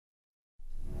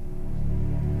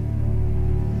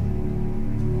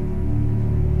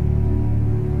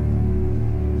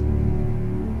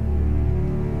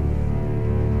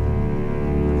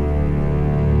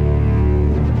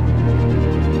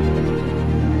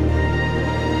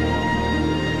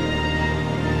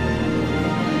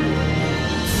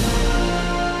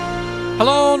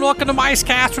welcome to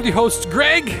MiceCast with your hosts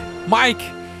Greg, Mike,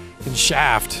 and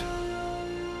Shaft.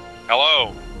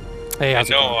 Hello. Hey, how's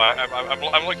it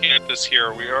going? I'm looking at this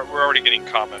here. We're already getting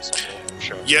comments on the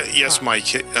show. Yeah, yes,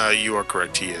 Mike, you are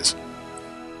correct. He is.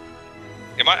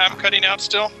 I'm cutting out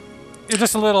still? You're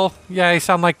just a little. Yeah, you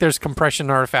sound like there's compression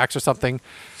artifacts or something.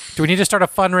 Do we need to start a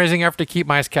fundraising effort to keep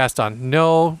MiceCast on?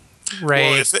 No,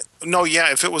 Ray. Well,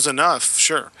 if it was enough,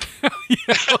 sure.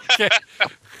 Okay.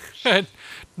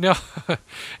 No,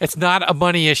 it's not a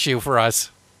money issue for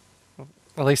us.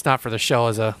 At least not for the show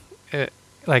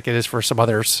like it is for some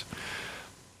others.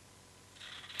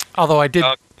 Although I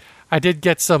did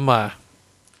get some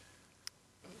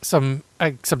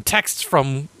texts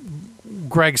from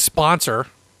Greg's sponsor.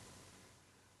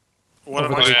 One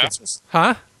of my sponsors?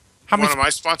 Huh? One of my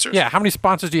sponsors? Yeah. How many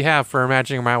sponsors do you have for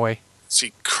Imagining My Way?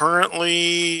 See,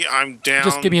 currently I'm down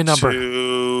Just give me a number.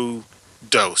 to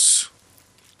Dose.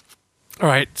 All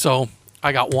right, so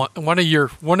I got one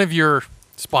of your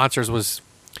sponsors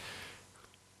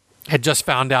had just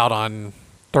found out on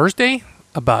Thursday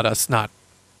about us not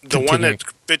The one that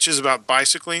bitches about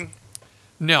bicycling?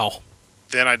 No.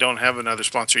 Then I don't have another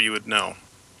sponsor you would know.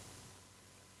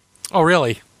 Oh,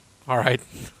 really? All right.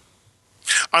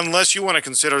 Unless you want to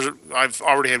consider, I've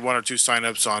already had one or two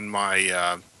signups on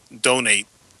my donate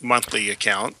monthly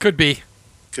account. Could be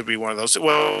one of those.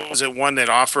 Well, was it one that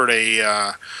offered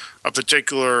a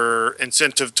particular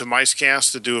incentive to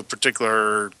MiceCast to do a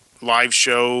particular live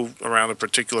show around a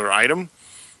particular item?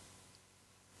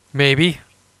 Maybe.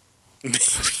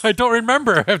 I don't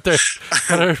remember. I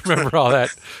don't remember all that.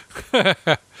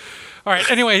 All right.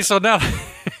 Anyway, so now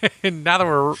that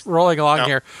we're rolling along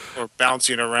here, we're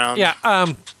bouncing around.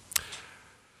 Yeah.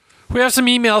 We have some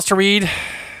emails to read.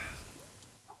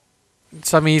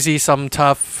 Some easy, some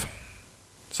tough.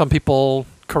 Some people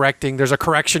correcting. There's a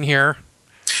correction here.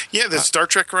 Yeah, the Star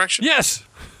Trek correction? Yes.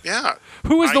 Yeah.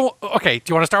 Who is okay,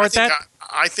 do you want to start with that?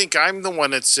 I think I'm the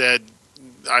one that said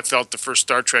I felt the first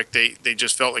Star Trek, they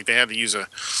just felt like they had to use a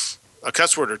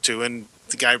cuss word or two. And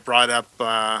the guy brought up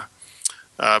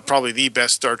probably the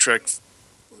best Star Trek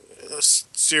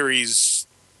series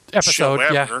episode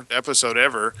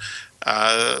ever,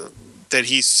 that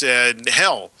he said,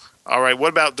 hell. All right, what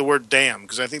about the word damn?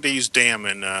 Because I think they use damn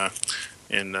in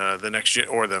the next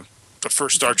or the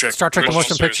first Star Trek the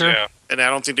motion picture. Yeah. And I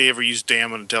don't think they ever used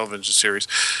damn in a television series.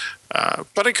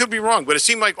 But I could be wrong. But it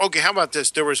seemed like, okay, how about this?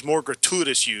 There was more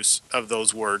gratuitous use of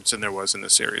those words than there was in the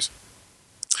series.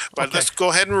 But let's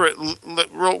go ahead and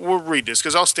we'll read this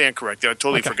because I'll stand corrected. I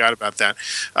totally forgot about that.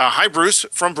 Hi, Bruce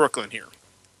from Brooklyn here.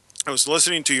 I was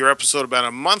listening to your episode about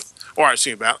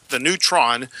about the new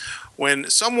Tron when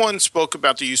someone spoke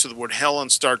about the use of the word hell on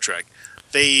Star Trek.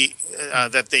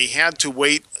 That they had to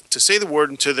wait to say the word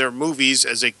into their movies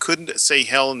as they couldn't say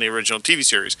hell in the original TV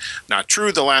series. Not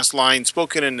true. The last line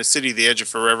spoken in The City, the Edge of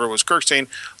Forever was Kirk saying,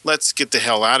 "Let's get the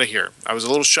hell out of here." I was a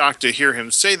little shocked to hear him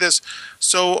say this,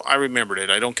 so I remembered it.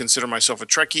 I don't consider myself a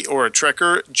Trekkie or a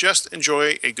Trekker, just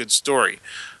enjoy a good story.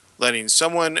 Letting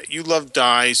someone you love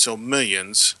die so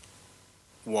millions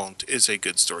won't is a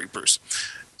good story, Bruce.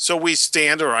 So I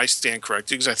stand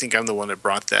corrected because I think I'm the one that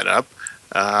brought that up.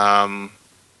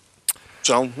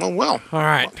 Well. All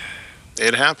right.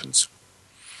 It happens.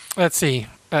 Let's see.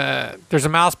 There's a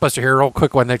mouse buster here, a real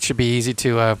quick one that should be easy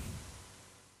to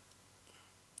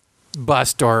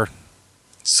bust or...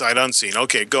 Sight unseen.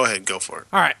 Okay, go ahead. Go for it.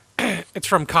 All right. It's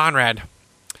from Conrad.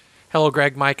 Hello,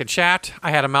 Greg, Mike, and chat.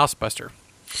 I had a mouse buster.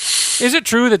 Is it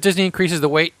true that Disney increases the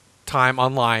wait time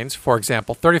on lines, for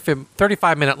example,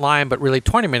 35-minute line, but really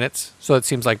 20 minutes, so it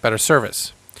seems like better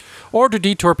service? Or to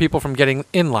detour people from getting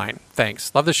in line?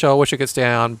 Thanks. Love the show. Wish it could stay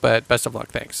on, but best of luck.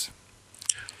 Thanks.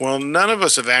 Well, none of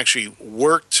us have actually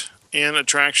worked in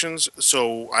attractions,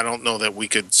 so I don't know that we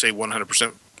could say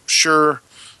 100% sure,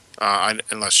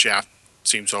 unless Shaft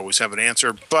seems to always have an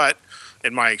answer. But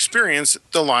in my experience,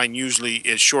 the line usually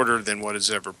is shorter than what is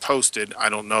ever posted. I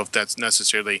don't know if that's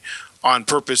necessarily on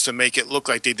purpose to make it look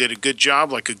like they did a good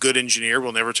job, like a good engineer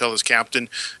will never tell his captain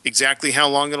exactly how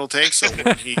long it'll take. So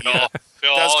when he does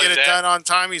get it done on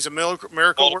time, he's a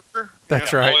miracle worker.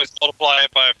 That's right. Always multiply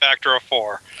it by a factor of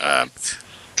 4.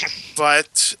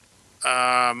 But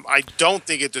I don't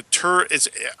think it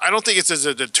I don't think it's as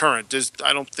a deterrent.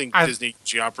 I don't think Disney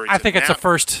operates. I think it's a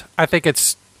first. I think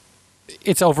it's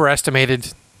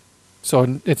overestimated,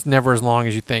 so it's never as long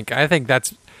as you think. I think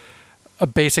that's a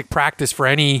basic practice for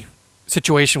any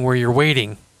situation where you're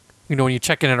waiting. You know, when you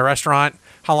check in at a restaurant,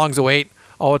 how long's the wait?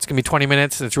 Oh, it's gonna be 20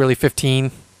 minutes. And it's really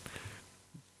 15.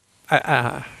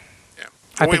 I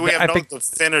We have no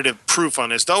definitive proof on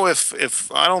this, though.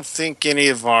 If I don't think any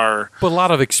of our But a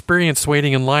lot of experience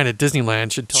waiting in line at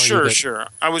Disneyland should tell you that. Sure.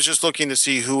 I was just looking to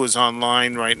see who was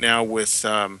online right now with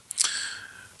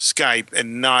Skype,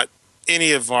 and not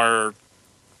any of our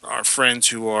friends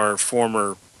who are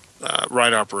former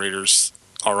ride operators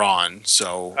are on.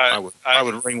 So I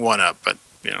would ring one up, but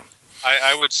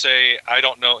I would say I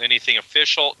don't know anything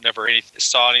official. Never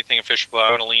saw anything official, but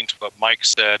I want to lean to what Mike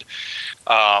said.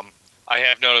 I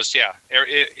have noticed,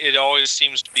 it always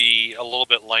seems to be a little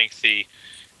bit lengthy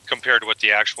compared to what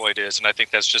the actual wait is, and I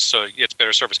think that's just so it's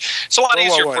better service. It's a lot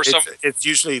easier for some. It's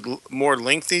usually more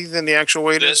lengthy than the actual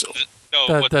wait is.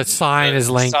 No, the sign is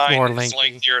more lengthy.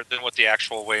 Lengthier than what the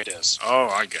actual wait is. Oh,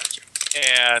 I got you.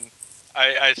 And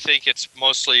I think it's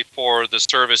mostly for the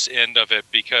service end of it,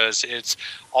 because it's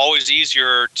always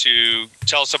easier to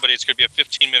tell somebody it's going to be a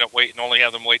 15-minute wait and only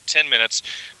have them wait 10 minutes.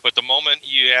 But the moment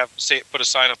you put a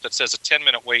sign up that says a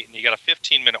 10-minute wait and you got a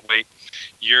 15-minute wait,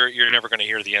 you're never going to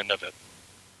hear the end of it.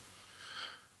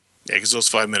 Yeah, because those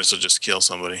 5 minutes will just kill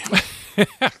somebody.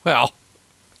 Well.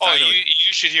 Oh,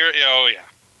 you should hear it. Oh, yeah.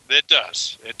 It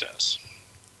does. It does.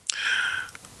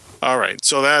 All right.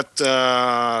 So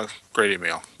that great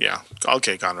email. Yeah.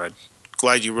 Okay, Conrad.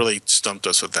 Glad you really stumped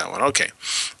us with that one. Okay.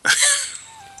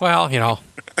 Well,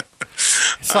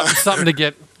 something to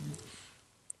get.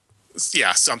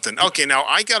 Yeah, something. Okay, now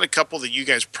I got a couple that you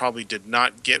guys probably did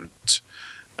not get.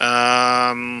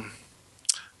 No,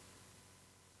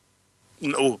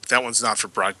 that one's not for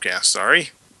broadcast. Sorry.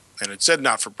 And it said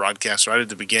not for broadcast right at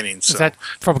the beginning. So. Is that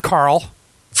from Carl?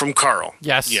 From Carl.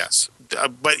 Yes. Yes.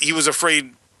 But he was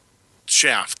afraid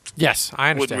Shaft yes, I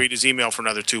understand. wouldn't read his email for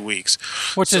another 2 weeks.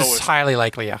 Which is highly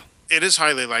likely, yeah. It is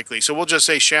highly likely. So we'll just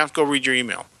say, Shaft, go read your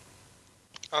email.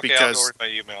 Okay, because I'll go read my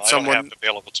email. I don't have it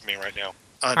available to me right now.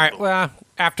 All right, well,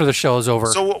 after the show is over.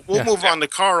 So we'll move on to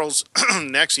Carl's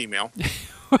next email.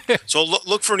 So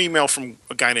look for an email from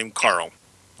a guy named Carl.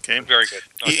 Okay. Very good.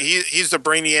 Okay. He's the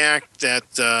brainiac that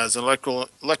is an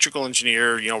electrical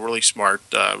engineer, really smart,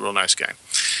 real nice guy.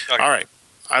 Okay. All right.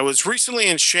 I was recently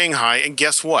in Shanghai, and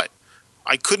guess what?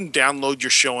 I couldn't download your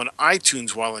show on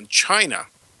iTunes while in China,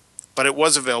 but it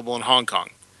was available in Hong Kong.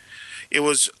 It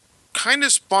was kind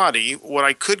of spotty what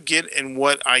I could get and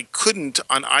what I couldn't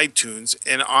on iTunes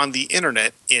and on the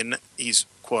internet in, he's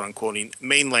quote-unquoting,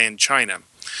 mainland China.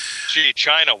 Gee,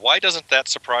 China, why doesn't that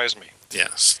surprise me?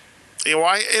 Yes. You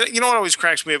know what always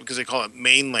cracks me up, because they call it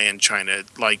mainland China,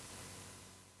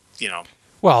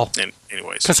 Well,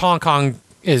 anyways. Because Hong Kong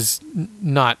is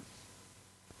not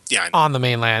on the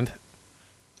mainland,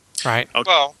 right? Okay.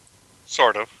 Well,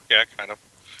 sort of. Yeah, kind of.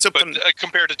 But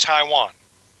compared to Taiwan.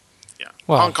 Yeah.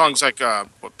 Well, Hong Kong's like a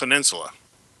peninsula.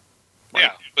 Right?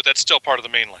 Yeah, but that's still part of the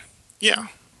mainland. Yeah.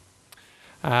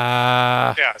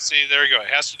 Yeah, see, there you go. It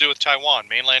has to do with Taiwan,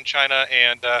 mainland China,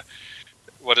 and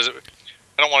what is it?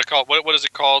 I don't want to call it, what is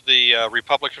it called? The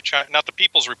Republic of China? Not the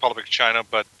People's Republic of China,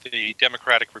 but the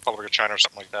Democratic Republic of China or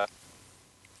something like that.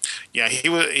 Yeah,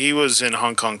 he was in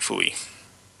Hong Kong Phooey.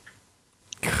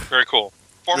 Very cool.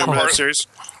 Remember that series?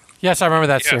 Yes, I remember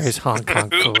that series, Hong Kong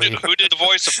Phooey. Who did the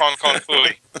voice of Hong Kong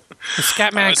Phooey?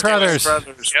 Scatman Crothers.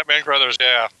 Scatman Crothers,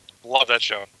 yeah. Love that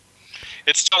show.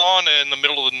 It's still on in the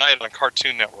middle of the night on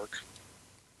Cartoon Network.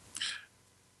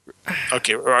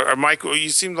 Okay, Michael, you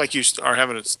seem like you are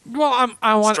having a. Well,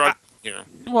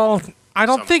 Well, I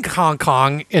don't think Hong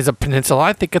Kong is a peninsula.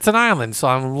 I think it's an island. So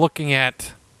I'm looking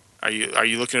at. Are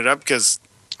you looking it up? Because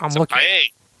I'm looking.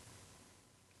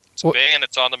 It's a bay, and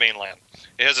it's on the mainland.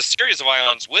 It has a series of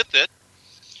islands with it.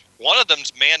 One of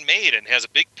them's man-made and has a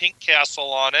big pink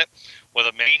castle on it with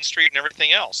a main street and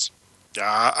everything else.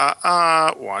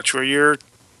 Watch where you're.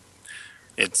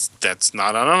 That's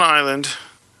not on an island.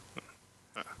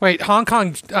 Wait, Hong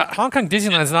Kong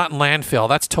Disneyland is not in landfill.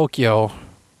 That's Tokyo.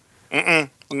 No.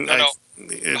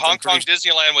 Hong Kong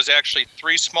Disneyland was actually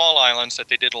 3 small islands that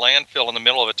they did landfill in the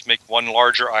middle of it to make one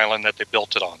larger island that they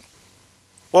built it on.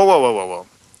 Whoa.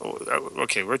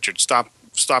 Okay, Richard,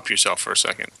 stop yourself for a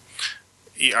second.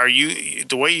 Are you,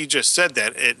 the way you just said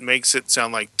that, it makes it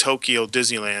sound like Tokyo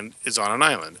Disneyland is on an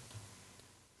island.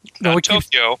 No,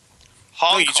 Tokyo.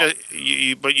 Hong Kong.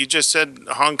 But you just said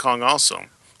Hong Kong also.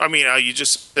 I mean, you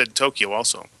just said Tokyo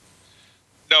also.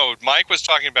 No, Mike was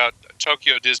talking about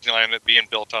Tokyo Disneyland being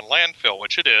built on landfill,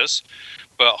 which it is.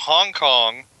 But Hong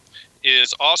Kong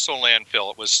is also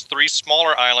landfill. It was 3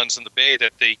 smaller islands in the bay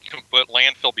that they put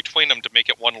landfill between them to make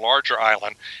it one larger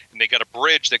island. And they got a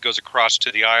bridge that goes across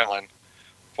to the island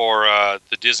for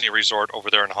the Disney resort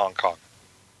over there in Hong Kong.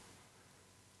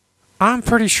 I'm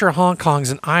pretty sure Hong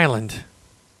Kong's an island.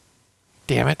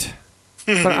 Damn it.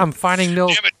 But I'm finding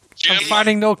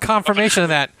no confirmation of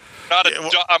that.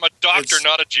 I'm a doctor,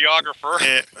 not a geographer.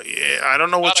 I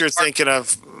don't know what Not a you're thinking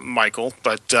of, Michael,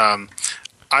 but I'm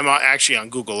actually on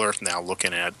Google Earth now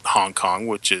looking at Hong Kong,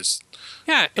 which is...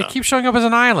 Yeah, it keeps showing up as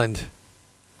an island.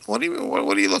 What are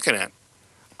you looking at?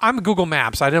 I'm Google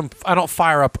Maps. I don't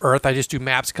fire up Earth. I just do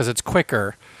Maps because it's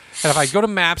quicker. And if I go to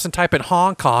Maps and type in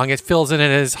Hong Kong, it fills in it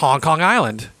as Hong Kong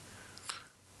Island.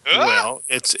 Well,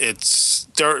 it's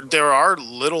there are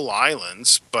little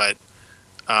islands, but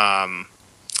I'm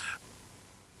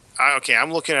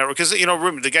looking at it because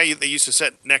remember the guy that used to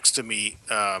sit next to me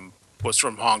was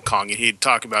from Hong Kong, and he'd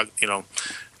talk about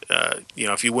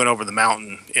if you went over the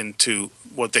mountain into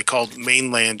what they called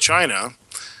mainland China.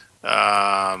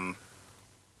 But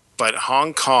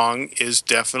Hong Kong is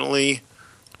definitely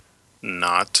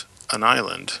not an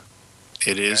island.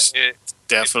 It is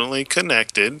definitely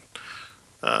connected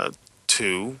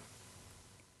to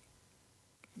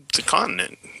the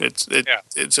continent.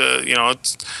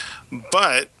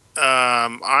 But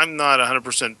I'm not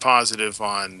 100% positive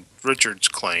on Richard's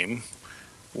claim,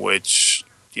 which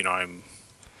I'm.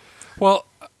 Well,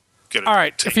 all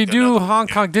right. If you do Hong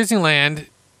Kong Disneyland,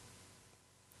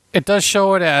 it does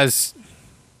show it as.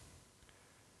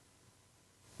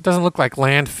 It doesn't look like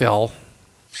landfill.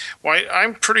 Well,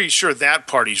 I'm pretty sure that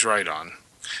party's right on.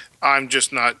 I'm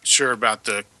just not sure about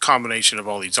the combination of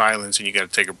all these islands, and you got to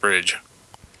take a bridge.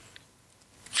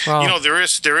 Well, there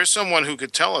is someone who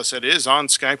could tell us it is on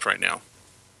Skype right now.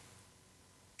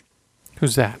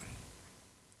 Who's that?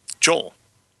 Joel.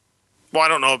 Well, I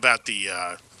don't know about the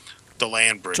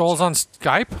land bridge. Joel's on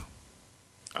Skype?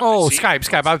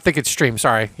 Skype. I think it's stream.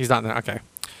 Sorry, he's not there. Okay.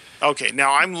 Okay.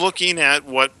 Now I'm looking at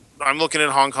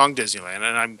Hong Kong Disneyland,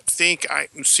 and I'm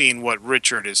seeing what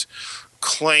Richard is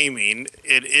claiming.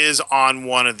 It is on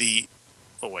one of the.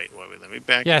 Oh wait. Let me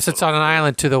back. Yes, it's on an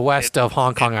island to the west of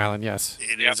Hong Kong Island. Yes,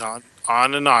 it is on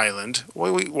an island. Why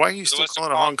are you still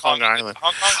calling it a Hong Kong island?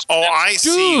 I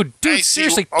see. Dude,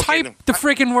 seriously, type the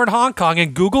freaking word Hong Kong,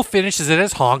 and Google finishes it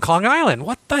as Hong Kong Island.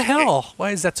 What the hell?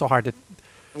 Why is that so hard to?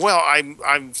 Well,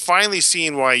 I'm finally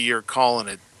seeing why you're calling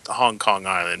it Hong Kong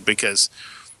Island, because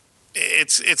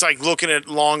it's like looking at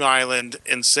Long Island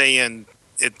and saying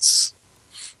it's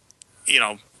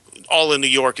all of New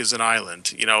York is an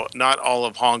island. Not all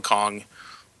of Hong Kong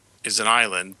is an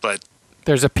island, but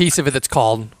there's a piece of it that's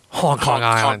called Hong Kong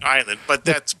Island. But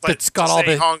it's got all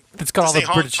the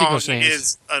British English names.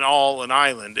 Is an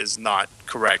island is not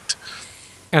correct.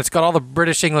 And it's got all the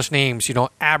British English names.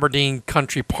 Aberdeen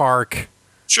Country Park.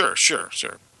 Sure.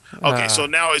 Okay,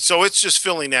 so it's just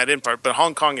filling that in part. But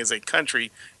Hong Kong as a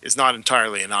country is not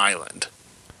entirely an island.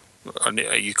 Are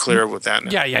you clear with that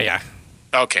now? Yeah.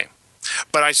 Okay.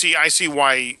 But I see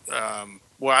why.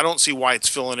 I don't see why it's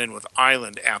filling in with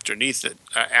island after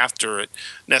it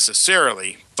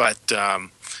necessarily, but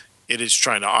it is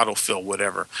trying to autofill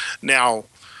whatever. Now,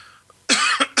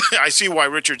 I see why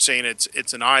Richard's saying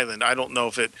it's an island. I don't know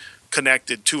if it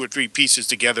connected two or three pieces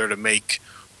together to make.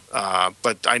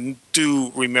 But I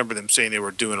do remember them saying they were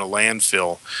doing a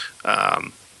landfill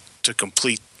to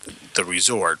complete the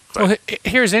resort. But well,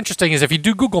 here's interesting: is if you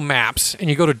do Google Maps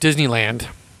and you go to Disneyland.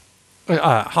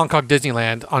 Hong Kong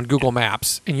Disneyland on Google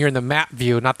Maps, and you're in the map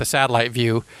view, not the satellite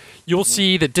view, you'll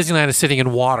see that Disneyland is sitting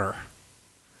in water.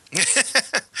 Yeah,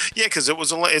 because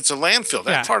it's a landfill.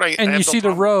 That part and you see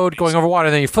the road going over water.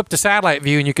 And then you flip to satellite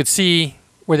view, and you could see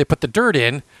where they put the dirt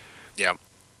in. Yeah.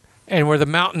 And where the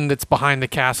mountain that's behind the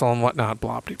castle and whatnot.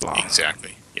 Blah blah blah.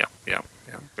 Exactly. Yeah.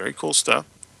 Very cool stuff.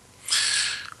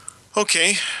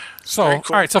 Okay. So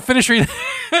cool. All right. So finish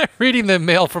reading the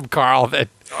mail from Carl.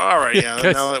 All right, yeah.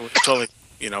 Now that we're totally,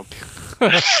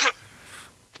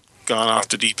 gone off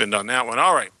the deep end on that one.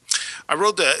 All right. I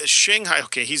rode the Shanghai.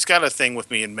 Okay, he's got a thing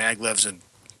with me in maglevs and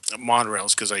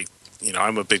monorails because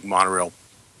I'm a big monorail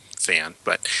fan.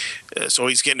 But so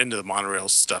he's getting into the monorail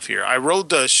stuff here. I rode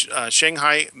the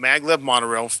Shanghai maglev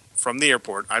monorail from the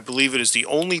airport. I believe it is the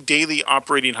only daily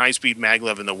operating high-speed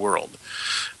maglev in the world.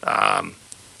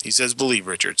 He says, believe,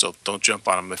 Richard, so don't jump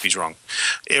on him if he's wrong.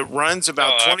 It runs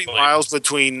about 20 miles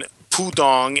between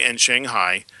Pudong and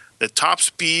Shanghai. The top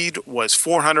speed was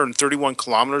 431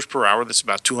 kilometers per hour. That's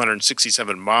about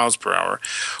 267 miles per hour,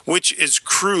 which is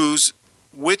cruised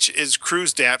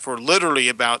at for literally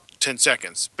about 10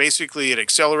 seconds. Basically, it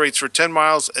accelerates for 10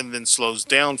 miles and then slows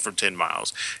down for 10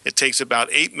 miles. It takes about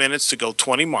 8 minutes to go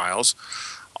 20 miles.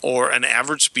 Or an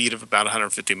average speed of about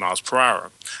 150 miles per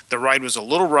hour. The ride was a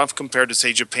little rough compared to,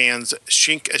 say, Japan's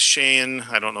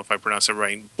Shinkansen, I don't know if I pronounced it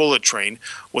right, bullet train,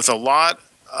 with a lot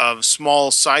of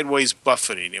small sideways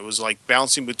buffeting. It was like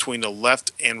bouncing between the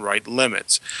left and right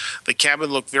limits. The cabin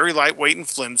looked very lightweight and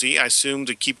flimsy, I assume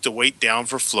to keep the weight down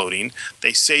for floating.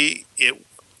 They say it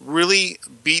really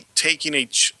beat taking a.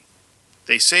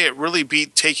 They say it really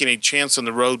beat taking a chance on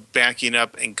the road, backing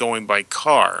up, and going by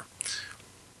car.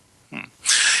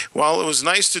 While it was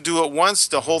nice to do it once,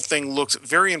 the whole thing looked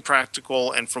very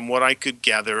impractical, and from what I could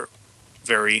gather,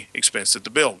 very expensive to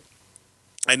build.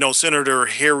 I know Senator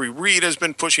Harry Reid has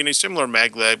been pushing a similar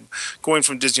maglev going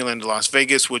from Disneyland to Las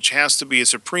Vegas, which has to be a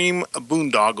supreme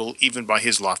boondoggle even by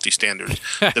his lofty standards.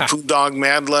 The Boondog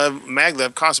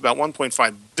maglev cost about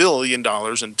 $1.5 billion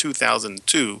in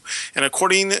 2002, and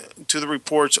according to the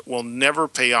reports, will never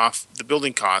pay off the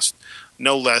building cost,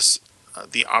 no less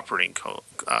the operating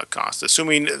cost.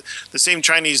 Assuming the same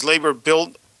Chinese labor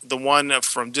built the one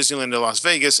from Disneyland to Las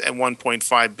Vegas at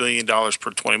 $1.5 billion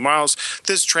per 20 miles.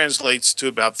 This translates to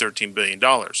about $13 billion.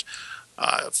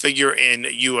 Figure in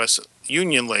U.S.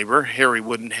 union labor, Harry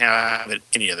wouldn't have it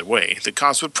any other way. The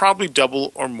cost would probably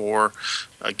double or more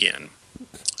again.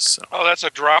 So. Oh, that's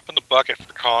a drop in the bucket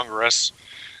for Congress.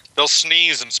 They'll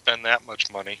sneeze and spend that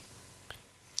much money.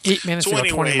 8 minutes to go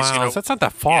 20 miles. That's not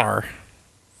that far. Yeah.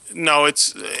 No,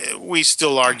 it's we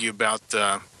still argue about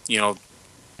the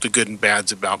good and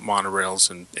bads about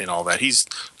monorails and all that.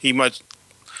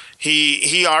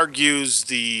 He argues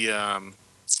the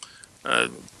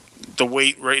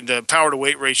weight rate, the power to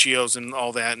weight ratios and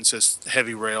all that, and says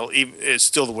heavy rail is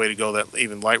still the way to go. That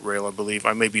even light rail, I believe.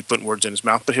 I may be putting words in his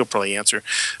mouth, but he'll probably answer.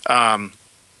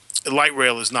 Light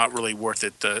rail is not really worth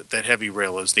it. That heavy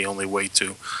rail is the only way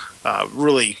to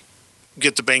really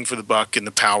get the bang for the buck and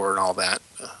the power and all that.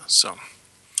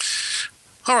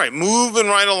 All right, moving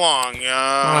right along. All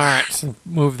right, so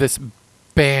move this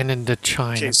ban into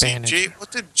China. Okay,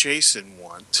 what did Jason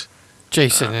want?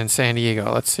 Jason in San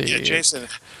Diego. Let's see. Yeah, Jason.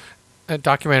 A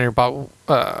documentary about.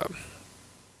 Yeah,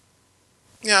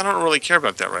 I don't really care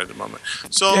about that right at the moment.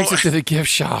 So exit to the gift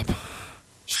shop.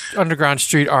 Underground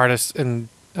street artists and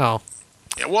Yeah,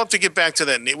 we'll have to get back to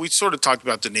that. We sort of talked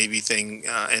about the Navy thing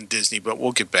and Disney, but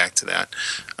we'll get back to that.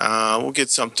 We'll get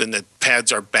something that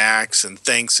pads our backs and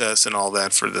thanks us and all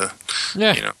that for the,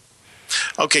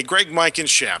 Okay, Greg, Mike, and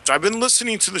Shaft. I've been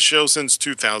listening to the show since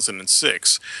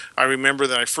 2006. I remember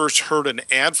that I first heard an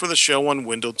ad for the show on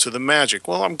Window to the Magic.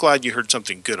 Well, I'm glad you heard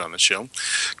something good on the show.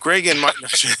 Greg and Mike...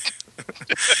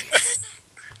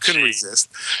 Couldn't resist.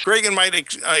 Greg and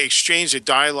Mike exchanged a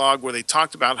dialogue where they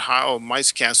talked about how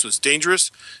MiceCast was dangerous,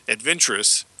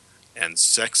 adventurous, and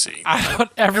sexy. I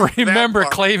don't ever remember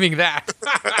claiming that.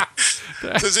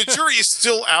 Because the jury is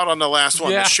still out on the last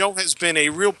one. Yeah. The show has been a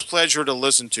real pleasure to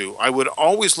listen to. I would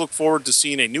always look forward to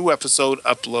seeing a new episode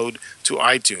upload to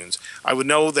iTunes. I would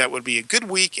know that would be a good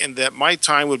week and that my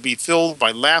time would be filled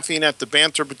by laughing at the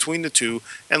banter between the two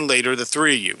and later the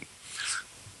three of you.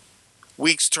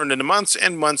 Weeks turned into months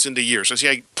and months into years. So see,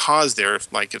 I paused there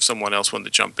if someone else wanted to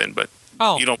jump in, but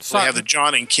you don't really have the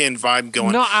John and Ken vibe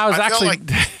going. No,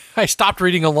 I stopped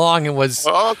reading along and was...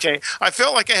 Oh, okay. I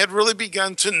felt like I had really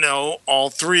begun to know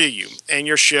all three of you, and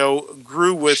your show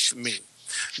grew with me.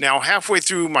 Now, halfway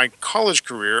through my college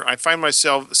career, I find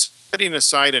myself setting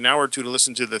aside an hour or two to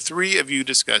listen to the three of you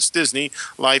discuss Disney,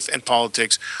 life, and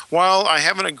politics. While I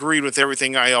haven't agreed with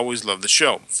everything, I always love the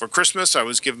show. For Christmas, I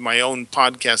was given my own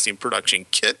podcasting production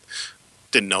kit.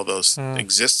 Didn't know those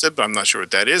existed, but I'm not sure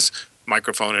what that is.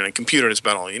 Microphone and a computer is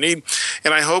about all you need.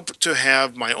 And I hope to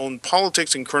have my own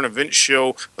politics and current event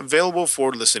show available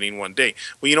for listening one day.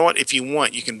 Well, you know what? If you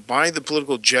want, you can buy the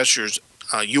Political Gestures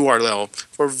URL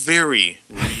for a very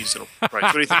reasonable price.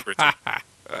 What do you think, Richard?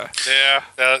 Yeah,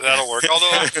 that'll work.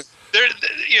 Although,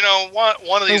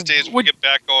 one of these days we'll get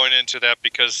back going into that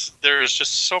because there is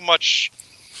just so much.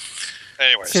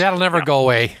 Anyways, see, that'll never go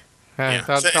away.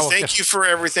 Thank you for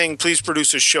everything. Please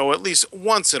produce a show at least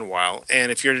once in a while.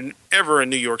 And if you're ever in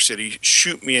New York City,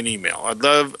 shoot me an email. I'd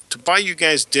love to buy you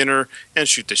guys dinner and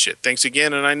shoot the shit. Thanks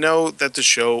again. And I know that the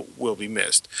show will be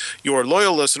missed. Your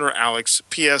loyal listener, Alex.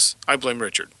 P.S. I blame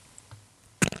Richard.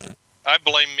 I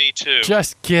blame me too.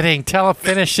 Just kidding. Tell him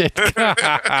finish it.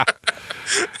 The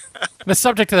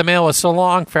subject of the mail was so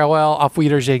long. Farewell. Auf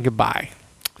Wiedersehen. Goodbye.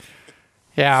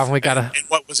 Yeah, we got to... And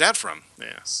what was that from?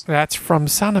 Yes. That's from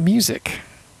Sound of Music.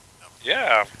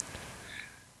 Yeah.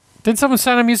 Didn't some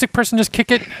Sound of Music person just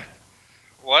kick it?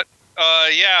 What?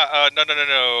 Yeah.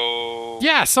 No.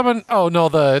 Yeah, someone... Oh, no,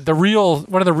 the real...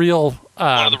 One of the real...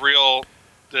 one of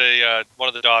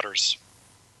the daughters.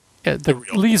 The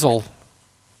Liesel.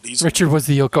 Richard was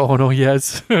the Yoko Ono,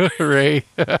 yes. Ray.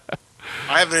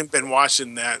 I haven't been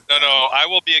watching that. No, I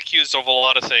will be accused of a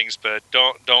lot of things, but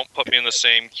don't put me in the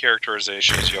same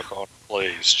characterization as Yoko Ono,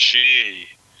 please. Gee.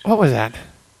 What was that?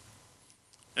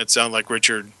 It sounded like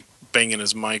Richard banging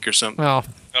his mic or something. Well,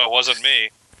 no, it wasn't me.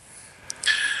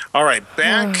 All right,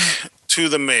 back to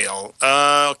the mail.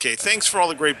 Okay, thanks for all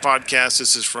the great podcasts.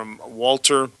 This is from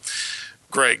Walter.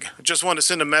 Greg, I just wanted to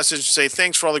send a message to say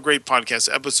thanks for all the great podcast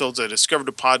episodes. I discovered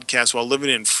a podcast while living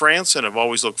in France, and I've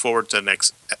always looked forward to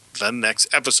the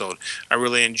next episode. I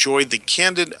really enjoyed the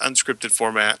candid, unscripted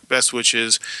format. Best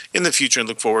wishes in the future, and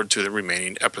look forward to the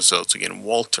remaining episodes. Again,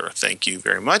 Walter, thank you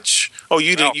very much. Oh,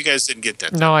 you guys didn't get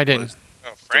that. No, I didn't.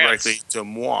 Directly to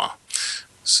moi.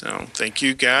 So thank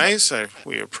you guys.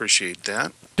 We appreciate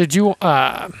that. Did you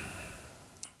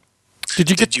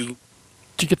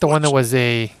get the one that was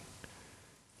a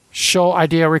show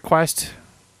idea request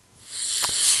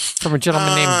from a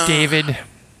gentleman named David?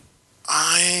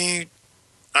 I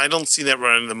don't see that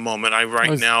right in the moment.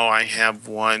 Right now I have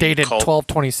one dated called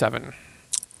 12/27.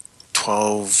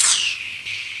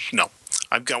 12. No,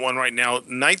 I've got one right now.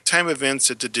 Nighttime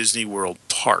events at the Disney World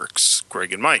parks.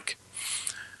 Greg and Mike.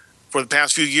 For the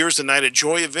past few years, the Night of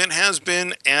Joy event has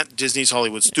been at Disney's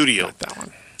Hollywood Studio. Got that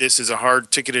one. This is a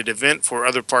hard-ticketed event for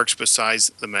other parks besides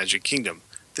the Magic Kingdom.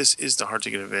 This is the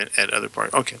hard-ticketed event at other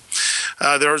parks. Okay.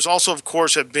 There's also, of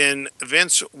course, have been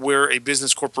events where a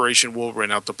business corporation will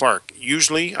rent out the park.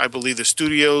 Usually, I believe it's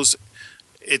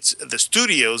the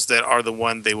studios that are the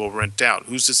one they will rent out.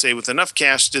 Who's to say with enough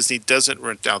cash, Disney doesn't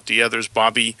rent out the others?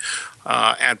 Bobby,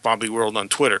 at Bobby World on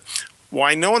Twitter. Well,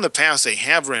 I know in the past they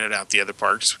have rented out the other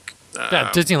parks.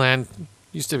 Disneyland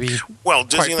used to be. Well,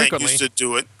 Disneyland used to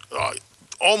do it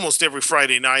almost every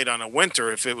Friday night on a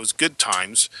winter if it was good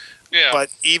times. Yeah. But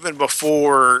even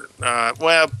before,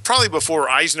 probably before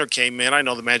Eisner came in, I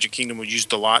know the Magic Kingdom was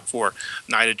used a lot for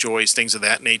Night of Joys, things of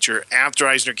that nature. After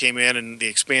Eisner came in and the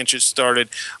expansion started,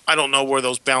 I don't know where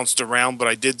those bounced around, but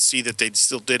I did see that they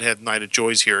still did have Night of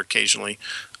Joys here occasionally.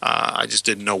 I just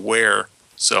didn't know where.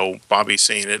 So Bobby's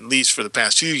saying at least for the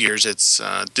past few years, it's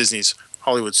Disney's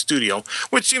Hollywood Studio,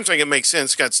 which seems like it makes sense.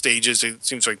 It's got stages. It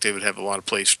seems like they would have a lot of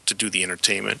place to do the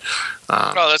entertainment.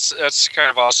 That's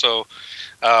kind of also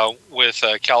with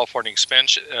California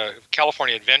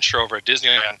Adventure over at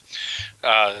Disneyland.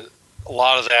 A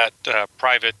lot of that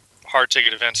private hard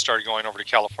ticket events started going over to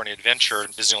California Adventure,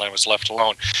 and Disneyland was left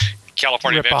alone.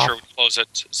 California Adventure would close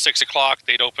at 6 o'clock.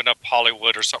 They'd open up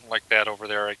Hollywood or something like that over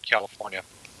there at California.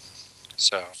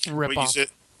 So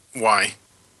why?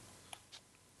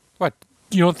 What?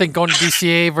 You don't think going to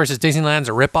DCA versus Disneyland's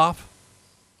a ripoff?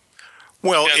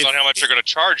 Well, depends on how much they're going to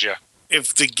charge you.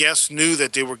 If the guests knew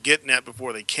that they were getting that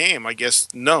before they came, I guess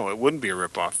no, it wouldn't be a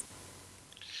ripoff.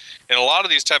 And a lot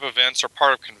of these type of events are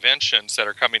part of conventions that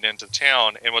are coming into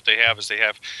town. And what they have is in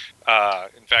fact,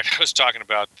 I was talking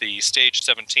about the Stage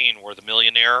 17 where the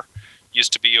Millionaire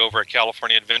used to be over at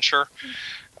California Adventure.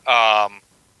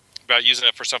 About using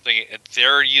it for something.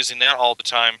 They're using that all the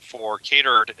time for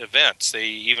catered events. They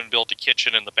even built a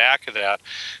kitchen in the back of that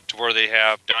to where they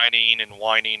have dining and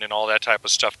wining and all that type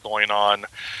of stuff going on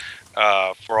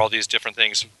for all these different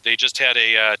things. They just had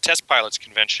a test pilots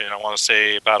convention, I want to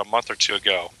say about a month or two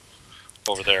ago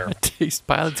over there. A test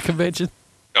pilots convention?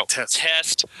 No, test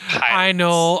pilots. I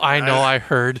know, I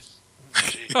heard.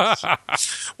 Well,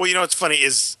 it's funny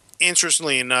is,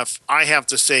 interestingly enough, I have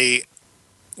to say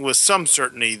with some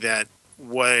certainty that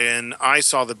when I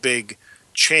saw the big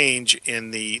change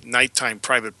in the nighttime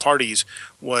private parties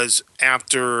was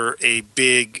after a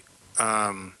big,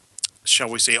 shall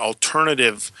we say,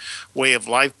 alternative way of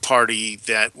life party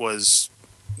that was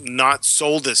not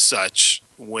sold as such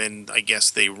when I guess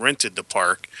they rented the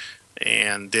park,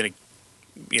 and then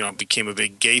it became a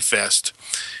big gay fest.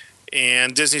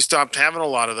 And Disney stopped having a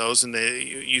lot of those, and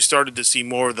you started to see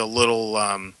more of the little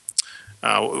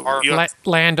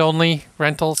land-only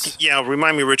rentals. Yeah,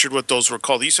 remind me, Richard, what those were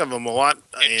called. They used to have them a lot.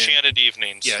 Enchanted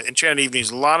Evenings. Yeah, Enchanted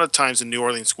Evenings. A lot of times in New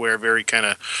Orleans Square, very kind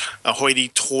of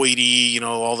hoity-toity,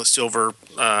 all the silver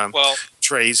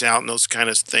trays out and those kind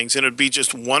of things. And it would be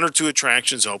just one or two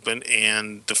attractions open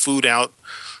and the food out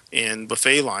in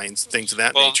buffet lines, things of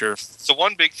that nature. The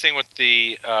one big thing with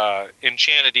the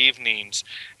Enchanted Evenings,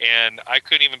 and I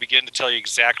couldn't even begin to tell you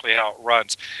exactly how it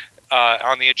runs.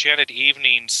 On the Enchanted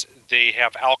Evenings, they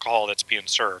have alcohol that's being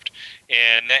served,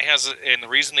 and the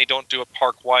reason they don't do it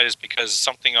park wide is because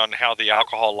something on how the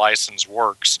alcohol license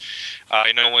works.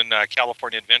 I know when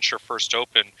California Adventure first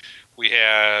opened, we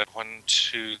had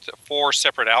 4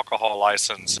 separate alcohol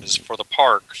licenses for the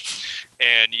park,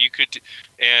 and a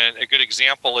good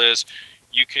example is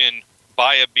you can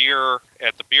buy a beer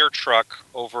at the beer truck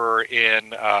over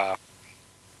by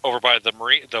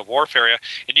the wharf area,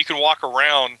 and you can walk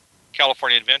around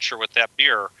California Adventure with that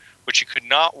beer but you could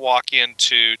not walk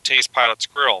into Taste Pilot's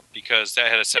Grill because that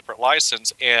had a separate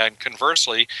license. And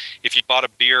conversely, if you bought a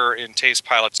beer in Taste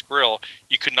Pilot's Grill,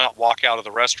 you could not walk out of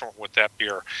the restaurant with that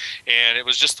beer. And it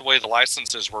was just the way the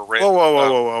licenses were written.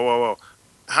 Whoa.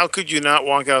 How could you not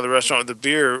walk out of the restaurant with the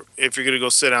beer if you're going to go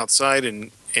sit outside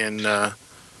and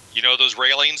you know those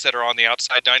railings that are on the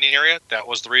outside dining area? That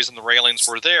was the reason the railings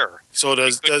were there. So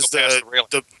does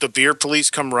the beer police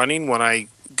come running when I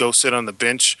go sit on the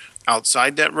bench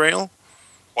outside that rail?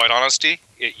 Quite honesty,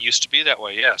 it used to be that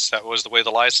way, yes. That was the way the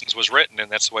license was written, and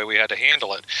that's the way we had to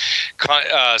handle it.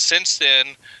 Since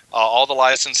then, all the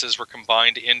licenses were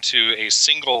combined into a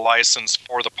single license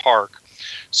for the park,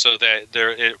 so that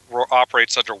it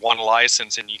operates under one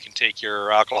license, and you can take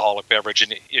your alcoholic beverage,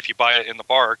 and if you buy it in the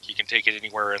park, you can take it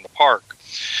anywhere in the park.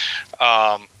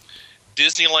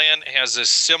 Disneyland has a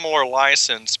similar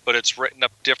license, but it's written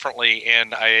up differently,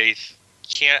 and I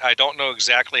don't know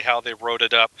exactly how they wrote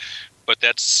it up, but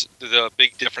that's the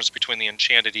big difference between the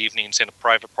Enchanted Evenings and a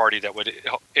private party that would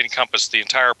encompass the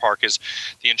entire park. Is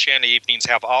the Enchanted Evenings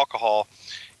have alcohol,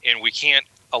 and we can't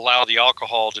allow the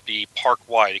alcohol to be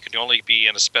park-wide. It can only be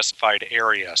in a specified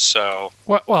area. So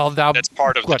well, now, that's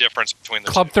part of the difference between the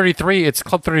Club two. 33. It's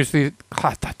Club 33.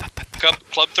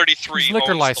 Club 33 it's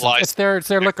liquor owns license. the license. It's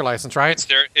their liquor license, right?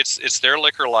 It's their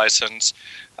liquor license.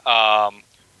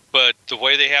 But the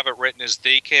way they have it written is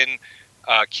they can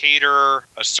cater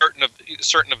certain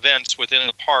events within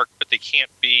the park, but they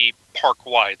can't be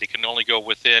park-wide. They can only go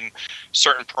within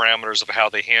certain parameters of how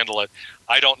they handle it.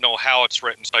 I don't know how it's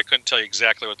written, so I couldn't tell you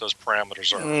exactly what those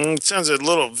parameters are. It sounds a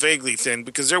little vaguely thin,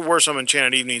 because there were some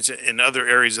Enchanted Evenings in other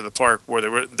areas of the park where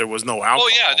there was no alcohol.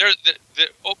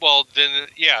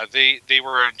 They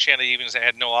were Enchanted Evenings that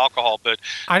had no alcohol, but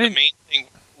the main thing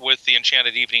with the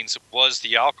Enchanted Evenings was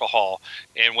the alcohol,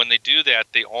 and when they do that,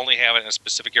 they only have it in a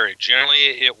specific area.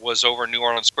 Generally, it was over New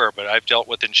Orleans Square, but I've dealt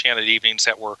with Enchanted Evenings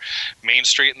that were Main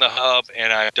Street in the Hub,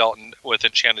 and I've dealt with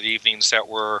Enchanted Evenings that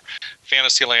were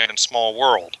Fantasyland and Small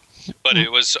World. But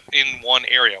it was in one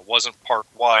area. It wasn't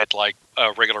park-wide like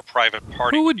a regular private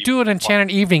party. Who would do an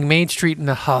Enchanted Evening Main Street in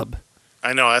the Hub?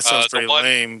 I know, that sounds pretty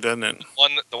lame, doesn't it?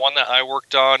 The one that I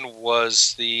worked on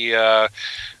was the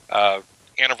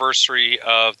anniversary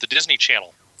of the Disney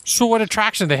Channel. So what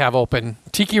attraction do they have open?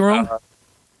 Tiki Room?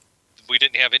 We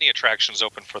didn't have any attractions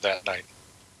open for that night.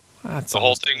 The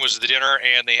whole thing was the dinner,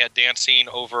 and they had dancing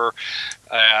over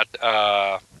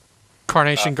at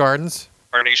Carnation Gardens.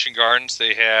 Carnation Gardens.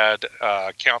 They had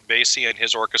Count Basie and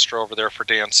his orchestra over there for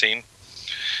dancing,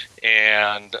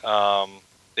 and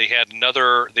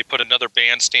they put another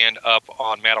bandstand up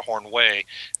on Matterhorn Way,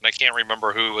 and I can't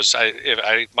remember who it was.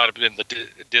 I might have been the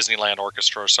Disneyland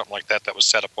Orchestra or something like that was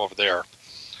set up over there.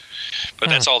 But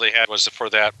that's all they had was for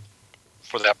that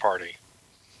party.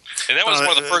 And that was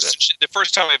one of the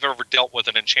first time I've ever dealt with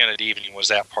an Enchanted Evening was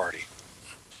that party.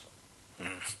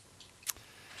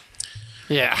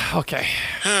 Yeah, okay.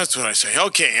 That's what I say.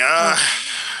 Okay.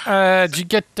 Did you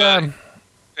get...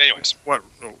 Anyways, what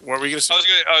were you going to say?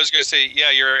 I was going to say,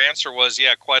 yeah, your answer was,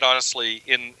 yeah, quite honestly,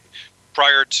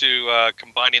 prior to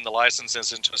combining the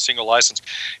licenses into a single license,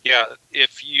 yeah,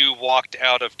 if you walked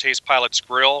out of Taste Pilot's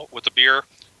Grill with a beer,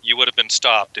 you would have been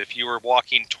stopped. If you were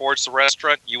walking towards the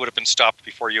restaurant, you would have been stopped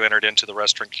before you entered into the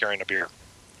restaurant carrying a beer.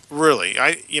 Really?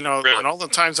 And all the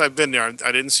times I've been there,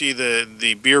 I didn't see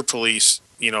the beer police,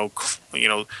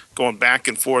 going back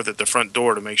and forth at the front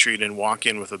door to make sure you didn't walk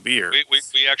in with a beer.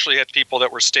 We actually had people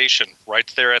that were stationed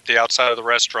right there at the outside of the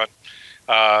restaurant.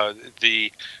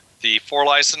 The 4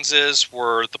 licenses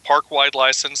were the park-wide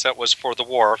license that was for the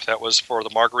wharf, that was for the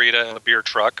margarita and the beer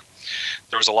truck.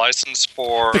 There was a license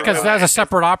for... Because that's a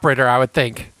separate operator, I would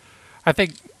think. I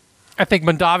think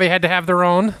Mondavi had to have their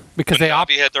own because they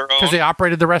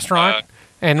operated the restaurant.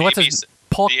 And what's his...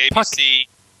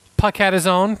 Puck had his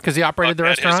own because he operated the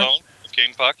restaurant.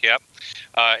 King Puck, yeah.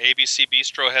 ABC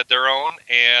Bistro had their own,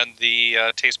 and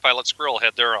the Taste Pilot's Grill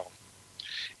had their own.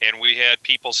 And we had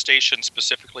people stationed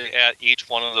specifically at each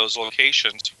one of those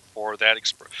locations for that.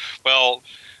 Well,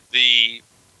 the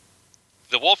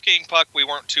Wolfgang Puck we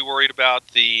weren't too worried about.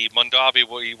 The Mondavi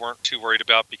we weren't too worried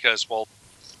about because, well,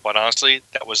 quite honestly,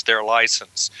 that was their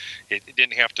license. It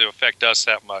didn't have to affect us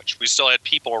that much. We still had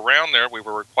people around there. We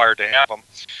were required to have them,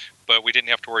 but we didn't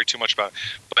have to worry too much about it.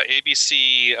 But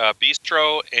ABC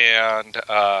Bistro and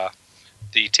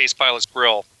the Taste Pilot's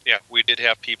Grill, yeah, we did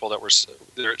have people that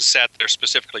sat there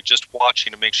specifically just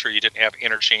watching to make sure you didn't have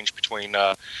interchange between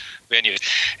venues.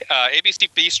 ABC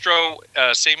Bistro,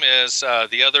 same as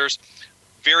the others,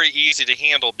 very easy to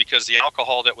handle because the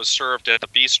alcohol that was served at the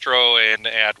bistro and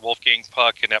at Wolfgang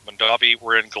Puck and at Mondavi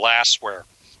were in glassware.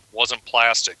 wasn't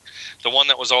plastic. The one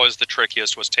that was always the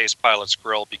trickiest was Taste Pilot's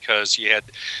Grill, because you had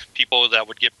people that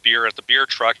would get beer at the beer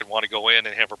truck and want to go in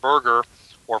and have a burger,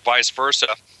 or vice versa,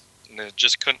 and they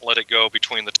just couldn't let it go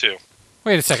between the two.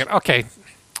 Wait a second. Okay.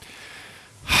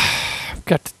 I've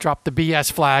got to drop the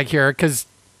BS flag here, because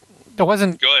it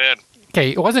wasn't... Go ahead.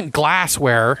 Okay, it wasn't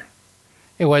glassware.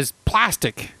 It was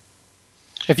plastic.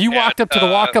 If you walked up to the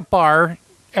walk-up bar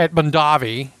at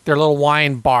Mondavi, their little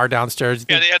wine bar downstairs...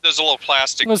 Yeah, they had those little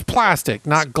plastic... It was plastic,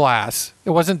 not glass.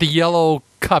 It wasn't the yellow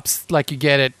cups like you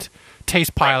get at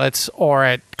Taste Pilots or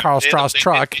at Carl Strauss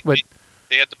Truck. But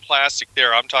they had the plastic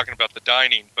there. I'm talking about the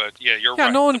dining, but yeah, you're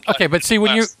right. No one... Okay, but see,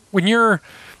 when you're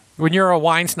a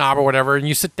wine snob or whatever, and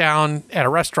you sit down at a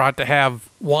restaurant to have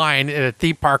wine at a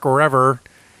theme park or wherever,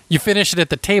 you finish it at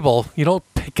the table. You don't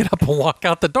pick it up and walk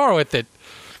out the door with it.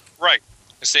 Right.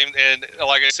 Same, and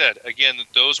like I said, again,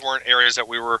 those weren't areas that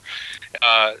we were.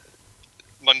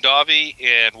 Mondavi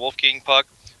and Wolfgang Puck,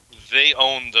 they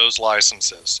owned those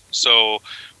licenses. So,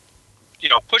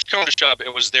 push come to shove,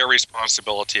 it was their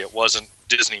responsibility. It wasn't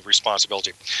Disney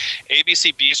responsibility.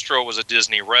 ABC Bistro was a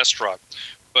Disney restaurant,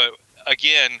 but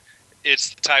again,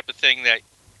 it's the type of thing that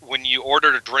when you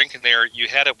ordered a drink in there, you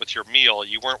had it with your meal.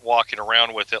 You weren't walking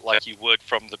around with it like you would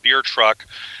from the beer truck,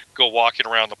 go walking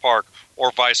around the park,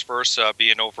 or vice versa,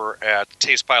 being over at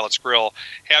Taste Pilot's Grill,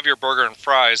 have your burger and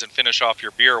fries and finish off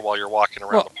your beer while you're walking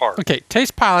around the park. Okay,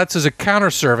 Taste Pilots is a counter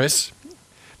service.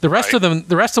 The rest of them,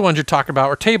 the rest of the ones you're talking about,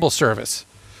 are table service.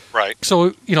 Right.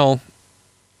 So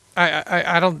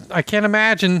I can't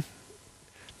imagine.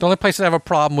 The only place that I have a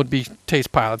problem would be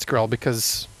Taste Pilot's Grill,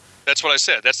 because that's what I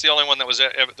said. That's the only one that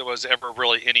was ever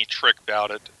really any trick about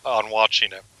it on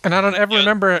watching it. And I don't ever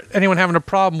remember anyone having a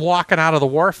problem walking out of the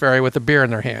wharf area with a beer in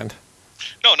their hand.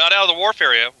 No, not out of the wharf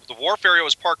area. The wharf area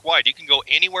was park wide. You can go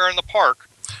anywhere in the park.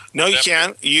 No, you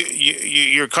can't.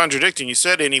 You're contradicting. You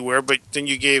said anywhere, but then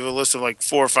you gave a list of like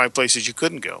 4 or 5 places you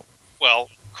couldn't go. Well,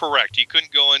 correct. You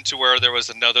couldn't go into where there was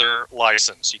another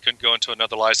license. You couldn't go into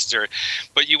another license area.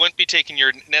 But you wouldn't be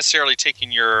necessarily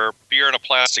taking your beer in a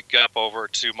plastic cup over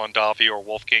to Mondavi or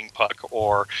Wolfgang Puck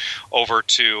or over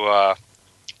to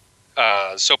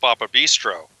Soap Opera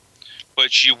Bistro.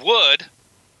 But you would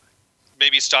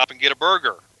maybe stop and get a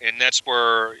burger. And that's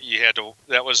where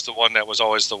that was the one that was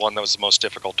always the one that was the most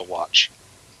difficult to watch.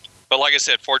 But like I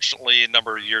said, fortunately, a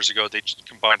number of years ago, they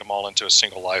combined them all into a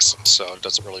single license, so it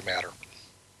doesn't really matter.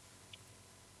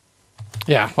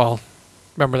 Yeah, well,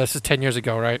 remember, this is 10 years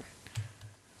ago, right?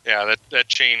 Yeah, that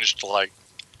changed like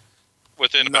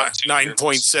within about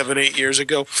 9.78 years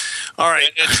ago. All right.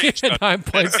 It changed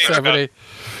 9.78.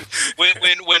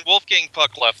 When Wolfgang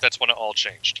Puck left, that's when it all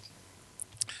changed.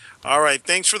 All right.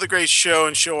 Thanks for the great show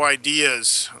and show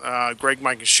ideas. Greg,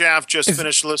 Mike, and Shaft just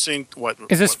finished listening.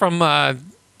 Is this from the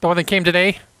one that came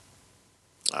today?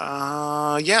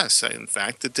 Yes, in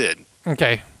fact, it did.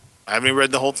 Okay. I haven't read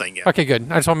the whole thing yet. Okay, good.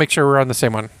 I just want to make sure we're on the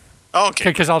same one.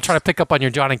 Okay. Because I'll try to pick up on your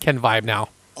John and Ken vibe now.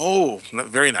 Oh,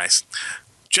 very nice.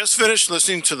 Just finished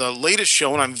listening to the latest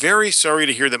show, and I'm very sorry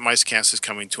to hear that MiceCast is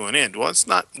coming to an end. Well, it's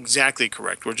not exactly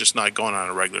correct. We're just not going on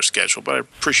a regular schedule, but I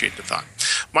appreciate the thought.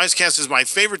 MiceCast is my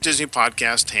favorite Disney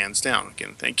podcast, hands down.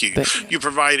 Again, thank you. You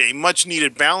provide a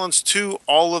much-needed balance to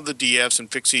all of the DFs and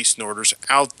fixie snorters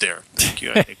out there. Thank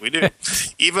you. I think we do.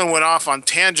 Even when off on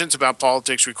tangents about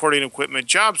politics, recording equipment,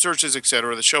 job searches,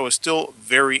 etc., the show is still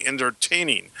very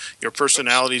entertaining. Your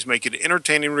personalities make it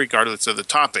entertaining regardless of the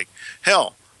topic.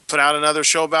 Hell, put out another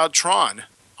show about Tron,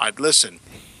 I'd listen.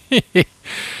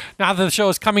 Now that the show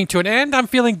is coming to an end, I'm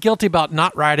feeling guilty about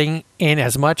not writing in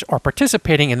as much or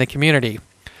participating in the community.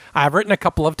 I have written a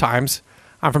couple of times.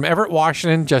 I'm from Everett,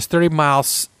 Washington, just 30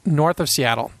 miles north of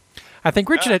Seattle. I think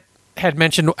Richard had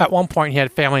mentioned at one point he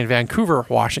had family in Vancouver,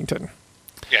 Washington.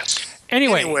 Yes.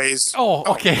 Anyways.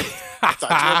 Okay. Thought you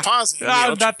were positive.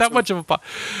 Not that much of a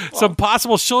Some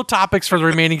possible show topics for the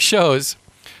remaining shows.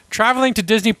 Traveling to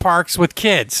Disney parks with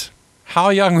kids. How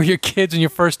young were your kids when you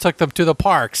first took them to the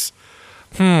parks?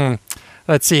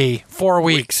 Let's see, 4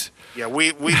 weeks.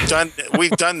 We've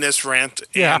done this rant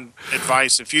and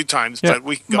advice a few times, but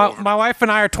we can go over. My wife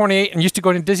and I are 28 and used to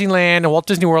go to Disneyland and Walt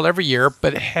Disney World every year,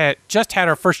 but had just had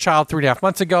our first child 3.5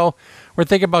 months ago. We're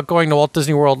thinking about going to Walt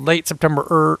Disney World late September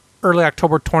or early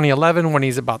October 2011 when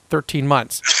he's about 13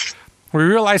 months. We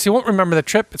realize he won't remember the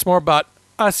trip. It's more about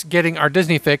us getting our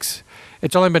Disney fix.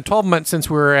 It's only been 12 months since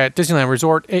we were at Disneyland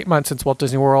Resort, 8 months since Walt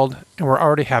Disney World, and we're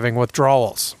already having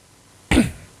withdrawals.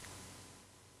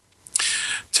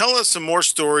 Tell us some more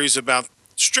stories about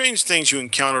strange things you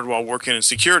encountered while working in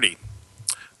security.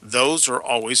 Those are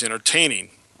always entertaining.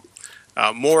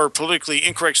 More politically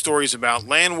incorrect stories about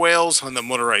land whales on the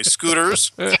motorized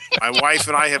scooters. My wife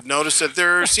and I have noticed that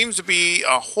there seems to be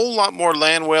a whole lot more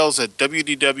land whales at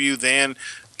WDW than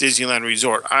Disneyland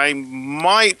Resort. I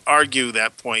might argue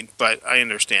that point, but I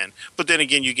understand. But then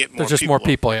again, you get more. There's just more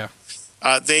people, yeah.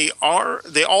 They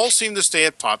all seem to stay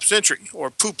at Pop Century, or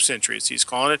Poop Century as he's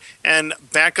calling it, and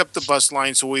back up the bus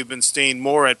line, so we've been staying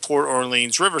more at Port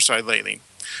Orleans Riverside lately.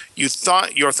 Your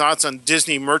thoughts on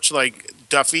Disney merch like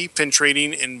Duffy, Pin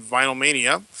Trading, and Vinyl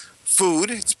Mania? Food.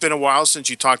 It's been a while since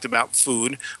you talked about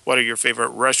food. What are your favorite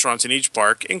restaurants in each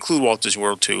park? Include Walt Disney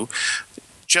World too.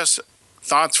 Just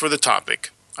thoughts for the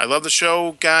topic. I love the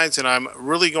show, guys, and I'm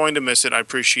really going to miss it. I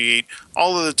appreciate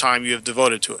all of the time you have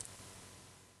devoted to it.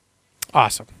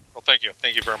 Awesome. Well, thank you.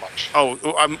 Thank you very much. Oh,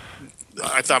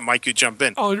 I thought Mike could jump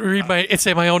in. Oh,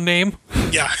 say my own name?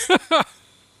 Yeah.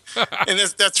 And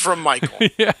that's from Michael.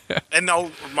 Yeah. And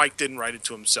no, Mike didn't write it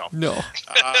to himself. No.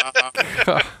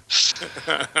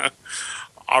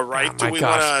 All right. Oh, do we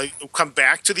want to come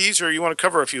back to these, or you want to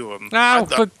cover a few of them? No,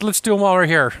 let's do them while we're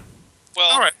here. Well,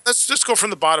 all right. Let's just go from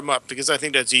the bottom up, because I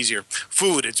think that's easier.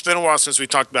 Food. It's been a while since we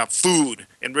talked about food.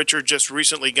 And Richard just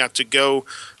recently got to go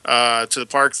to the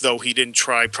park, though he didn't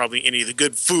try probably any of the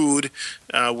good food.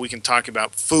 We can talk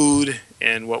about food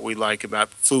and what we like about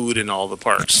food in all the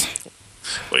parks.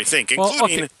 What do you think?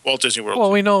 Including Walt Disney World.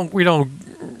 Well, we know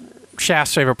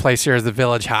Shaft's favorite place here is the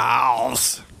Village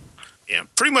House. Yeah,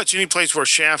 pretty much any place where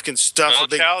Shaft can stuff a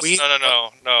big House?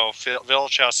 No.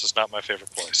 Village House is not my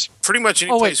favorite place. Pretty much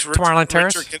any place. Tomorrowland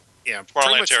Terrace?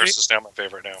 Tomorrowland Terrace is not my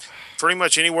favorite now. Pretty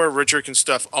much anywhere Richard can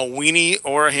stuff a weenie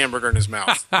or a hamburger in his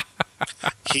mouth.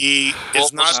 He's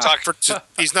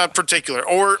not particular,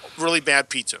 or really bad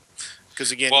pizza.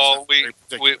 Because again, we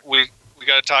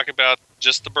got to talk about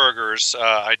just the burgers.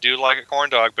 I do like a corn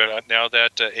dog, but now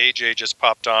that AJ just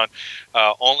popped on,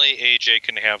 only AJ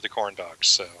can have the corn dogs.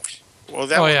 So. Well,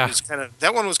 that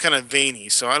one was kind of veiny,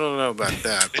 so I don't know about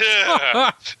that.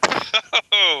 Yeah.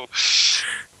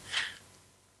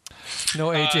 No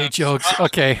AJ jokes.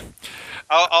 Okay.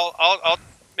 I'll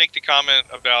make the comment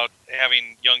about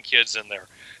having young kids in there.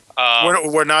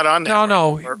 We're not on that.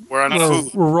 No. We're on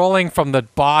food. We're rolling from the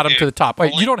bottom to the top.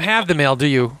 Wait, you don't have the mail, do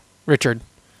you, Richard?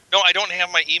 No, I don't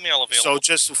have my email available. So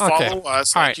just follow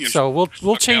us. All right. So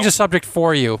we'll change the subject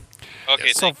for you.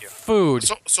 Okay. Thank you. Food.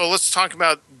 So let's talk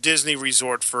about Disney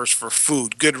Resort first for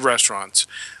food. Good restaurants.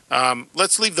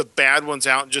 Let's leave the bad ones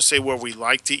out and just say where we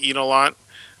like to eat a lot.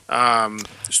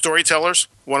 Storytellers,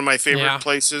 one of my favorite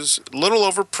places. A little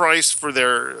overpriced for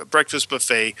their breakfast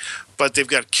buffet, but they've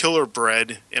got killer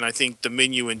bread, and I think the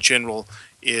menu in general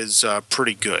is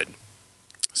pretty good.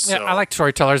 So, yeah, I like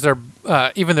Storytellers.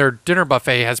 Even their dinner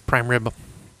buffet has prime rib.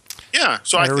 Yeah,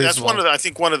 so that's one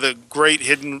of the great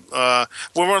hidden.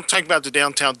 When we're talking about the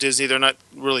downtown Disney, they're not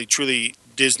really truly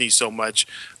Disney so much,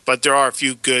 but there are a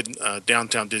few good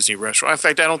downtown Disney restaurants. In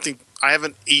fact, I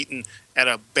haven't eaten at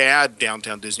a bad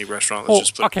downtown Disney restaurant.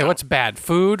 What's bad?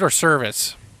 Food or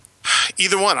service?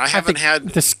 Either one. I haven't had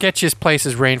the sketchiest place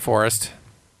is Rainforest.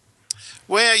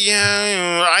 Well,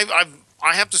 yeah,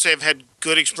 I have to say I've had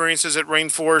good experiences at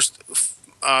Rainforest.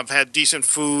 I've had decent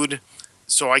food,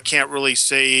 so I can't really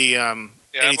say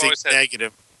anything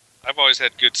negative. I've always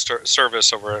had good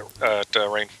service over at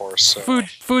Rainforest. So.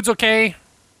 Food's okay.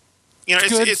 You know,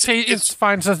 it's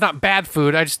fine. So it's not bad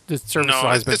food. The service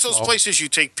has been it's those places you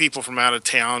take people from out of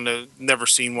town that never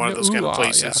seen one of those kind of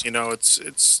places. Yeah. You know,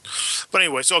 it's. But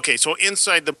anyway, so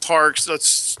inside the parks,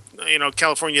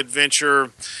 California Adventure.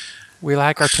 We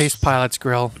like our Taste Pilots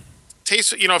grill.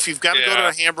 If you've got to go to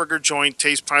a hamburger joint,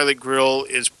 Taste Pilot Grill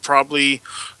is probably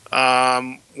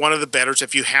one of the betters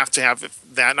if you have to have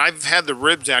that. And I've had the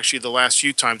ribs actually the last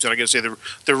few times, and I got to say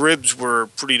the ribs were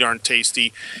pretty darn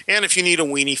tasty. And if you need a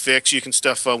weenie fix, you can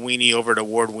stuff a weenie over at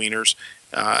Ward Wieners,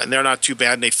 and they're not too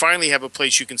bad. And they finally have a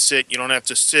place you can sit. You don't have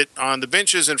to sit on the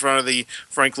benches in front of the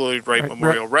Frank Lloyd Wright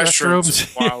Memorial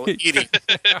restrooms while eating.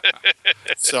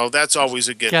 So that's always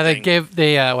a good thing.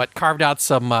 They carved out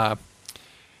some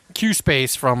queue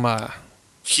space from.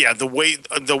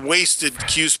 The wasted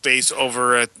queue space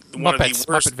over at one of the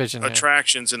worst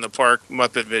attractions in the park,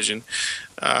 Muppet Vision.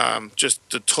 Just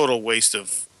a total waste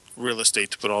of real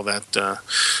estate to put all that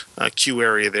queue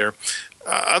area there.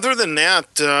 Other than that,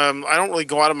 I don't really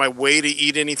go out of my way to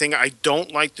eat anything. I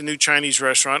don't like the new Chinese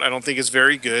restaurant. I don't think it's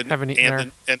very good. Haven't eaten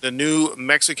there. And the new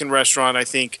Mexican restaurant, I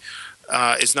think,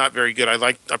 is not very good.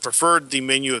 I preferred the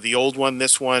menu of the old one.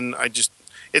 This one,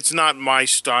 it's not my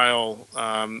style.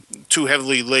 Too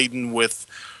heavily laden with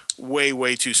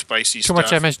way too spicy stuff.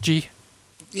 Too much MSG?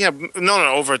 Yeah,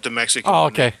 no, over at the Mexican one. Oh,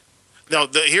 okay. No,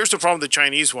 here's the problem with the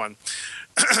Chinese one.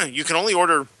 You can only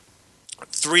order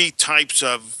three types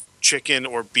of chicken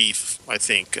or beef. I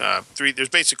think there's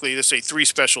basically, let's say, three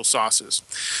special sauces.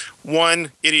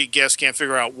 One idiot guest can't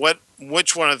figure out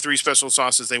which one of the three special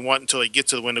sauces they want until they get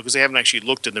to the window because they haven't actually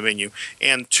looked at the menu.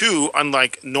 And two,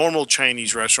 unlike normal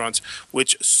Chinese restaurants,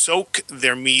 which soak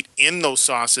their meat in those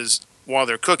sauces while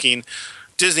they're cooking,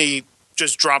 Disney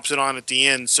just drops it on at the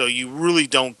end, so you really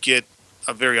don't get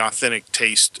a very authentic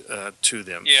taste to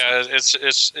them. Yeah,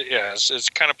 it's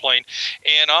kind of plain,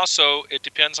 and also it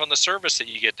depends on the service that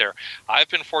you get there. I've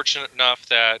been fortunate enough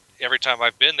that every time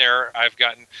I've been there, I've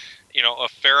gotten a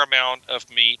fair amount of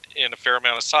meat and a fair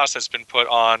amount of sauce that's been put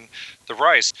on the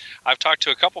rice. I've talked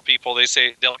to a couple people. They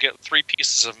say they'll get 3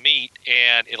 pieces of meat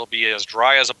and it'll be as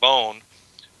dry as a bone,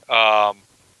 and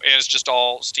it's just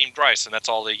all steamed rice, and that's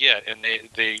all they get, and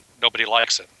they nobody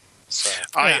likes it. So.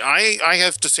 I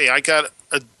have to say I got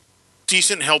a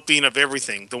decent helping of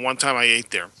everything the one time I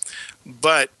ate there,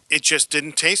 but it just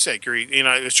didn't taste that great.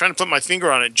 I was trying to put my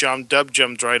finger on it. John Dub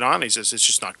jumped right on. He says it's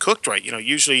just not cooked right.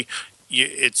 Usually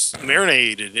it's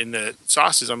marinated in the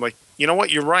sauces. I'm like, you know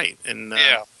what? You're right. And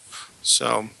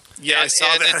so I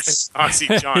saw that.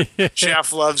 Aussie John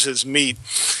Chef loves his meat.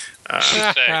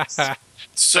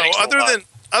 So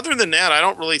other than that, I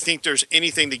don't really think there's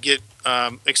anything to get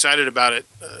excited about it.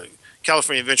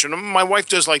 California Adventure. My wife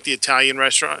does like the Italian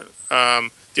restaurant,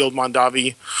 the old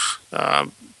Mondavi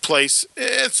place.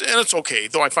 It's okay,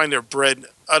 though I find their bread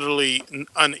utterly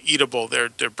uneatable.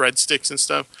 Their breadsticks and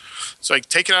stuff. So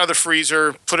take it out of the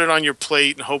freezer, put it on your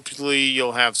plate, and hopefully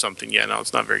you'll have something. Yeah, no,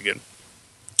 it's not very good.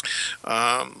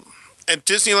 At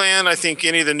Disneyland, I think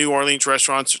any of the New Orleans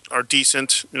restaurants are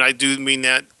decent, and I do mean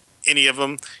that. Any of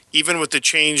them, even with the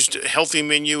changed healthy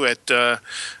menu at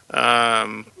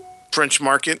French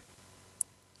Market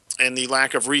and the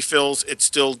lack of refills, it's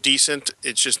still decent.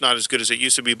 It's just not as good as it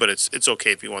used to be, but it's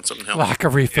okay if you want something healthy. Lack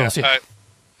of refills. Yeah.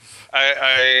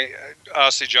 I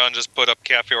honestly, John just put up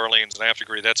Cafe Orleans, and I have to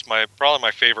agree. That's probably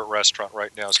my favorite restaurant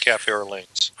right now is Cafe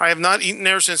Orleans. I have not eaten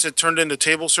there since it turned into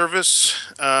table service,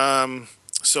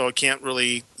 so I can't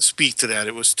really speak to that.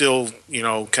 It was still,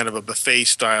 kind of a buffet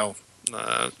style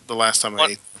the last time I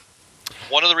ate.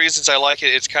 One of the reasons I like it,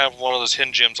 it's kind of one of those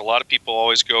hidden gems. A lot of people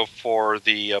always go for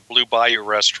the Blue Bayou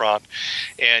restaurant,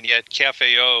 and yet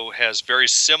Cafe O has very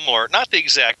similar, not the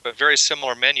exact, but very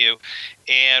similar menu.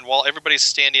 And while everybody's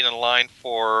standing in line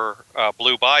for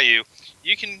Blue Bayou,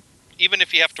 you can, even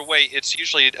if you have to wait, it's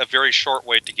usually a very short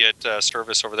wait to get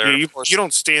service over there. Yeah, you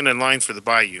don't stand in line for the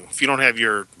Bayou. If you don't have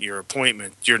your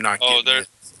appointment, you're not getting it.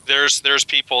 There's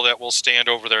people that will stand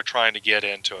over there trying to get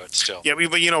into it still. Yeah,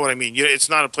 but you know what I mean. It's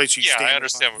not a place you stand I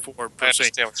understand for. I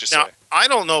understand what you're now, saying. I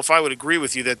don't know if I would agree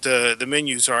with you that the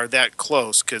menus are that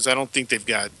close because I don't think they've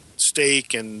got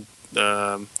steak and.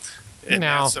 No.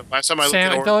 Last time I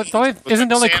looked at isn't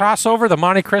the only crossover the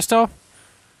Monte Cristo?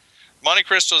 Monte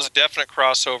Cristo is a definite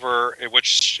crossover,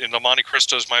 which in the Monte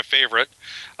Cristo is my favorite.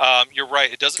 You're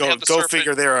right; it doesn't have the Go surf.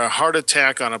 figure. They're a heart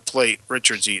attack on a plate.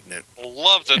 Richard's eating it.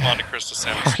 Love the Monte Cristo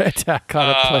sandwich. Heart attack on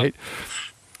a plate.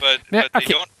 But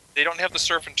they don't have the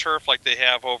surf and turf like they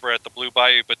have over at the Blue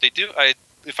Bayou. But they do.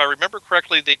 If I remember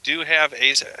correctly, they do have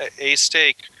a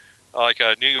steak, like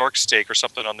a New York steak or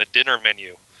something, on the dinner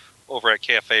menu over at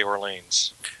Cafe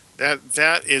Orleans.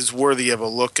 That is worthy of a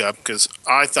look up because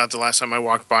I thought the last time I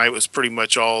walked by it was pretty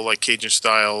much all like Cajun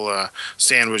style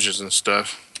sandwiches and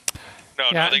stuff. No,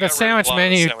 the sandwich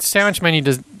menu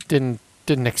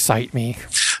didn't excite me.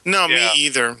 No, me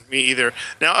either.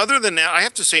 Now, other than that, I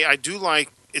have to say I do like.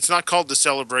 It's not called the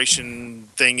celebration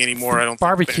thing anymore. I don't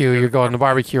barbecue. You're going to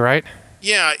barbecue, right?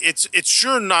 Yeah, it's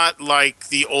sure not like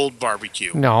the old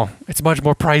barbecue. No, it's much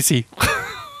more pricey.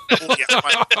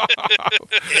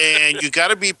 And you got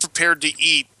to be prepared to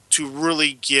eat to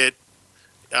really get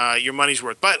your money's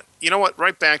worth. But you know what?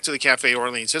 Right back to the Cafe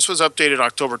Orleans. This was updated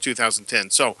October 2010.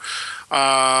 So,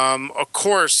 of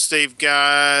course, they've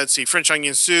got French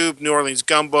onion soup, New Orleans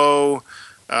gumbo.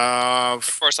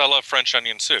 Of course, I love French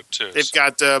onion soup too. They've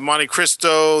got Monte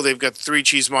Cristo. They've got 3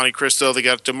 cheese Monte Cristo. They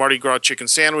got the Mardi Gras chicken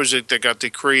sandwich. They got the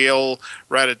Creole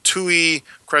ratatouille,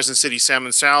 Crescent City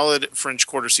salmon salad, French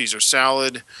Quarter Caesar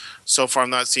salad. So far, I'm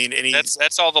not seeing any.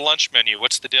 That's all the lunch menu.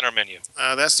 What's the dinner menu?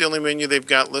 That's the only menu they've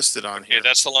got listed on here. Yeah,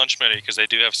 that's the lunch menu because they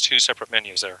do have 2 separate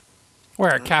menus there.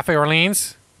 Where at Cafe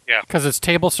Orleans? Yeah, because it's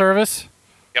table service.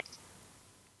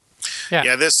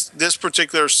 Yeah, this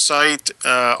particular site,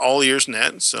 All Ears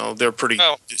Net, so they're pretty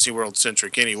Disney World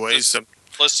centric, anyways.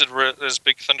 Listed as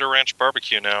Big Thunder Ranch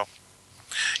Barbecue now.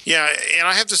 Yeah, and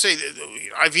I have to say,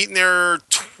 I've eaten there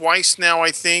twice now,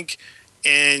 I think,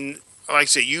 and like I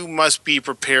say, you must be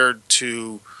prepared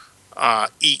to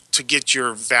eat to get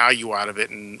your value out of it,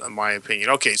 in my opinion.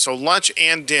 Okay, so lunch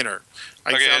and dinner.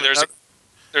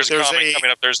 There's a comment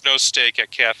coming up. There's no steak at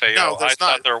Cafe No, O. there's I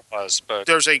thought there was, but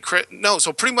there's no.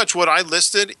 So pretty much what I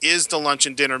listed is the lunch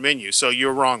and dinner menu. So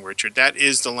you're wrong, Richard. That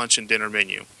is the lunch and dinner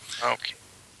menu. okay.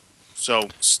 So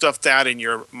stuff that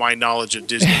in my knowledge of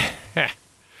Disney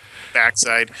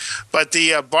backside. But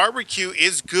the barbecue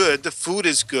is good. The food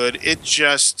is good. It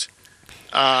just,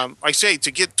 I say,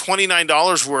 to get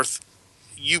 $29 worth,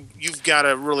 you've got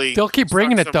to really. They'll keep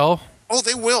bringing it though. Oh,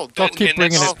 they will. They'll keep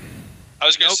bringing it. I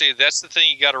was going to say, that's the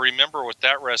thing you got to remember with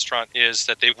that restaurant is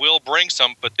that they will bring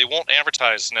some, but they won't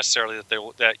advertise necessarily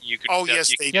that you could. Oh,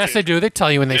 yes, they do. Yes, they do. They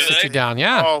tell you when they sit you down.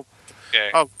 Yeah. Oh,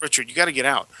 Okay. Richard, you got to get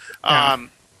out. Yeah.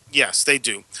 Yes, they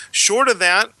do. Short of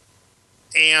that,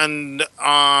 and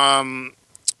the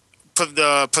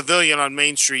pavilion on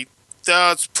Main Street,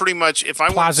 that's pretty much, if I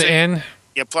want Plaza Inn.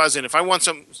 Yeah, Plaza Inn. If I want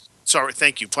some, sorry,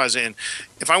 thank you, Plaza Inn.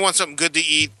 If I want something good to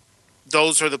eat,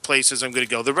 those are the places I'm going to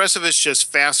go. The rest of it's just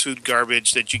fast food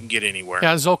garbage that you can get anywhere.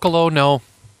 Yeah, Zocalo, no.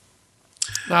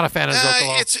 Not a fan of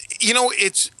Zocalo.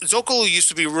 Zocalo used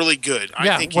to be really good.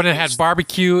 Yeah, I think when it had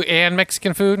barbecue and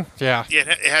Mexican food. Yeah. Yeah,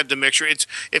 it had the mixture.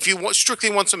 If you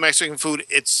strictly want some Mexican food,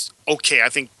 it's okay. I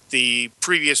think the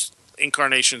previous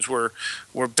incarnations were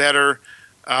better.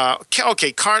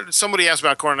 Okay, somebody asked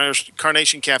about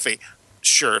Carnation Cafe.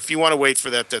 Sure, if you want to wait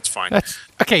for that, that's fine.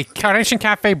 Okay, Carnation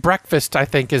Cafe breakfast, I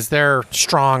think, is their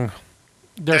strong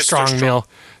meal.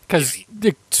 Because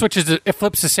it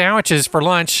flips the sandwiches for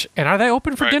lunch. And are they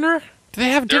open for dinner? Do they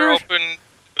have dinner? They're open,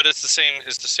 but it's the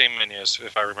same menu,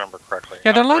 if I remember correctly.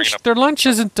 Yeah, their lunch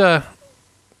isn't.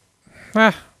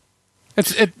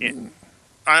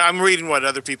 I'm reading what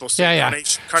other people say. Yeah.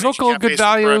 Carnation Zocalo, good Cafe's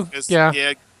value. breakfast.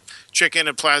 Yeah. Chicken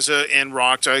at Plaza and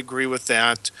Rocks. I agree with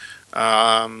that.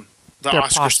 The Their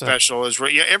Oscar pasta. special is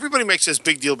right. Yeah, everybody makes this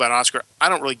big deal about Oscar. I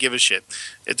don't really give a shit.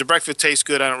 If the breakfast tastes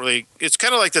good, I don't really. It's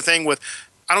kind of like the thing with.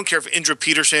 I don't care if Indra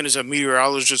Peterson is a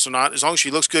meteorologist or not. As long as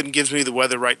she looks good and gives me the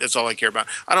weather right, that's all I care about.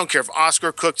 I don't care if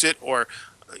Oscar cooks it or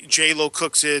J-Lo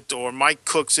cooks it or Mike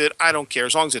cooks it. I don't care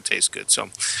as long as it tastes good. So,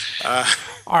 all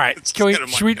right,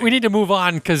 we need to move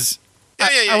on because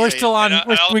we're still on.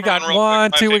 We got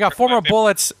one, two. We got 4 more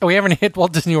bullets. We haven't hit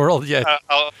Walt Disney World yet.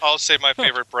 I'll say my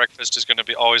favorite breakfast is going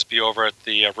to always be over at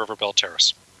the River Belle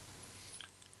Terrace,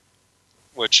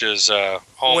 which is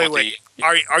home. Wait.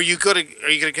 Are you going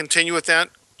to continue with that?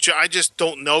 I just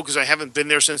don't know because I haven't been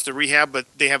there since the rehab. But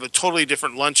they have a totally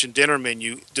different lunch and dinner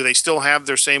menu. Do they still have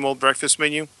their same old breakfast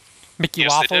menu? Mickey Yes,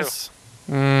 waffles.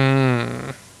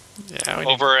 Yeah.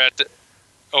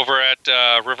 Over at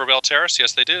River Belle Terrace,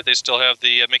 yes, they do. They still have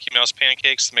the Mickey Mouse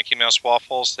pancakes, the Mickey Mouse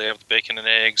waffles. They have the bacon and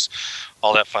eggs,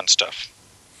 all that fun stuff.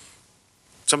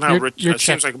 Somehow, it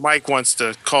seems like Mike wants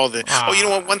to call the. Oh, you know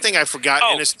what? One thing I forgot,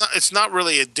 and it's not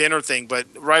really a dinner thing, but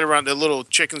right around the little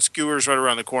chicken skewers, right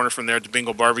around the corner from there at the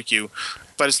Bingo Barbecue.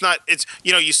 But it's not. It's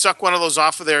you suck one of those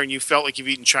off of there, and you felt like you've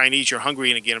eaten Chinese. You're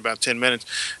hungry in about 10 minutes.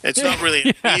 It's not really a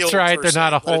meal. That's right. They're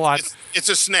not a whole lot. It's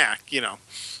a snack, Yeah,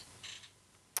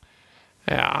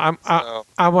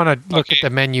 I want to look at the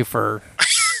menu for.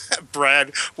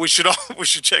 Brad, we should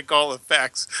check all the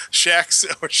facts. Chef's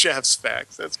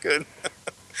facts. That's good.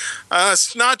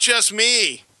 It's not just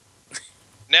me.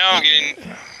 Now I'm getting.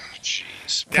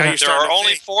 Jeez. There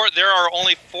are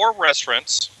only four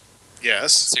restaurants. Yes.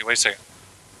 Let's see, wait a second.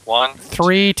 1,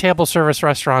 3 table service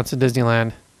restaurants in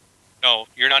Disneyland. No,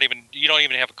 you don't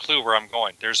even have a clue where I'm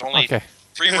going. There's only 3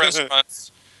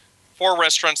 restaurants, 4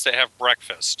 restaurants that have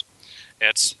breakfast.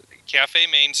 It's Cafe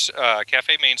Main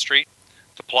Street,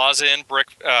 the Plaza Inn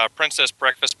Princess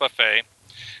Breakfast Buffet,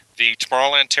 the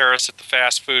Tomorrowland Terrace at the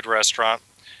fast food restaurant,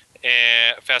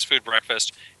 fast food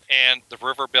breakfast, and the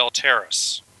River Belle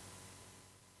Terrace.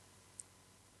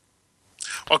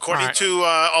 According to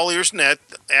All Ears Net,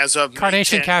 as of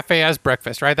Carnation Cafe has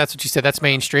breakfast, right? That's what you said. That's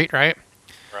Main Street, right?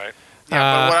 Right.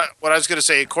 Yeah, but what I was going to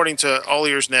say, according to All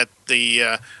Ears Net,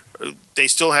 they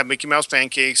still have Mickey Mouse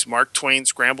pancakes, Mark Twain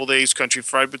scrambled eggs, country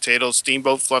fried potatoes,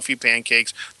 Steamboat fluffy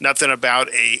pancakes. Nothing about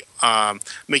a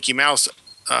Mickey Mouse,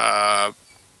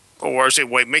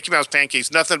 Mickey Mouse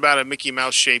pancakes. Nothing about a Mickey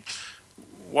Mouse shape.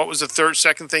 What was the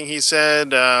second thing he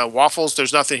said? Waffles.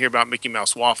 There's nothing here about Mickey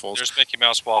Mouse waffles. There's Mickey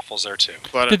Mouse waffles there too.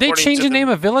 But did they change the name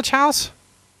of Village House?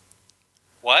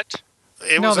 What?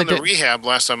 It was in the rehab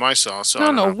last time I saw.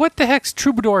 So no. What the heck's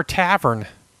Troubadour Tavern?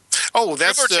 Oh,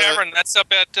 that's Troubadour Tavern. That's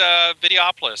up at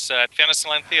Videopolis at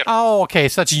Fantasyland Theater. Oh, okay.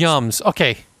 So that's Yums.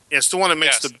 Okay. Yeah, it's the one that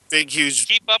makes the big, huge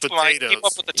potatoes. Mike, keep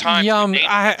up with the time. Yum.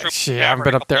 I haven't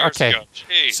been up there. Okay.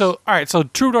 So, all right. So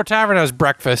Troubadour Tavern has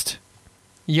breakfast.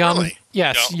 Yum. Really?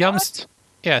 Yes. Yum. Yums.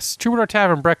 Yes. Troubadour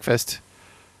Tavern breakfast.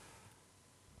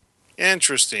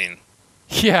 Interesting.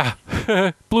 Yeah.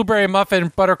 Blueberry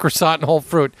muffin, butter croissant, and whole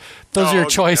fruit. Those are your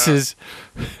choices.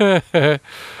 Oh,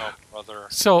 brother.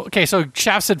 So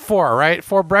Shaft said 4, right?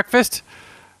 4 breakfast?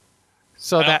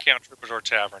 So I don't count Troubadour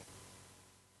Tavern.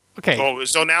 Okay. Oh,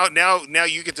 so now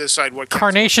you get to decide what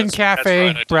Carnation Cafe,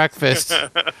 That's right, breakfast.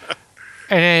 And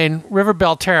then River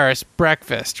Bell Terrace,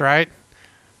 breakfast, right?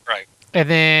 Right. And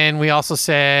then we also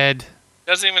said...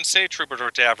 Doesn't even say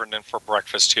Troubadour Tavern in for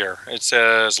breakfast here. It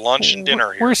says lunch and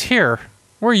dinner here. Where's here?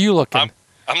 Where are you looking?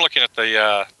 I'm looking at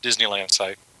the Disneyland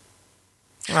site.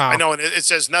 Oh. I know, and it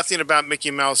says nothing about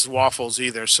Mickey Mouse waffles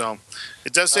either. So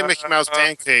it does say Mickey Mouse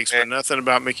pancakes, but nothing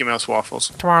about Mickey Mouse waffles.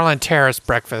 Tomorrowland Terrace,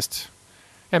 breakfast.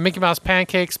 And Mickey Mouse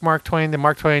pancakes, Mark Twain, the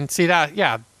Mark Twain. See that?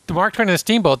 Yeah. The Mark Twain and the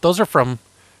Steamboat, those are from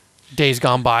days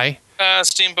gone by.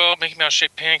 Steamboat, Mickey Mouse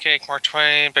shaped pancake, Mark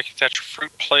Twain, Becky Thatcher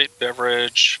fruit plate,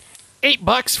 beverage.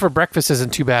 $8 for breakfast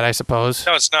isn't too bad, I suppose.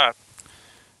 No, it's not.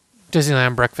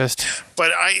 Disneyland breakfast.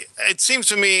 But it seems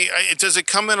to me, does it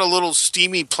come in a little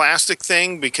steamy plastic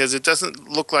thing? Because it doesn't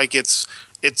look like it's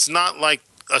not like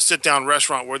a sit-down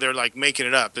restaurant where they're like making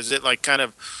it up. Is it like kind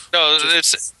of? No,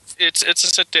 it's a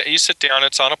sit down. You sit down.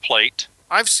 It's on a plate.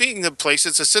 I've seen the place.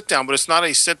 It's a sit-down, but it's not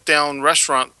a sit-down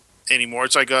restaurant anymore.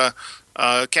 It's like a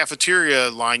cafeteria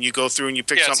line. You go through and you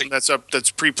pick something that's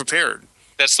pre-prepared.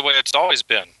 That's the way it's always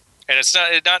been. And it's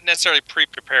not necessarily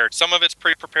pre-prepared. Some of it's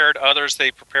pre-prepared. Others, they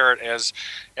prepare it as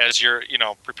you're,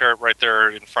 prepare it right there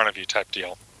in front of you type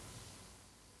deal.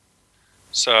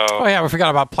 So. Oh yeah, we forgot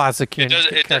about Plaza King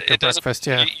It breakfast.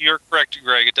 Yeah, you're correct,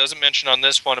 Greg. It doesn't mention on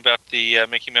this one about the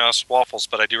Mickey Mouse waffles,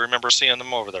 but I do remember seeing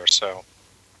them over there. So.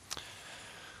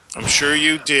 I'm sure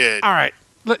you did. All right,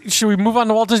 should we move on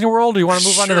to Walt Disney World, or do you want to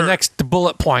move on to the next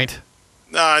bullet point?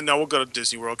 No, we'll go to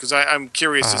Disney World because I'm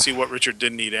curious to see what Richard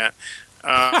didn't eat at.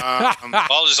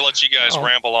 I'll just let you guys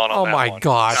ramble on that one. Oh my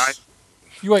gosh!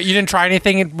 You didn't try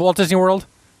anything at Walt Disney World?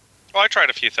 Well, I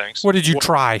tried a few things. What did you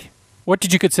try? What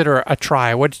did you consider a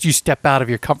try? What did you step out of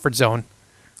your comfort zone?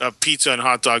 Pizza and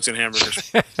hot dogs and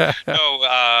hamburgers. No,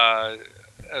 I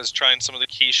was trying some of the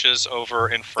quiches over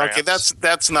in France. Okay,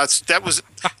 that's nuts. That was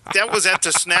at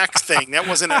the snacks thing. That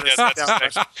wasn't at a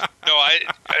sit-down. No, I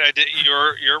did.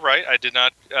 You're right. I did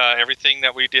not. Everything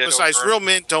that we did. Besides, real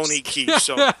men don't eat quiche.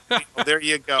 So there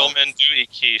you go. Real men do eat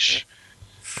quiche.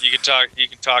 You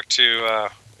can talk to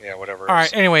whatever. All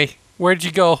right. Anyway, where did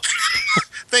you go?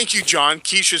 Thank you, John.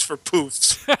 Quiche is for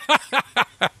poofs.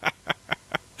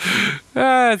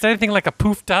 Is there anything like a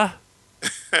poofta?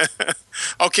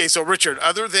 Okay, so Richard,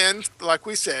 other than, like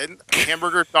we said,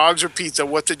 hamburger, dogs, or pizza,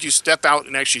 what did you step out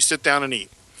and actually sit down and eat?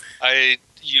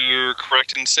 You're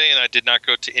correct in saying I did not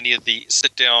go to any of the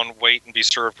sit-down, wait, and be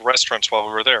served restaurants while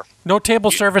we were there. No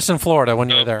table service in Florida when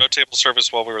you were there? No table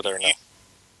service while we were there, no.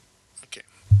 Okay.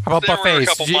 How about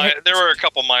buffets? There were a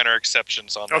couple minor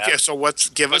exceptions on that. Okay, so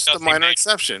give us the minor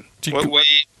exception. We went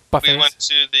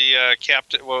to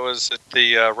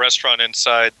the restaurant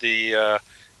inside the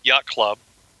yacht club,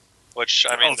 which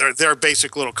their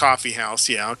basic little coffee house.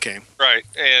 Yeah, okay. Right,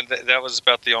 and that was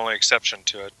about the only exception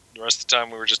to it. The rest of the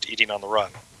time, we were just eating on the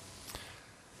run.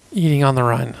 Eating on the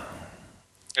run.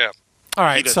 Yeah. All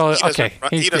right.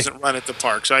 He doesn't run at the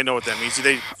park, so I know what that means.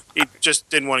 He just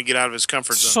didn't want to get out of his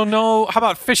comfort zone. So no. How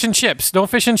about fish and chips? No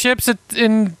fish and chips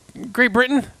in Great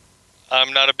Britain?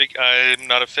 I'm not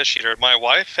a fish eater. My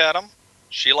wife had them.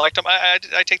 She liked them. I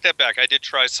take that back. I did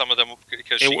try some of them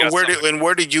because she got some.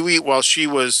 Where did you eat while she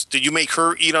was? Did you make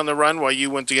her eat on the run while you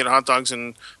went to get hot dogs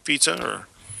and pizza, or?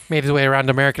 Made his way around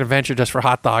American Adventure just for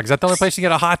hot dogs. Is that the only place you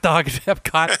get a hot dog at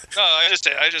Epcot? No,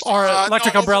 I just or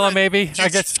Electric Umbrella, maybe. I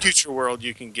guess Future World,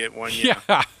 you can get one. Yeah.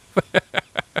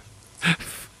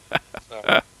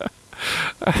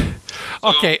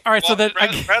 Okay. All right. Well, so then,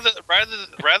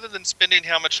 rather than spending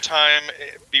how much time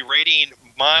berating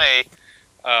my.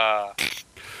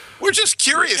 We're just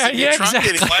curious.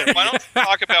 Exactly. Why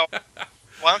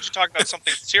don't you talk about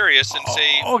something serious and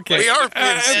say? Okay. We are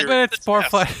being serious. But it's more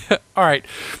fun. All right.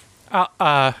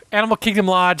 Animal Kingdom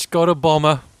Lodge. Go to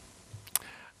Boma.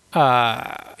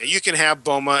 You can have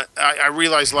Boma. I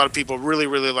realize a lot of people really,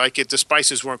 really like it. The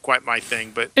spices weren't quite my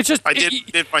thing, but it's just I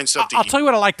did find something. I'll tell you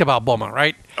what I liked about Boma.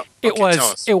 Right? It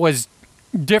was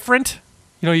different.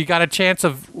 You got a chance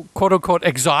of quote unquote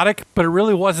exotic, but it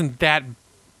really wasn't that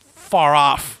far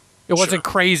off. It wasn't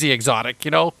crazy exotic,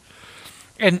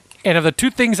 And of the two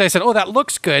things I said, oh, that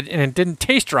looks good, and it didn't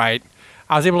taste right,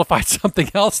 I was able to find something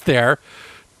else there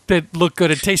that looked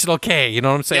good and tasted okay. You know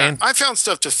what I'm saying? Yeah, I found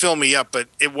stuff to fill me up, but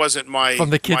it wasn't my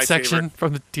from the kids section, favorite.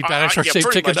 From the deep dinosaur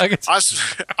shaped chicken nuggets.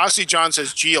 Aussie John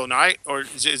says Geo Night, or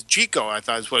is Chico? I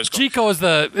thought is what it's called. Chico is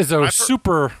a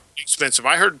super expensive.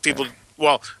 I heard people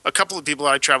well, a couple of people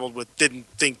I traveled with didn't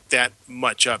think that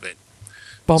much of it.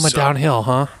 Boma So- downhill,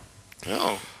 huh?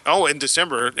 Oh, in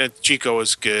December, Chico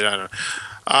was good. I don't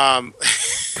know.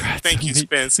 Thank you,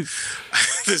 Spence.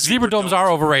 The Zebra domes are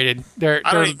overrated. They're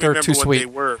I don't even they're remember too what sweet. they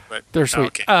were, but They're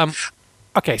sweet. Okay.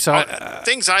 Okay, so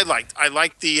Things I liked. I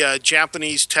liked the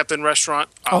Japanese Teppan restaurant.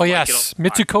 I oh like yes, it a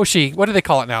lot. Mitsukoshi. What do they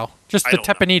call it now? Just I the don't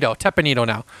know. Teppanito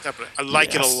now. I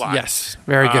like it a lot. Yes,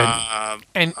 very good.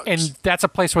 And that's a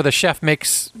place where the chef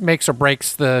makes or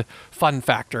breaks the fun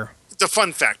factor. The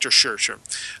fun factor, sure.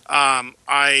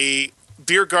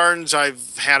 Beer gardens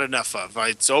I've had enough of.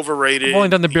 It's overrated. I've only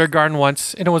done the beer garden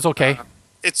once, and it was okay.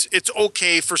 It's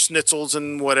okay for schnitzels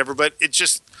and whatever, but it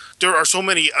just there are so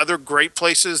many other great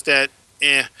places that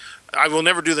I will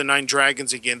never do the Nine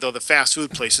Dragons again, though the fast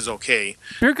food place is okay.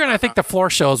 Beer garden, I think the floor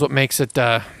show is what makes it.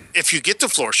 If you get the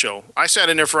floor show, I sat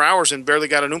in there for hours and barely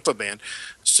got an Oompa band.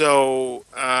 So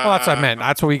Well, that's what I meant.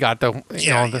 That's what we got, though.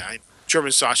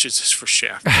 German sausages for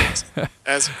chef.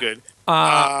 That's good.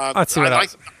 Let's see what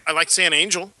else. I like San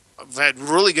Angel. I've had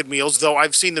really good meals, though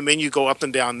I've seen the menu go up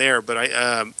and down there. But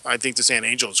I think the San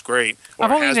Angel is great.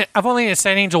 I've only eaten at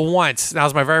San Angel once. That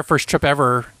was my very first trip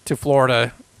ever to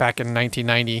Florida back in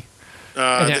 1990.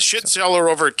 The shit cellar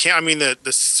over at the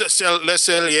Le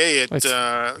Cellier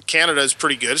at Canada is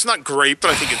pretty good. It's not great,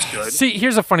 but I think it's good. See,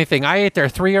 here's a funny thing. I ate there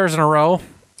 3 years in a row,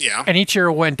 Yeah. and each year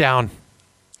it went down.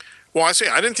 Well, I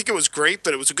didn't think it was great,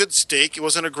 but it was a good steak. It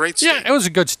wasn't a great steak. Yeah, it was a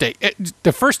good steak.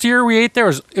 The first year we ate there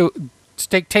was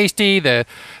steak tasty.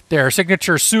 Their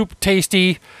signature soup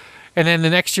tasty, and then the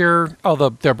next year,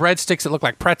 their breadsticks that look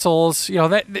like pretzels.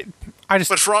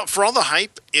 But for all the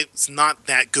hype, it's not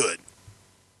that good.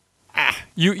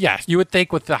 You would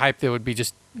think with the hype there would be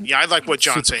just. Yeah, I like what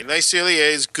John's saying. Le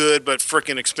Cellier is good, but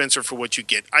freaking expensive for what you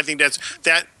get. I think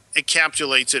that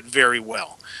encapsulates it very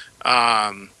well.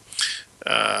 I'm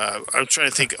trying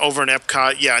to think over in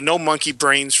Epcot. Yeah, no monkey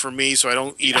brains for me, so I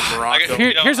don't eat in Morocco.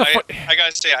 I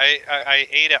gotta say, I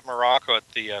ate at Morocco at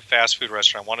the fast food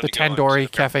restaurant. I wanted the to go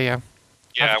Tandoori Cafe. Yeah,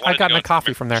 I've gotten a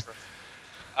coffee from there.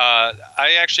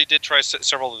 I actually did try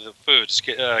several of the foods,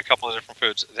 a couple of different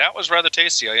foods. That was rather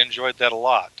tasty. I enjoyed that a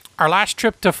lot. Our last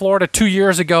trip to Florida 2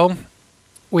 years ago,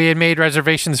 we had made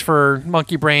reservations for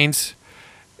Monkey Brains.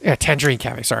 Tangerine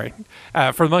Cafe, sorry.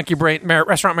 For the Monkey Brain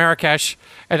Restaurant Marrakesh.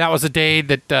 And that was the day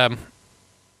that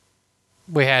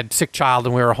we had sick child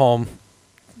and we were home.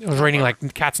 It was raining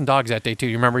like cats and dogs that day, too.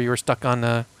 You remember you were stuck on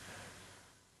the...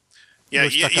 Yeah,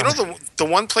 the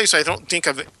one place I don't think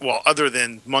of, well, other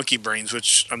than Monkey Brains,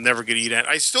 which I'm never going to eat at,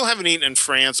 I still haven't eaten in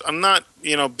France. I'm not,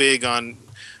 big on,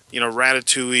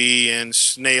 ratatouille and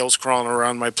snails crawling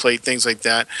around my plate, things like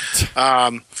that.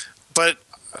 But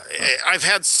I've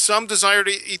had some desire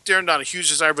to eat there, not a huge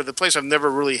desire, but the place I've never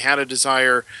really had a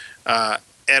desire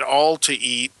at all to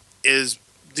eat is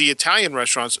the Italian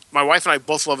restaurants. My wife and I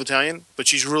both love Italian, but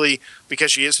she's really,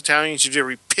 because she is Italian, she's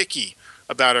very picky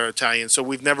about our Italian. So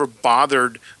we've never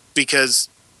bothered because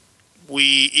we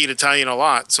eat Italian a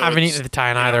lot. So I haven't eaten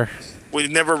Italian either. We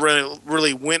never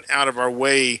really went out of our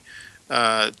way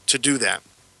to do that.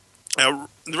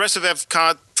 The rest of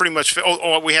Epcot pretty much.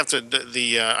 We have to.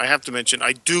 I have to mention.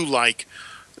 I do like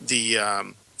the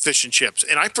fish and chips,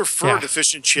 and I prefer the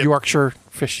fish and chips Yorkshire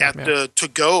fish at the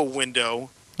to-go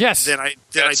window. Yes. Than I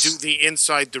do the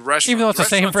inside the restaurant. Even though it's the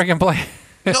same friggin' place.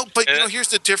 No, but here's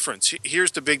the difference.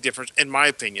 Here's the big difference, in my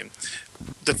opinion.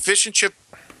 The fish and chip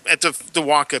at the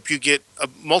walk-up, you get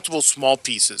multiple small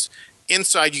pieces.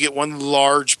 Inside, you get one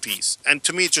large piece, and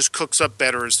to me, it just cooks up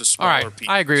better as the smaller piece.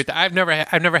 I agree with that. I've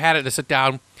never had it to sit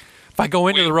down. If I go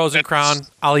into the Rose and Crown,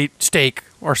 I'll eat steak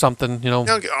or something.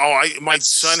 My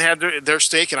son had their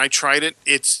steak, and I tried it.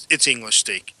 It's English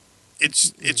steak.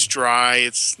 It's dry.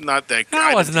 It's not that good.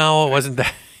 No, it wasn't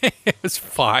that. It was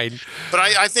fine. But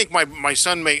I think my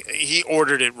son he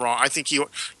ordered it wrong. I think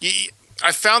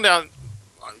I found out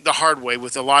the hard way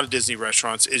with a lot of Disney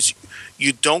restaurants is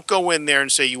you don't go in there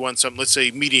and say you want something, let's say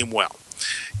medium well.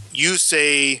 You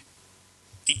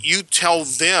tell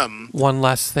them one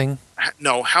less thing.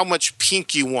 No, how much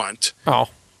pink you want. Oh.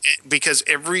 Because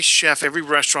every chef, every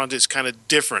restaurant is kind of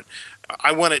different.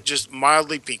 I want it just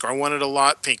mildly pink, or I want it a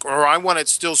lot pink, or I want it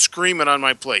still screaming on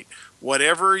my plate.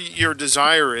 Whatever your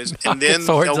desire is, and then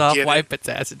swords they'll off, get wipe its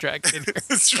acid dragon.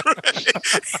 That's right.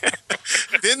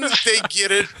 Then they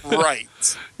get it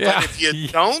right. Yeah. But if you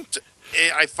don't,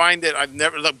 I find that I've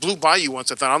never Blue Bayou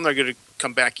once. I thought I'm not going to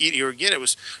come back eat here again. It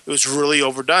was really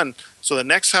overdone. So the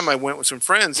next time I went with some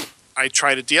friends, I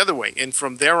tried it the other way, and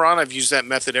from there on, I've used that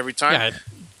method every time. Yeah,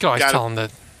 go always tell them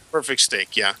that. Perfect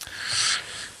steak. Yeah.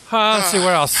 Let's see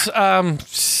what else.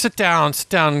 Sit down.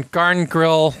 Garden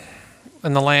Grill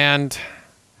in the Land.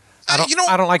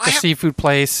 I don't like the seafood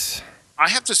place. I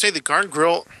have to say the Garden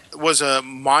Grill was a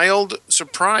mild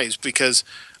surprise because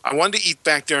I wanted to eat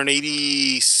back there in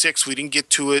 '86. We didn't get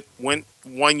to it. Went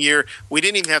 1 year. We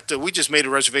didn't even have to. We just made a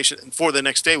reservation for the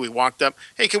next day. We walked up.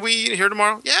 Hey, can we eat here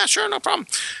tomorrow? Yeah, sure, no problem.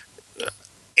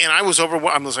 And I was I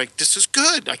was like, this is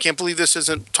good. I can't believe this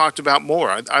isn't talked about more.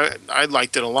 I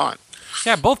liked it a lot.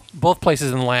 Yeah, both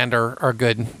places in the land are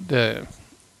good. I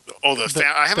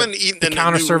haven't eaten the in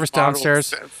counter the new service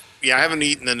downstairs. Yeah, I haven't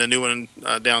eaten in the new one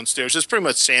downstairs. It's pretty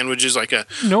much sandwiches, like a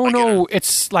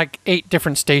it's like 8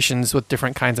 different stations with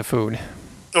different kinds of food.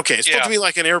 Okay, it's supposed to be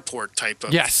like an airport type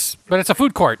of. Yes, but it's a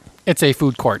food court. It's a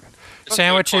food court.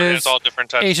 Sandwiches, it's all different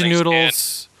types Asian of things.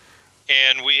 noodles.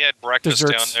 And we had breakfast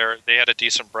desserts. down there. They had a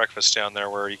decent breakfast down there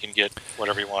where you can get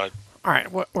whatever you wanted. All right,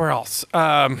 where else?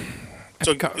 So,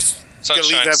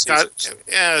 Sunshine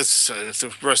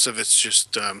the rest of it's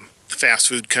just fast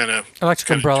food kind of. Electric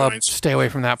Umbrella. joints. Stay away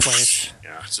from that place.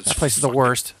 Yeah, That place is the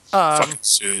worst. Fucking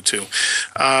food too.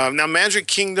 Now Magic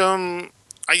Kingdom.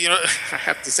 I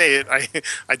have to say it.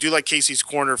 I do like Casey's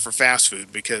Corner for fast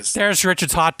food because There's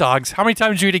Richard's hot dogs. How many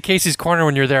times did you eat at Casey's Corner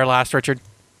when you were there last, Richard?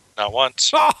 Not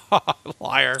once.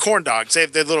 Liar. corn dogs. They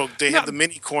have have the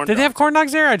mini corn. Did they have corn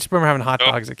dogs there? I just remember having hot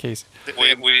Nope. dogs at Casey's.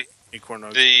 Mini corn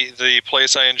dogs. The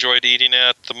place I enjoyed eating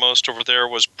at the most over there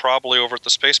was probably over at the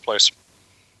Space Place.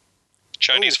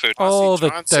 Chinese food. Oh,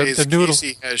 John says the noodle.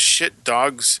 Casey has shit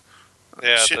dogs.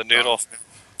 Yeah, Shit the noodle. dogs.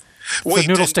 It's the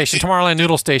noodle station, Tomorrowland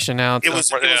Noodle Station now. It was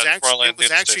Tomorrowland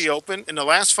Noodle actually Station. open in the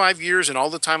last 5 years, and all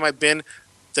the time I've been,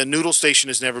 the noodle station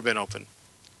has never been open.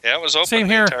 Yeah, it was open Same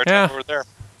the here, entire time yeah. we were there.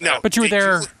 No, But you were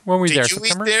there when we were there, Did you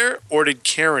September? eat there, or did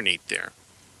Karen eat there?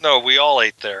 No, we all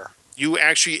ate there. You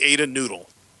actually ate a noodle,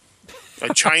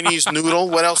 a Chinese noodle.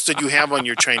 What else did you have on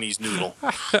your Chinese noodle?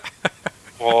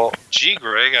 Well, gee,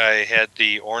 Greg, I had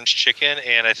the orange chicken,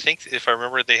 and I think, if I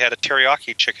remember, they had a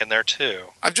teriyaki chicken there, too.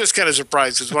 I'm just kind of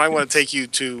surprised because when I want to take you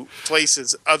to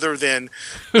places other than,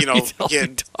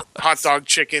 again, hot dog,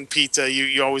 chicken, pizza,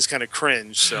 you always kind of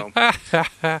cringe. So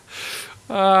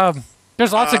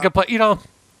There's lots of good places.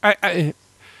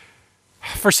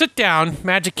 For sit down,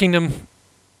 Magic Kingdom,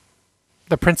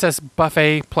 the Princess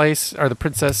Buffet place, or the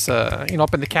Princess, up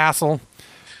in the castle.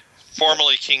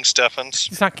 Formerly King Stephen's.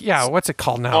 It's not. Yeah, what's it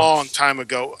called now? long time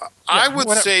ago, I would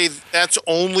say that's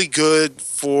only good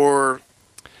for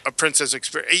a princess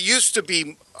experience. It used to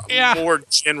be more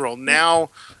general. Now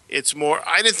it's more.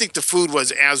 I didn't think the food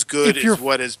was as good as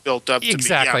what is built up to be.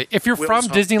 Exactly. Yeah, If you're from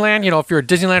Disneyland, if you're a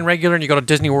Disneyland regular and you go to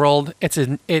Disney World, it's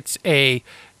a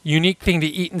unique thing to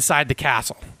eat inside the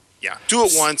castle. Yeah, do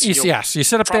it once. Yes, you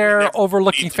sit up there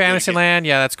overlooking Fantasyland.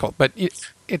 Yeah, that's cool. But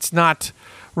it's not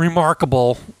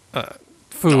remarkable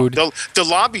food. No, the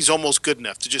lobby's almost good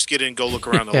enough to just get in and go look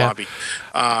around the lobby.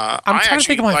 I'm trying to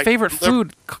think of my favorite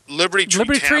food. Liberty Tree.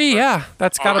 Liberty Tree, yeah,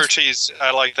 that's got Liberty's.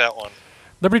 I like that one.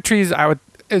 Liberty Tree's.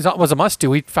 Was a must do.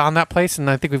 We found that place, and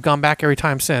I think we've gone back every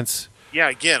time since. Yeah,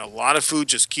 again, a lot of food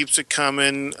just keeps it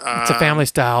coming. It's a family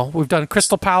style. We've done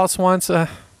Crystal Palace once. It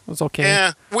was okay.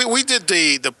 Yeah, we did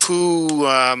the Pooh.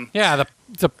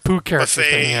 The Pooh character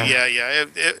buffet. thing. Yeah.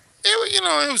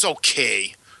 It was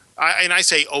okay. I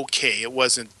say okay. It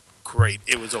wasn't great.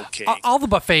 It was okay. All the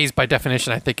buffets, by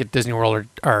definition, I think at Disney World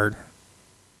are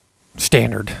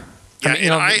standard.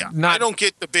 Yeah, I don't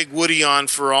get the big Woody on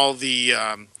for all the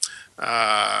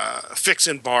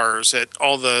fixin' bars at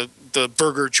all the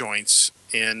burger joints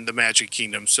in the Magic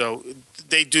Kingdom. So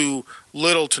they do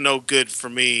little to no good for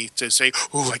me to say,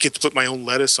 "Ooh, I get to put my own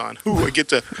lettuce on. Ooh, I get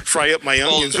to fry up my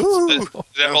onions." I was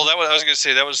going to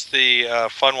say that was the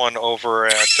fun one over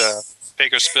at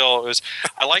Pecos Bill. It was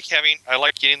I like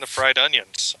getting the fried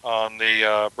onions on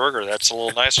the burger. That's a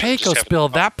little nicer. Pecos Bill,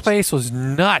 that place was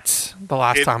nuts the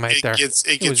last time I ate there.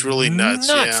 It gets really nuts.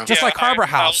 Yeah. Just like Harbor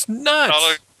House.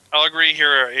 Nuts. I'll agree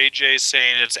here. AJ's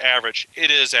saying it's average. It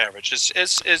is average.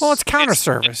 It's counter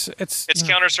service. It's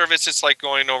counter service. It's like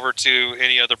going over to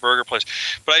any other burger place.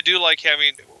 But I do like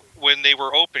having when they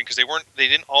were open because they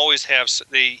didn't always have.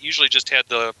 They usually just had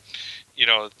the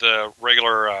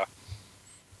regular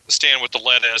stand with the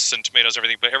lettuce and tomatoes, and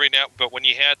everything. But when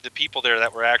you had the people there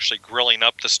that were actually grilling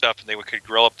up the stuff and they could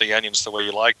grill up the onions the way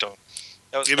you liked them.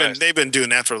 That was nice. They've been doing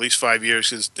that for at least 5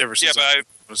 years. Ever since. Yeah,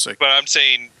 but I'm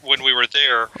saying when we were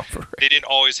there, they didn't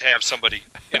always have somebody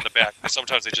in the back.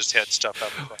 Sometimes they just had stuff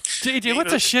out the back. JJ,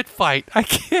 what's a shit fight? I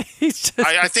can't.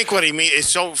 I think what he means is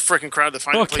so freaking crowded to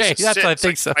find a place to that's sit. what I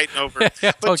think so. Fighting over.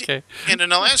 Okay. And in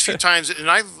the last few times,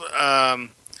 and I've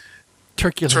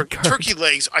turkey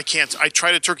legs. I can't. I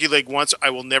tried a turkey leg once.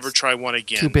 I will never try one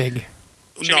again. Too big.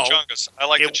 Chimichangas. I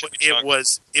like the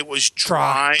chimichangas. It was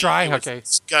dry. Dry. It was okay.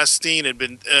 disgusting. It had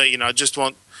been. I just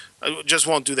won't. I just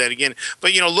won't do that again.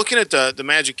 But looking at the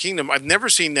Magic Kingdom, I've never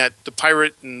seen that the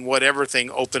pirate and whatever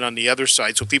thing open on the other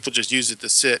side, so people just use it to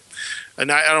sit.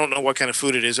 And I don't know what kind of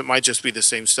food it is. It might just be the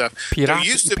same stuff. There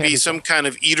used to be some kind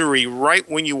of eatery right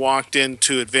when you walked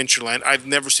into Adventureland. I've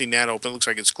never seen that open. It looks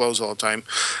like it's closed all the time.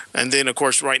 And then, of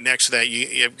course, right next to that,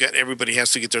 you've got everybody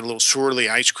has to get their little swirly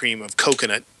ice cream of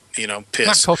coconut, piss.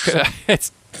 Not coconut.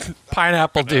 It's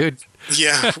pineapple, dude.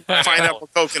 Yeah, pineapple,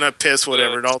 coconut, piss,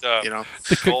 whatever. It all,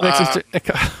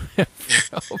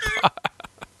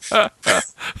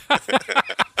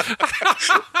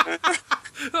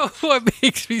 What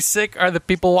makes me sick are the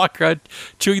people walking around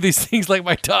chewing these things like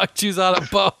my dog chews on a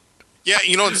bone. Yeah,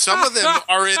 and some of them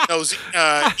are in those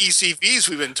ECVs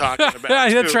we've been talking about.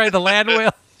 Yeah, that's right, the land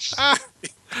whale.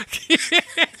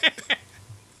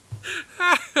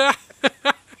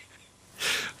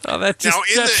 Oh, that just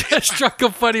struck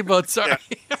a funny boat. Sorry.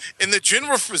 Yeah. In the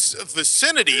general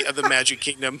vicinity of the Magic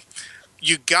Kingdom,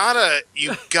 you gotta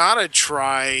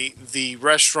try the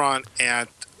restaurant at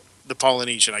the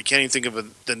Polynesian. I can't even think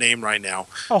of the name right now.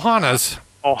 Ohana's.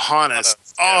 Ohana's.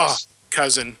 Yes. Oh,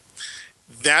 cousin,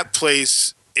 that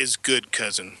place is good,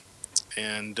 cousin,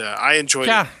 and I enjoyed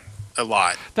it a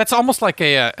lot. That's almost like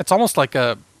it's almost like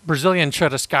a Brazilian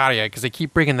churrascaria because they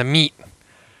keep bringing the meat.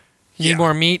 You need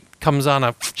more meat, comes on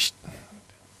a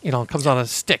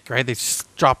stick, right? They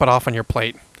just drop it off on your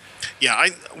plate. Yeah,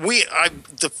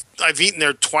 I've eaten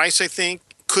there twice, I think.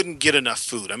 Couldn't get enough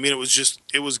food. I mean, it was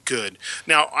good.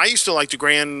 Now, I used to like the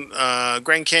Grand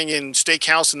Canyon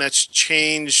Steakhouse, and that's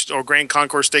changed, or Grand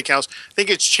Concourse Steakhouse. I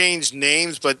think it's changed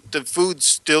names, but the food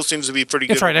still seems to be pretty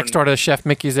good. It's right next door to the Chef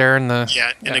Mickey's there in the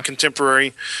the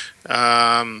Contemporary.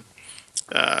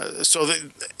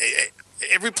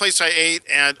 Every place I ate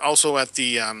at, also at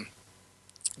the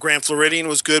Grand Floridian,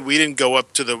 was good. We didn't go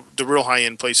up to the real high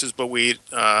end places, but we ate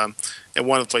at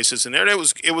one of the places in there. And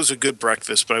it was a good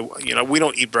breakfast, but we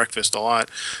don't eat breakfast a lot.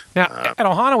 Now at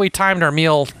Ohana, we timed our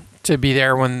meal to be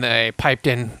there when they piped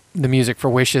in the music for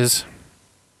Wishes.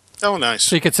 Oh, nice!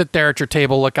 So you could sit there at your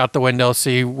table, look out the window,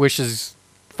 see Wishes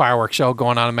fireworks show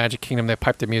going on in Magic Kingdom. They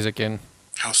piped the music in.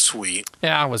 How sweet!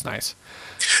 Yeah, it was nice.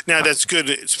 Now that's good,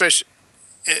 especially.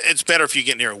 It's better if you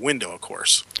get near a window, of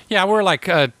course. Yeah, we're like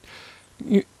the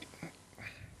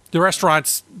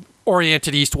restaurant's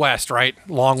oriented east-west, right?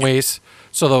 Long ways.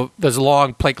 So there's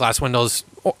long plate glass windows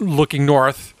looking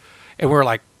north, and we're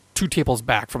like 2 tables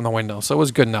back from the window. So it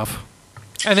was good enough.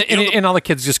 And all the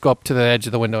kids just go up to the edge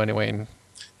of the window anyway. And,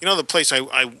 the place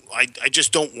I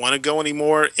just don't want to go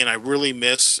anymore, and I really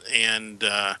miss, and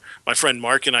my friend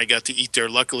Mark and I got to eat there,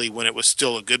 luckily, when it was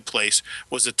still a good place,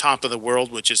 was the Top of the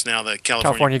World, which is now the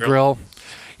California Grill.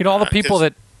 All the people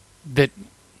that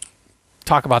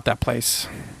talk about that place,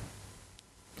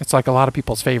 it's like a lot of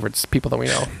people's favorites, people that we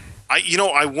know.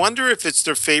 I wonder if it's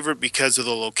their favorite because of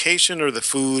the location or the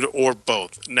food or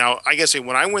both. Now, I guess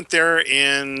when I went there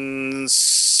in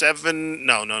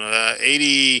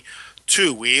 82,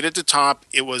 we ate at the Top.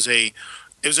 It was a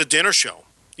dinner show.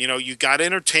 You got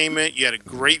entertainment. You had a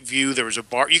great view. There was a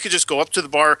bar. You could just go up to the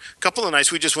bar. A couple of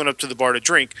nights we just went up to the bar to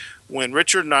drink. When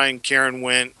Richard and I and Karen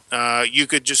went, you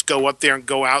could just go up there and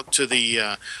go out to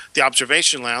the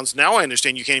observation lounge. Now I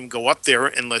understand you can't even go up there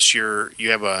unless you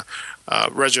have a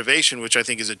reservation, which I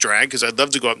think is a drag, because I'd love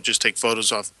to go up and just take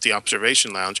photos off the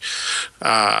observation lounge.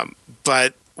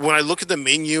 But when I look at the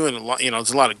menu, and there's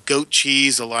a lot of goat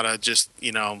cheese, a lot of just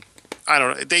I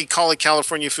don't know. They call it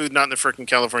California food, not in the freaking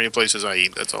California places I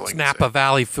eat. That's all I can say. Napa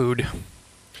Valley food.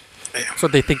 That's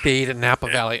what they think they eat in Napa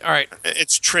Valley. All right.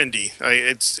 It's trendy.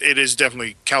 It is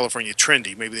definitely California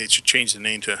trendy. Maybe they should change the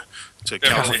name to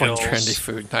California trendy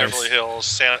food. Nice. Beverly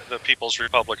Hills, the People's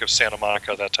Republic of Santa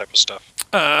Monica, that type of stuff.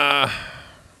 All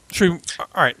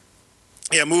right.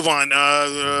 Yeah, move on.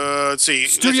 Let's see.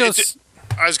 Studios.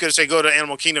 I was going to say go to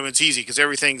Animal Kingdom. It's easy because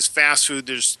everything's fast food.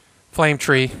 There's Flame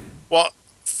Tree. Well,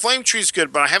 Flame Tree's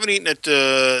good, but I haven't eaten at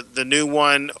the new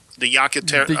one, the Yak and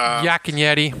Yeti. Yak and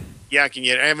Yeti.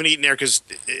 I haven't eaten there because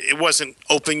it wasn't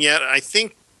open yet. I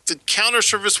think the counter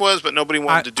service was, but nobody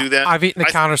wanted to do that. I've eaten the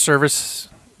counter service,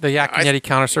 the Yak and Yeti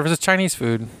counter service. It's Chinese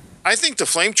food. I think the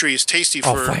Flame Tree is tasty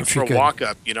for a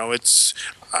walk-up. It's.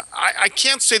 I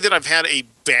can't say that I've had a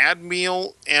bad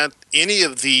meal at any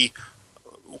of the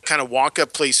kind of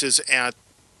walk-up places at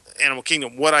Animal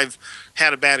Kingdom. What I've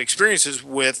had a bad experiences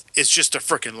with is just the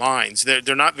frickin' lines.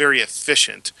 They're not very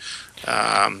efficient.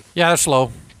 They're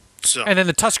slow. So, and then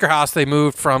the Tusker House, they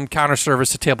moved from counter service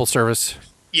to table service.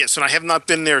 Yes, and I have not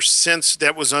been there since.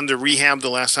 That was under rehab the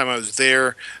last time I was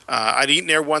there. I'd eaten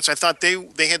there once. I thought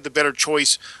they had the better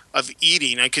choice of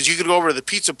eating, because you could go over to the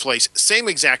pizza place, same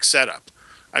exact setup.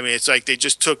 I mean, it's like they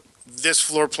just took this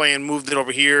floor plan, moved it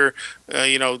over here,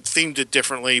 themed it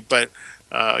differently. But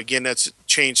again, that's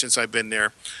changed since I've been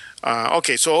there.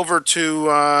 Okay, so over to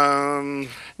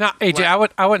now,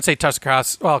 AJ. I wouldn't say Tuscar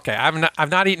House. Well, okay, I've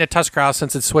not eaten at Tuscar House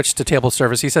since it switched to table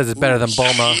service. He says it's better than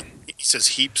Boma. He says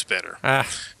heaps better. Ah.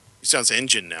 He sounds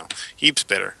engine now. Heaps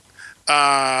better.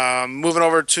 Moving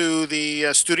over to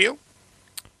the studio.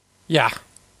 Yeah.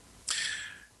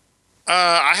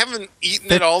 I haven't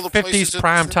eaten at all the 50s places. 50s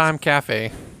Primetime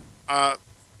Cafe. I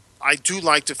do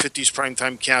like the 50s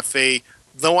Primetime Cafe,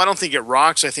 though I don't think it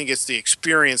rocks. I think it's the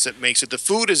experience that makes it. The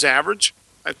food is average.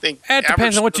 I think it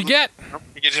depends on what you get.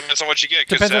 It depends on what you get.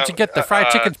 Depends on what you get. The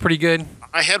fried chicken's pretty good.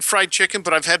 I had fried chicken,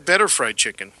 but I've had better fried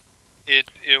chicken.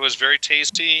 It was very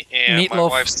tasty, and meatloaf. my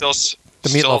wife still. The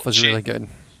meatloaf was really good.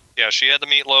 Yeah, she had the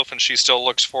meatloaf, and she still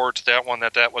looks forward to that one.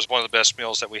 That was one of the best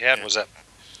meals that we had. Yeah. Was that?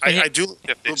 I do,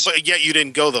 50s. But yet you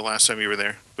didn't go the last time you were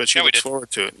there. But she looks forward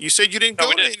to it. You said you didn't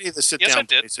go to any of the sit-down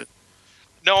places.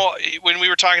 No, when we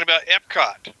were talking about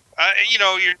Epcot,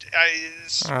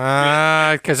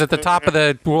 because at the top of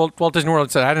the Walt Disney World,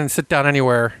 it said I didn't sit down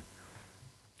anywhere.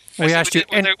 We asked you,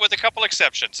 with a couple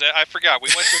exceptions. I forgot. We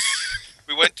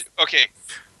went to. Okay.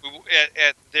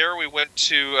 We went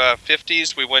to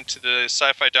 50s, we went to the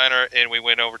Sci-Fi Diner, and we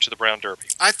went over to the Brown Derby.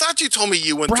 I thought you told me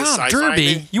you went to Sci-Fi. Brown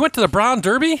Derby? You went to the Brown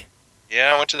Derby?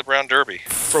 Yeah, I went to the Brown Derby.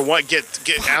 For what?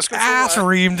 Asking for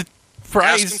what?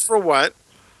 Fries. Asking for what?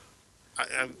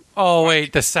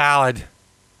 Wait, the salad.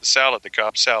 The salad, the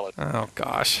Cobb salad. Oh,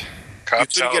 gosh.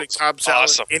 Cobb salad. You couldn't get a Cobb salad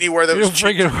anywhere that was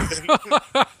cheap.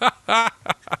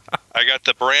 I got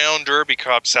the Brown Derby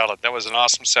Cobb salad. That was an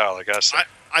awesome salad, I guess.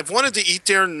 I've wanted to eat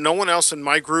there. No one else in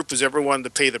my group has ever wanted to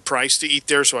pay the price to eat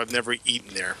there, so I've never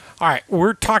eaten there. All right,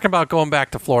 we're talking about going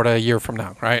back to Florida a year from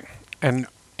now, right? And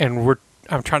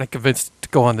I'm trying to convince to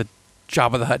go on the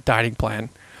Jabba the Hutt dining plan,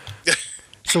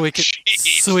 so we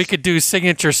could do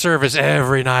signature service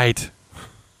every night.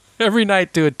 Every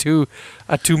night, do a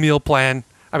two meal plan.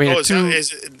 I mean,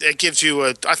 it gives you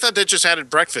a. I thought that just added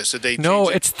breakfast. No,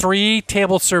 it's 3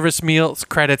 table service meals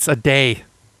credits a day.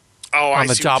 Oh, on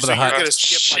the Jabba the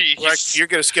Hutt. You're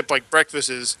going to skip like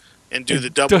breakfasts and do the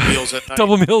double meals at night.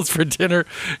 Double meals for dinner,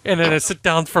 and then a sit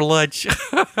down for lunch.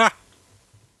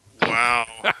 Wow.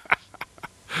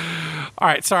 All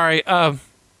right, sorry.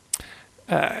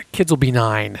 Kids will be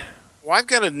 9. Well, I've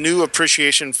got a new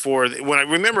appreciation for when I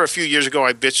remember a few years ago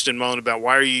I bitched and moaned about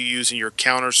why are you using your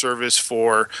counter service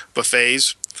for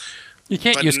buffets? You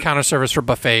can't use counter service for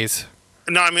buffets.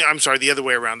 No, I mean, I'm sorry, the other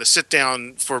way around. The sit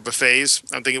down for buffets,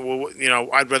 I'm thinking, well,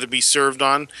 I'd rather be served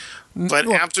on. But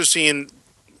after seeing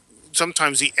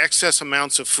sometimes the excess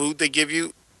amounts of food they give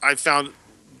you, I found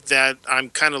that I'm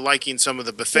kind of liking some of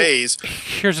the buffets.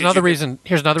 Here's another reason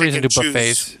to do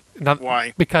buffets.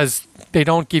 Why? Because they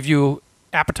don't give you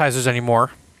appetizers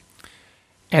anymore,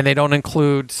 and they don't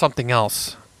include something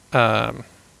else. No,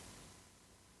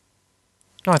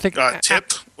 I think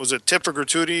tip. Was it tip or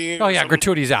gratuity? Oh yeah,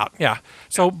 gratuity's out. Yeah.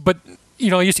 So, but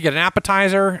you used to get an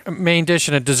appetizer, a main dish,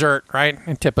 and a dessert, right?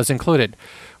 And tip was included.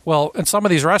 Well, in some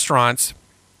of these restaurants,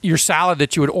 your salad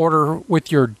that you would order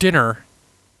with your dinner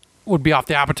would be off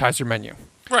the appetizer menu.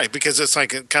 Right, because it's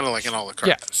kind of like an a la carte.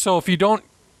 Yeah. So if you don't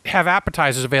have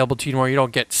appetizers available to you anymore, you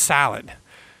don't get salad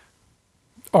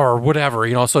or whatever.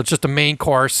 So it's just a main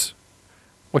course,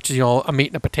 which is a meat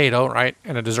and a potato, right,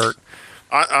 and a dessert.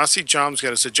 Aussie Jom's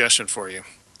got a suggestion for you.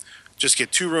 Just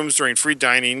get 2 rooms during free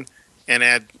dining and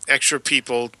add extra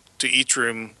people to each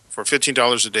room for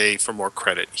 $15 a day for more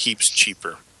credit. Heaps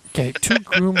cheaper. Okay, 2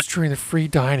 rooms during the free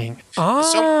dining.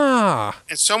 And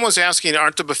someone's asking,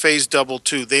 aren't the buffets double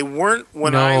too? They weren't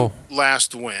when I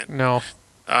last went. No.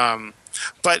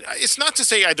 But it's not to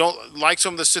say I don't like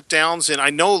some of the sit-downs, and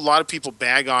I know a lot of people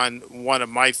bag on one of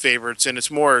my favorites, and it's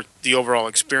more the overall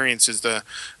experience is the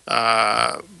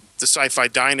Sci-Fi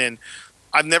Dine-In.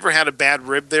 I've never had a bad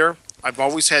rib there. I've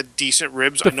always had decent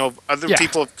ribs. I know other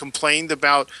people have complained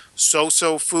about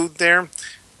so-so food there.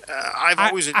 I've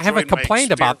always enjoyed I haven't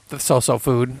complained about the so-so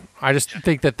food. I just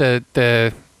think that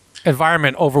the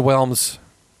environment overwhelms.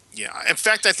 Yeah. In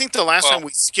fact, I think the last time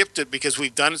we skipped it because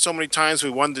we've done it so many times, we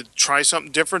wanted to try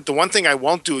something different. The one thing I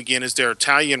won't do again is their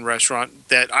Italian restaurant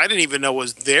that I didn't even know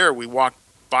was there. We walked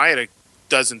by it a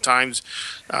dozen times,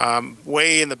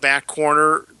 way in the back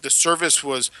corner. The service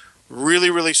was really,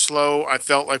 really slow. I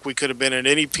felt like we could have been in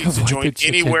any pizza joint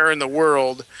anywhere in the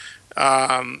world.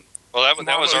 That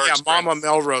was our experience. Mama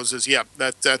Melrose's. Yeah,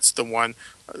 that's the one.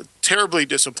 Terribly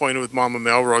disappointed with Mama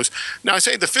Melrose. Now I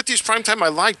say the 50s primetime I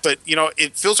like, but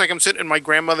it feels like I'm sitting in my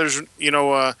grandmother's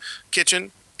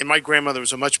kitchen, and my grandmother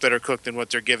was a much better cook than what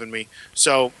they're giving me.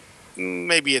 So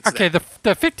maybe it's okay. The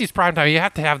 50s primetime, you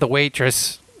have to have the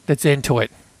waitress that's into it.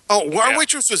 Oh, our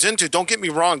waitress was into. Don't get me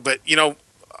wrong, but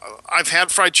I've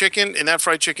had fried chicken, and that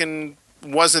fried chicken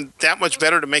wasn't that much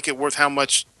better to make it worth how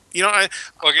much.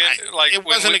 It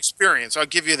was an experience. I'll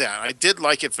give you that. I did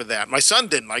like it for that. My son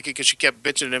didn't like it because she kept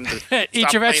bitching at him to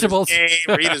eat your vegetables,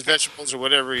 or eat his vegetables, or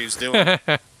whatever he was doing.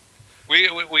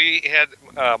 We had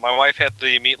my wife had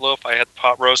the meatloaf. I had the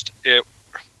pot roast.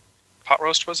 Pot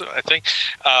roast was it? I think.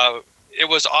 It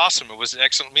was awesome. It was an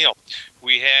excellent meal.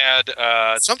 We had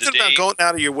something about going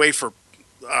out of your way for.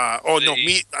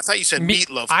 Meat. I thought you said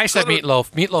meatloaf. I said meatloaf.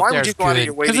 Meatloaf. Why would you go out of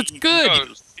your way? Because it's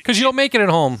good. Because you don't make it at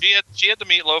home. She had the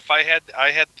meatloaf. I had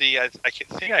the. I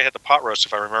think I had the pot roast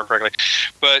if I remember correctly.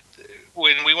 But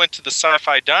when we went to the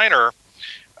Sci-Fi Diner,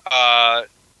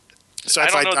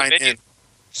 Sci-Fi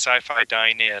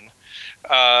Dine In,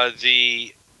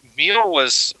 the meal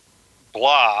was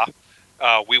blah.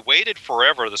 We waited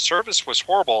forever. The service was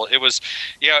horrible. It was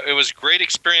a great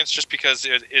experience just because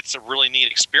it's a really neat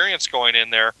experience going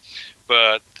in there,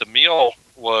 but the meal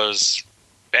was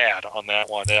bad on that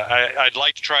one. I'd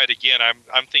like to try it again.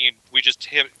 I'm thinking we just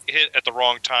hit at the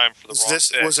wrong time for the wrong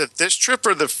day. Was it this trip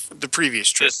or the previous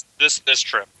trip? This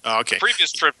trip. Oh, okay.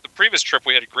 The previous trip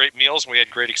we had great meals and we had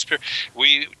great experience.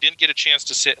 We didn't get a chance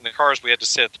to sit in the cars. We had to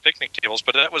sit at the picnic tables,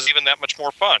 but that was even that much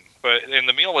more fun. And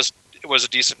the meal was a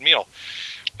decent meal.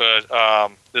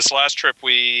 But this last trip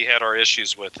we had our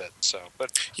issues with it. So,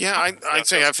 but yeah, I'd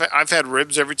say I've had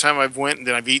ribs every time I've went, and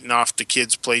then I've eaten off the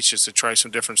kids' plates just to try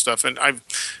some different stuff. And I've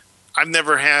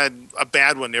never had a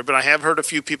bad one there, but I have heard a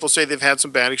few people say they've had some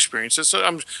bad experiences.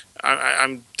 So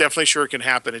I'm definitely sure it can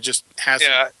happen. It just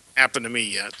hasn't happened to me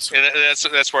yet. So. And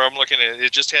that's where I'm looking at it.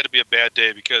 It just had to be a bad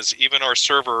day because even our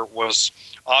server was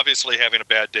obviously having a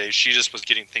bad day. She just was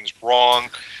getting things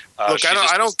wrong. Look,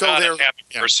 I don't go there. Happy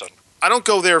person. I don't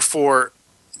go there for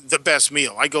the best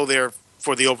meal. I go there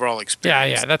for the overall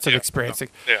experience. Yeah, that's an experience.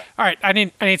 Yeah. All right, I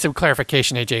need some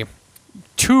clarification, AJ.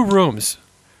 2 rooms,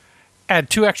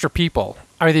 add 2 extra people.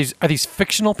 Are these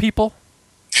fictional people?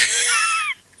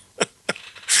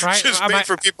 Right? Just wait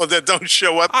for people that don't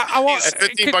show up. It's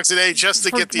 $15 a day just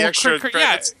to get the extra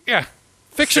credits. Yeah,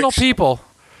 fictional people.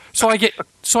 So I get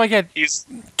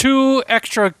 2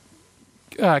 extra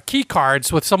key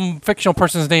cards with some fictional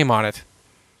person's name on it.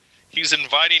 He's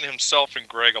inviting himself and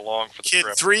Greg along for the trip.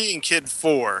 Kid 3 and Kid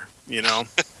 4,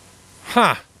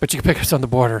 Huh. But you can pick us on the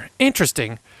border.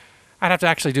 Interesting. I'd have to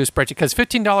actually do a spreadsheet because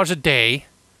 $15 a day.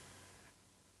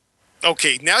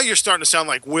 Okay, now you're starting to sound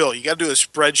like Will. You got to do a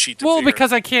spreadsheet.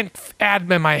 Because I can't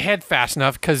add in my head fast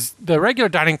enough because the regular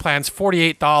dining plan's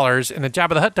 $48 and the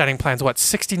Jabba the Hutt dining plan's what,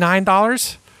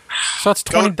 $69? So that's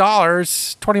 $20,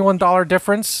 $21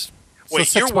 difference. Wait,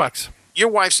 so $6. Your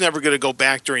wife's never going to go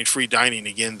back during free dining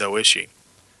again, though, is she?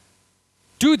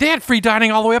 Dude, they had free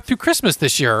dining all the way up through Christmas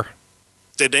this year.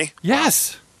 Did they?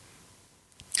 Yes.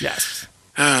 Yes.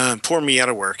 Poor me out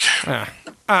of work. All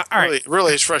right.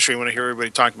 Really, it's frustrating when I hear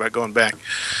everybody talking about going back.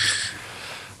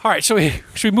 All right, should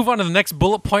we move on to the next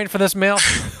bullet point for this mail?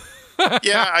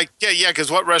 Yeah,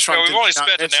 because what restaurant? We've only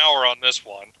spent an hour on this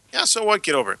one. Yeah, so what?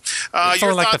 Get over it. It's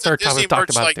Your like the thoughts third on time Disney we've talked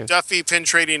merch about like this. Duffy, Pin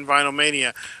Trading, Vinyl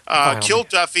Mania. Kill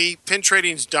Duffy, Pin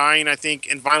Trading's dying, I think,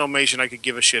 and Vinyl Mation I could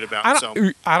give a shit about.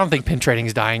 I don't think pin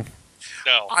trading's dying.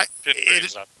 No,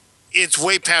 it's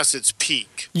way past its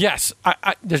peak. Yes,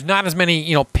 there's not as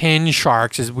many pin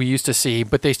sharks as we used to see,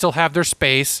 but they still have their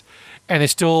space, and they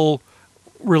still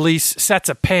release sets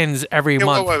of pins every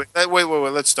month. Wait,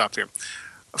 let's stop here.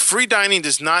 Free dining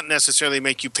does not necessarily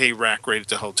make you pay rack rate at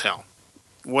the hotel.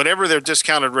 Whatever their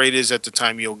discounted rate is at the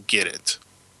time, you'll get it.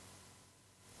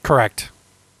 Correct.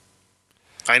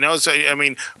 I know. So, I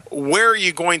mean, where are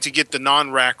you going to get the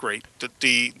non-rack rate,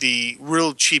 the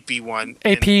real cheapy one?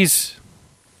 APs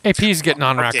get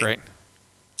non-rack rate.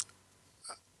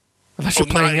 Unless you're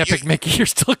playing Epic Mickey, you're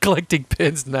still collecting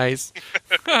pins. Nice.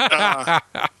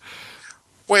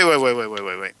 Wait.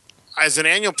 As an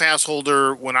annual pass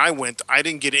holder, when I went, I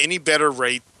didn't get any better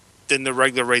rate than the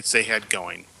regular rates they had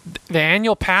going. The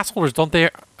annual pass holders, don't they?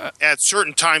 At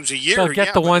certain times a year, they'll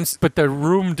get the ones, but the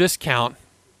room discount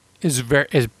is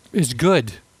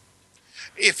good.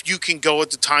 If you can go at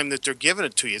the time that they're giving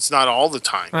it to you, it's not all the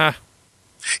time. And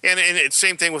it's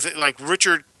same thing with it. Like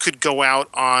Richard could go out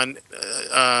on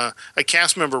a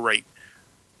cast member rate,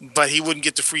 but he wouldn't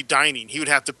get the free dining. He would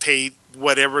have to pay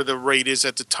whatever the rate is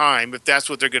at the time, if that's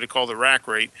what they're going to call the rack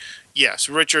rate. Yes,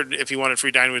 Richard, if he wanted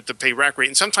free dining, would have to pay rack rate,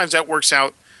 and sometimes that works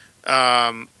out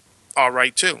all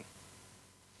right too.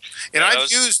 And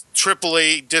I've used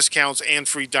AAA discounts and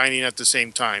free dining at the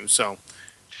same time. So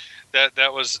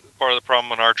that was part of the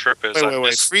problem on our trip. Is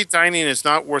wait. Free dining is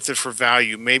not worth it for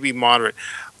value. Maybe moderate.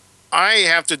 I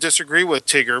have to disagree with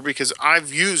Tigger because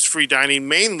I've used free dining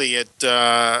mainly at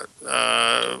the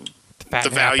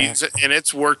values, and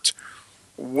it's worked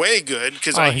way good.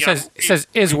 Because he says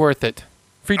is worth it.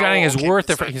 Free dining is worth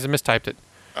it. He's mistyped it.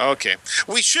 Okay.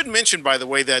 We should mention, by the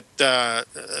way, that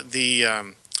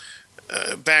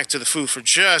back to the food for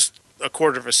just a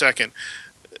quarter of a second.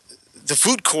 The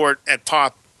food court at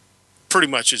Pop pretty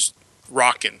much is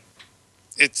rocking.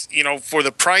 It's, for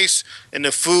the price and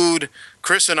the food,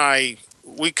 Chris and I,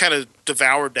 we kind of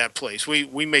devoured that place.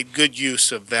 We made good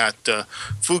use of that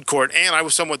food court, and I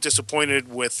was somewhat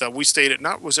disappointed with. We stayed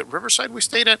at was it Riverside? We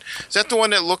stayed at. Is that the one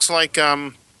that looks like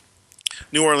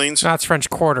New Orleans? That's French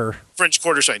Quarter. French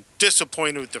Quarter side.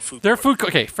 Disappointed with the food. Their food.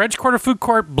 Okay, French Quarter food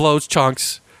court blows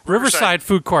chunks. Riverside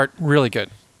food court really good.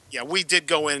 Yeah, we did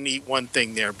go in and eat one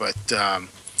thing there, but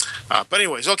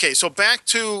anyways, okay. So back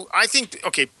to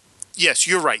yes,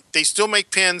 you're right. They still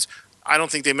make pins. I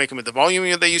don't think they make them at the volume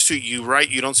that they used to. You're right.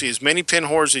 You don't see as many pin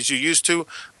whores as you used to,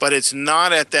 but it's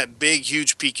not at that big,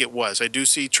 huge peak it was. I do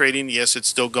see trading. Yes, it's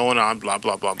still going on, blah,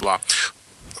 blah, blah, blah.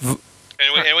 And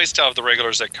we still have the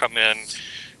regulars that come in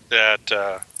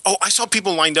that... I saw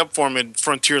people lined up for them in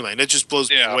Frontierland. It just blows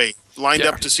me away. Lined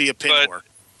up to see a pin whore.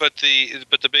 But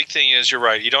the big thing is, you're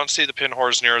right. You don't see the pin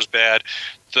whores near as bad.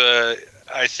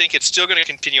 I think it's still going to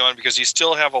continue on because I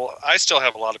still have a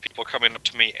lot of people coming up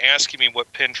to me asking me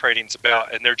what pin trading's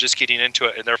about, and they're just getting into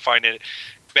it and they're finding it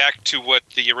back to what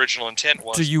the original intent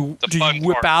was. Do you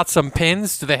whip out some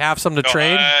pins? Do they have some to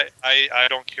trade? I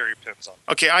don't carry pins on.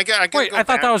 Okay, I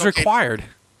thought that was required.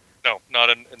 No, not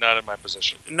in my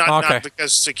position. Not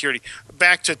because security.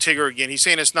 Back to Tigger again. He's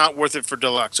saying it's not worth it for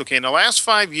deluxe. Okay, in the last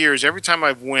 5 years, every time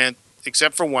I've went,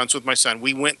 except for once with my son,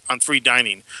 we went on free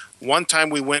dining. One time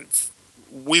we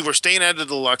were staying at the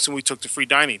deluxe and we took the free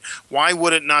dining. Why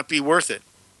would it not be worth it?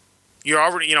 You're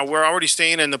already, we're already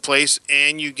staying in the place,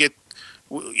 and you get,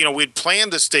 we'd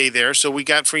planned to stay there, so we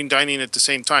got free dining at the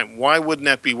same time. Why wouldn't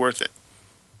that be worth it?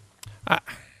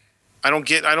 I don't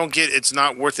get it's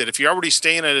not worth it. If you're already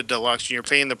staying at a deluxe and you're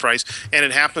paying the price and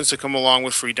it happens to come along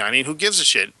with free dining, who gives a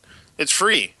shit? It's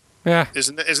free. Yeah.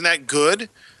 Isn't that good?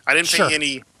 I didn't pay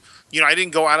any, I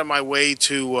didn't go out of my way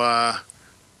to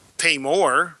pay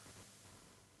more.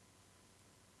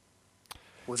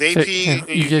 With AP,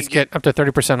 you just get up to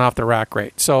 30% off the rack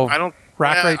rate. So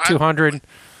rack rate 200.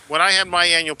 When I had my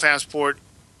annual passport,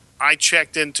 I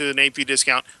checked into an AP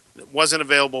discount. It wasn't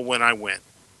available when I went.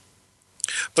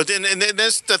 But then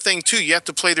that's the thing too. You have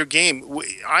to play their game.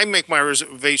 I make my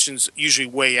reservations usually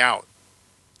way out.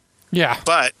 Yeah.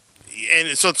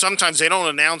 And so sometimes they don't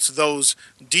announce those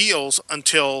deals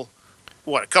until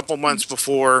a couple months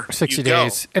before 60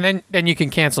 days, and then you can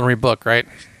cancel and rebook, right?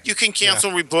 You can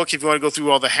cancel and rebook if you want to go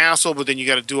through all the hassle, but then you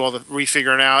got to do all the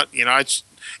refiguring out.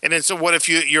 And then so what if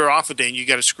you're off a day and you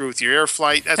got to screw with your air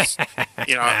flight? That's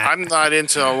I'm not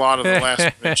into a lot of the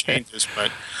last minute changes,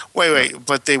 but wait,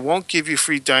 but they won't give you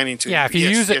free dining too. Yeah, if you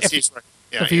use it,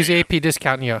 if you use AP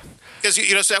discount, Because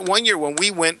so that one year when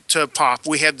we went to Pop,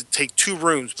 we had to take 2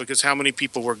 rooms because how many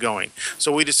people were going.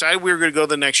 So we decided we were going to go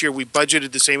the next year. We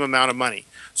budgeted the same amount of money.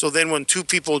 So then when 2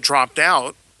 people dropped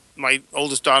out, my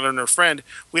oldest daughter and her friend,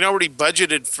 we'd already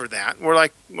budgeted for that. We're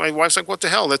like, my wife's like, what the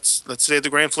hell? Let's stay at the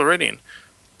Grand Floridian.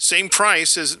 Same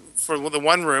price as for the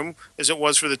 1 room as it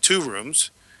was for the 2 rooms,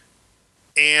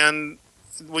 and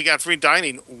we got free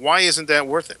dining. Why isn't that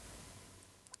worth it?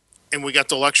 And we got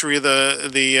the luxury of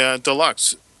the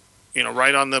deluxe,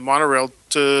 right on the monorail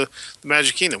to the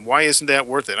Magic Kingdom. Why isn't that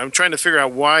worth it? I'm trying to figure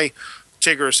out why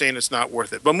Tigger is saying it's not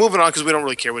worth it. But moving on, because we don't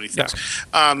really care what he thinks.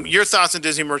 Yeah. Your thoughts on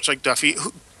Disney merch like Duffy?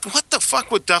 What the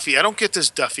fuck with Duffy? I don't get this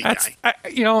Duffy guy.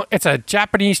 It's a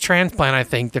Japanese transplant, I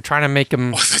think. They're trying to make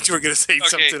him... I thought you were going to say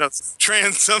something else.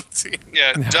 Something.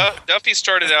 Yeah, Duffy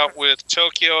started out with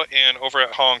Tokyo and over at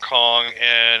Hong Kong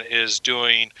and is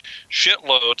doing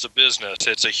shitloads of business.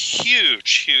 It's a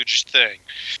huge, huge thing.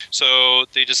 So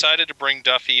they decided to bring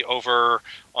Duffy over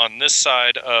on this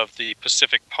side of the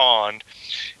Pacific Pond.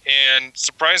 And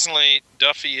surprisingly,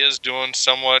 Duffy is doing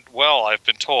somewhat well, I've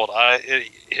been told.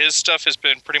 His stuff has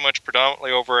been pretty much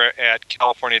predominantly over at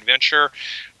California Adventure.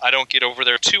 I don't get over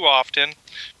there too often,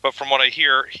 but from what I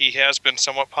hear, he has been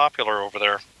somewhat popular over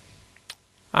there.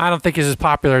 I don't think he's as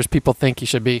popular as people think he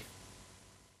should be.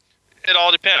 It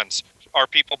all depends. Are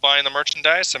people buying the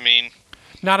merchandise? I mean...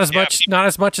 Not as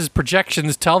much as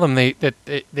projections tell them they'd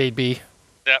be.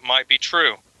 That might be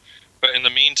true. But in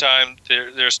the meantime,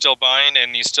 they're still buying,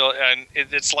 and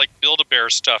it's like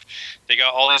Build-A-Bear stuff. They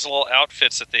got all these little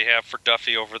outfits that they have for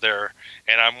Duffy over there,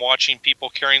 and I'm watching people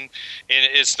carrying. And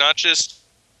it's not just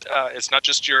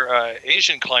just your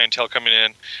Asian clientele coming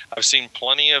in. I've seen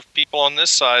plenty of people on this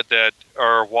side that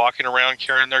are walking around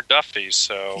carrying their Duffys.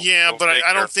 So yeah, but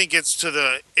I don't think it's to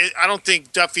the. I don't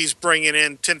think Duffy's bringing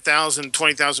in 10,000,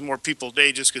 20,000 more people a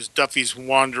day just because Duffy's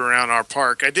wander around our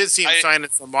park. I did see him signing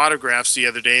some autographs the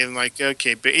other day, and like,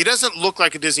 okay, but he doesn't look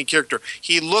like a Disney character.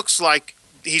 He looks like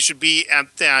he should be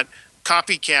at that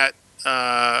copycat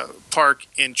park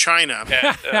in China.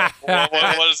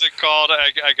 What is it called?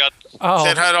 I got.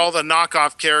 That had all the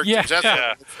knockoff characters. Yeah. That's what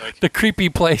it looks like. The creepy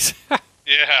place.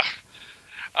 Yeah.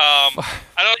 I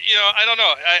don't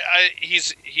know.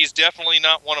 He's definitely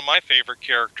not one of my favorite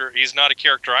characters. He's not a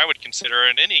character I would consider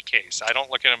in any case. I don't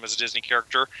look at him as a Disney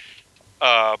character.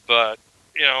 But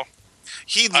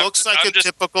he looks like a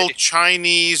typical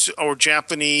Chinese or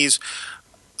Japanese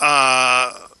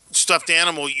stuffed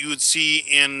animal you would see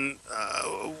in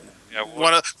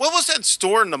what was that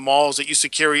store in the malls that used to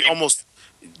carry almost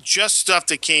just stuff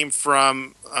that came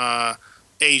from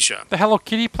Asia? The Hello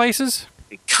Kitty places?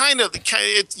 Kind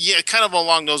of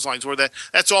along those lines, where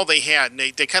that's all they had, and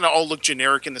they kind of all look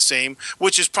generic and the same,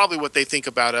 which is probably what they think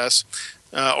about us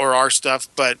or our stuff.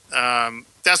 But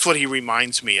that's what he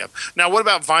reminds me of. Now, what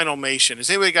about Vinylmation? Has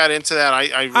anybody got into that?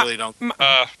 I really don't.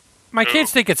 My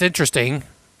kids think it's interesting,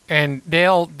 and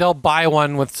they'll buy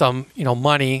one with some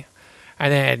money,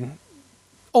 and then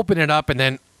open it up, and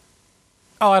then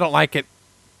I don't like it.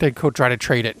 They go try to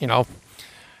trade it,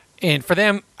 And for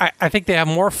them, I think they have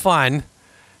more fun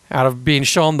out of being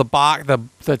shown the box.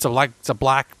 It's a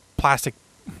black plastic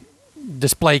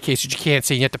display case that you can't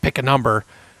see. You have to pick a number,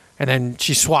 and then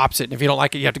she swaps it. And if you don't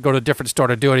like it, you have to go to a different store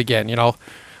to do it again. So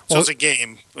it's a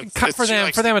game. For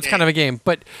them, it's kind of a game.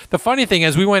 But the funny thing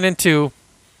is, we went into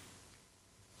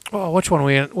which one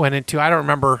we went into? I don't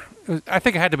remember. I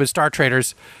think it had to be Star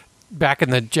Traders back in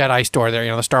the Jedi store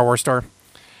there. The Star Wars store.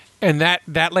 And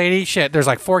that lady, there's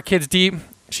like 4 kids deep.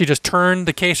 She just turned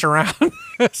the case around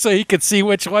so you could see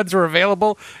which ones were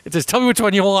available. It says, tell me which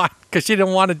one you want, because she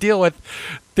didn't want to deal with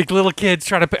the little kids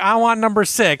trying to pick. I want number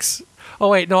 6. Oh,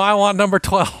 wait, no, I want number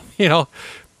 12.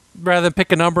 Rather than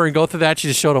pick a number and go through that, she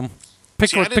just showed them.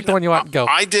 Pick the one you want and go.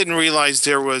 I didn't realize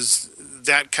there was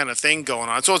that kind of thing going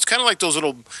on. So it's kind of like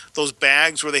those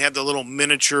bags where they have the little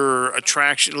miniature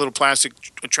attraction, little plastic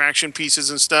attraction pieces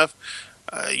and stuff.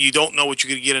 You don't know what you're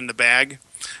going to get in the bag.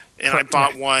 And I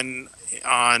bought one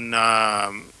on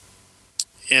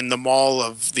in the mall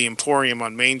of the Emporium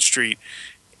on Main Street,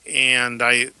 and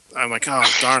I'm like, oh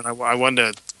darn, I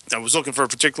was looking for a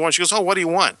particular one. She goes, oh, what do you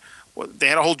want? Well, they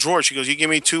had a whole drawer. She goes, you give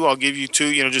me 2, I'll give you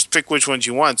 2. Just pick which ones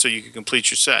you want so you can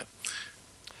complete your set.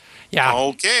 Yeah.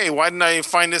 Okay. Why didn't I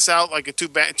find this out like 2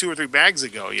 or 3 bags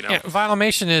ago? Yeah,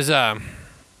 Vinylmation is the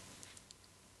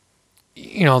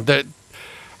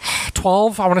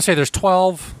 12. I want to say there's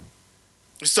 12.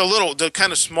 It's the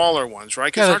kind of smaller ones,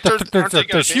 right? Yeah,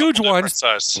 there's huge ones.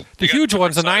 The huge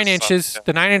ones, the 9 inches,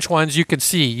 the 9-inch ones, you could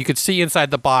see. You could see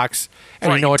inside the box,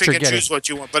 and you know what you're getting. Choose what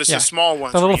you want, but it's the small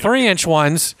ones. The little 3-inch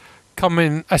ones come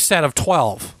in a set of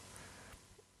 12,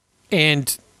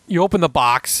 and you open the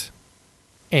box,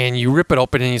 and you rip it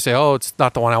open, and you say, "Oh, it's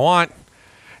not the one I want."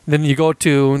 And then you go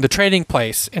to the trading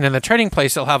place, and in the trading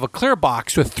place, they'll have a clear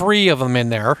box with 3 of them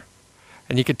in there,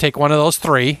 and you could take one of those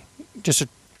 3, just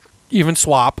even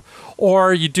swap,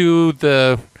 or you do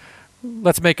the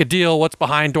let's make a deal, what's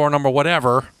behind door number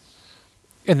whatever,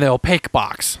 in the opaque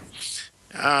box.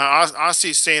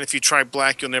 Ossie's saying if you try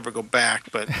black, you'll never go back,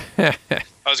 but I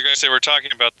was going to say we're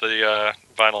talking about the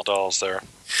vinyl dolls there.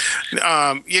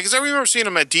 Because I remember seeing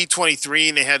them at D23,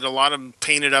 and they had a lot of them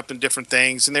painted up in different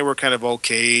things, and they were kind of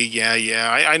okay.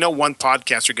 Yeah. I know one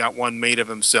podcaster got one made of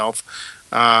himself.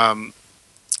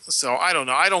 So I don't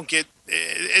know. I don't get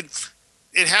it.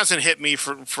 It hasn't hit me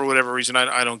for whatever reason.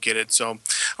 I don't get it. So,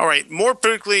 all right. More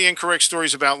politically incorrect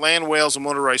stories about land whales and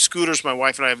motorized scooters. My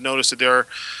wife and I have noticed that there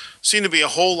seem to be a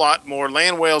whole lot more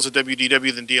land whales at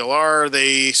WDW than DLR.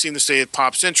 They seem to stay at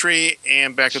Pop Century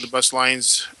and back at the bus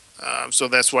lines. So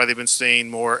that's why they've been staying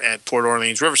more at Port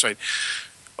Orleans Riverside.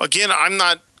 Again, I'm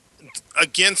not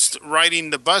against riding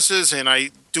the buses, and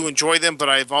I do enjoy them, but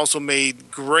I've also made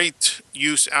great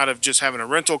use out of just having a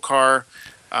rental car.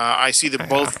 I see the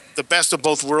best of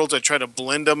both worlds. I try to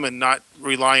blend them and not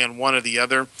rely on one or the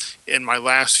other in my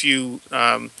last few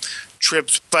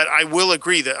trips. But I will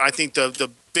agree that I think the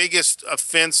biggest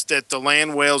offense that the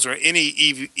land whales or any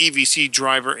EVC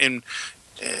driver, in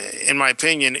my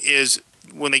opinion, is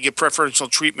when they get preferential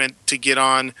treatment to get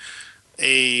on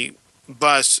a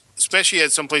bus, especially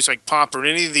at some place like Pop or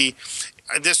any of we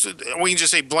can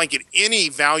just say blanket, any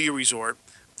value resort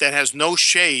that has no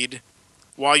shade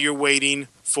while you're waiting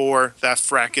for that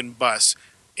fracking bus.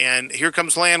 and here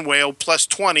comes Land Whale plus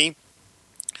 20.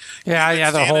 Yeah,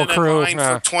 the whole crew.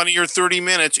 For 20 or 30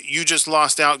 minutes, you just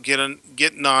lost out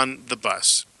getting on the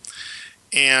bus.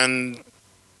 And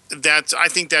I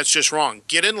think that's just wrong.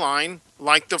 Get in line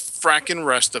like the fracking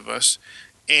rest of us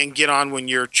and get on when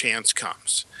your chance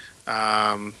comes.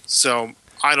 So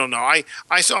I don't know.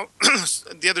 I saw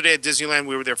the other day at Disneyland,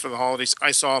 we were there for the holidays.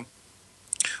 I saw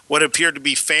what appeared to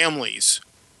be families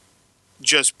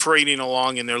just parading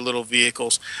along in their little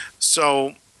vehicles.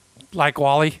 So, like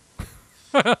Wally?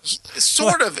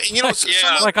 Sort of.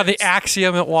 Like on the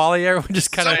Axiom at Wally, everyone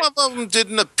just kind of... Some of them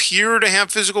didn't appear to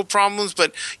have physical problems,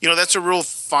 but, that's a real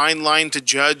fine line to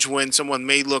judge when someone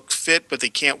may look fit, but they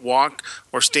can't walk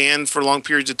or stand for long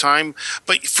periods of time.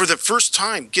 But for the first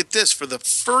time, get this, for the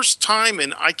first time,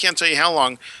 and I can't tell you how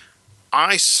long,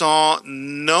 I saw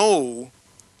no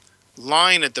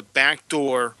line at the back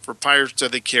door for Pirates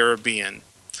of the Caribbean.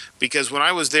 Because when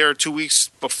I was there 3 weeks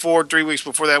before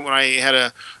that, when I had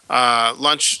a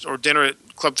lunch or dinner at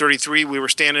Club 33, we were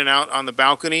standing out on the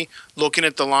balcony looking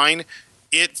at the line.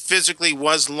 It physically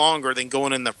was longer than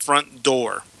going in the front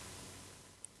door.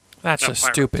 That's just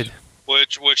stupid.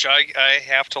 Which I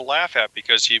have to laugh at,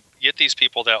 because you get these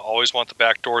people that always want the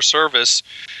backdoor service,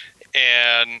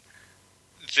 and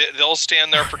they'll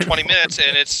stand there for 20 minutes,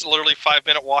 and it's literally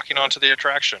 5-minute walking onto the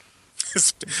attraction.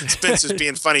 Spence is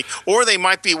being funny. Or they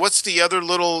might be, what's the other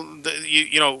little,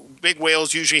 big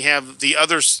whales usually have the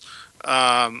others,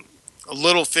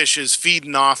 little fishes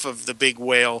feeding off of the big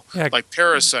whale, like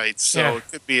parasites. So it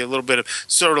could be a little bit of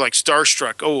sort of like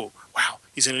Starstruck. Oh, wow,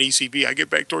 he's in an ECB. I get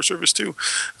backdoor service too.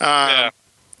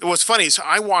 What's funny is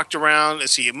I walked around,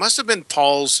 it must have been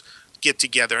Paul's get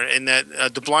together, and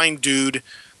that the blind dude,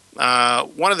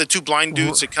 one of the two blind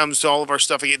dudes that comes to all of our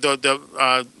stuff,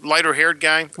 the lighter haired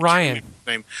guy, Ryan.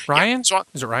 Name. Ryan? Yeah, so,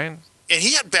 is it Ryan? And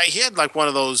he had like one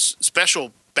of those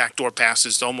special backdoor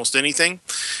passes to almost anything.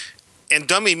 And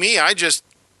dummy me, I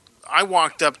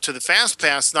walked up to the fast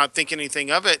pass not thinking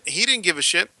anything of it. He didn't give a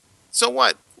shit. So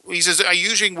what? He says,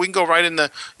 we can go right in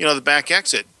the the back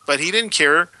exit. But he didn't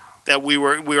care that we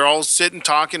were all sitting,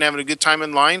 talking, having a good time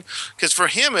in line. Because for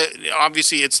him,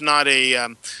 obviously it's not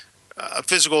a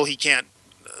physical, he can't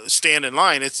stand in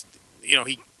line. It's,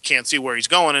 he can't see where he's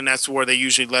going, and that's where they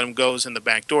usually let him go, is in the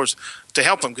back doors to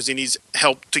help him, because he needs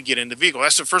help to get in the vehicle.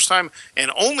 That's the first time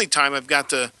and only time I've got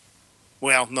to,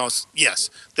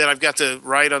 that I've got to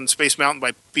ride on Space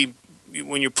Mountain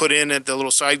when you're put in at the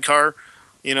little sidecar,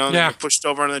 you're pushed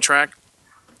over on the track.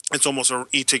 It's almost an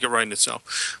e-ticket ride in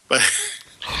itself. But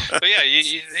yeah,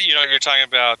 you're talking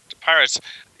about Pirates.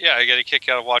 Yeah, I get a kick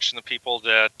out of watching the people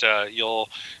that you'll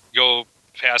go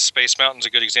past Space Mountain's a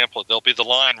good example. There'll be the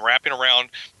line wrapping around,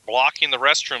 blocking the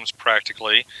restrooms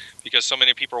practically, because so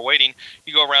many people are waiting.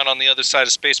 You go around on the other side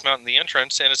of Space Mountain, the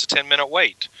entrance, and it's a 10-minute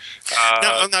wait.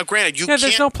 Now, granted,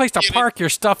 there's no place to park your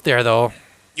stuff there, though.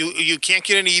 You can't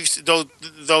get any.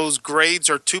 Those grades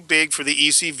are too big for the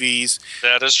ECVs.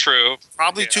 That is true.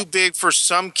 Probably too big for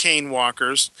some cane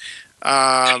walkers.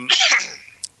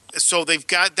 So they've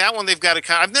got that one. They've got to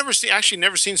kind of, I've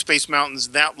never seen Space Mountains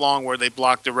that long where they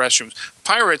block the restrooms.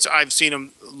 Pirates, I've seen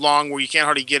them long where you can't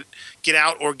hardly get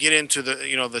out or get into the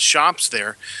the shops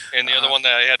there. And the other one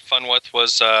that I had fun with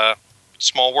was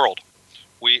Small World.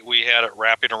 We had it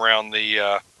wrapping around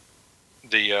the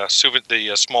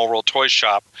Small World toy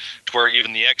shop, to where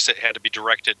even the exit had to be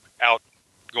directed out,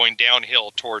 going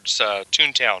downhill towards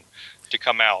Toontown to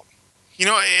come out. The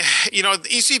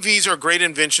ECVs are a great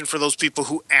invention for those people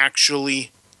who actually,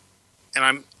 and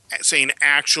I'm saying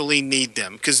actually, need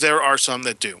them, because there are some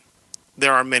that do.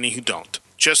 There are many who don't.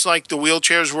 Just like the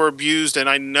wheelchairs were abused, and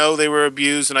I know they were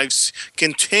abused, and I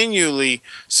continually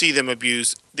see them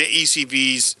abused, the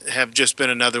ECVs have just been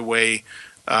another way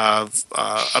of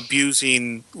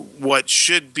abusing what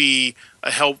should be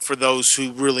a help for those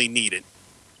who really need it.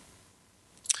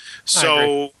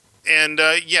 So, and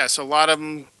yes, a lot of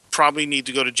them probably need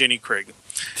to go to Jenny Craig.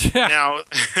 Now,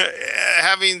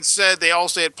 having said they all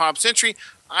stay at Pop Century,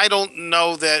 I don't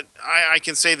know that I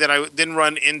can say that I didn't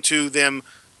run into them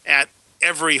at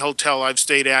every hotel I've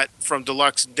stayed at from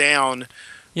deluxe down.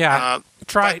 Yeah,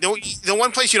 try the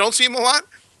one place you don't see them a lot.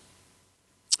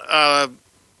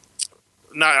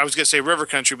 I was going to say River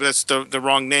Country, but that's the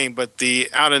wrong name. But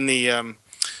out in the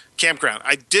campground,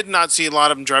 I did not see a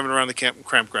lot of them driving around the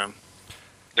campground.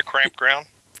 The campground.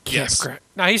 Yes.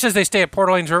 Now, he says they stay at Port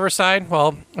Orleans Riverside.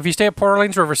 Well, if you stay at Port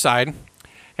Orleans Riverside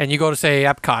and you go to, say,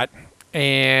 Epcot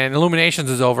and Illuminations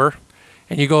is over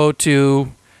and you go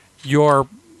to your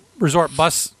resort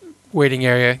bus waiting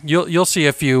area, you'll see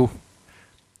a few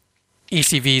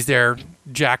ECVs there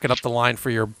jacking up the line for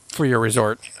your for your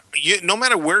resort. No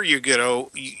matter where you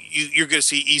go, you're going to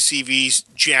see ECVs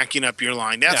jacking up your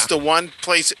line. That's the one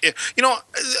place.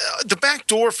 The back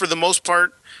door for the most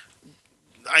part.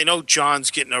 I know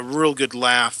John's getting a real good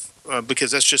laugh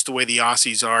because that's just the way the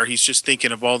Aussies are. He's just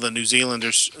thinking of all the New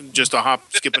Zealanders, just a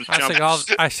hop, skip, and jump.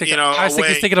 I think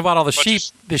he's thinking about all the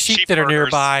sheep that are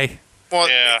nearby. Well,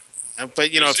 yeah. But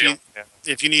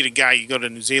if you need a guy, you go to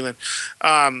New Zealand.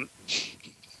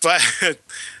 But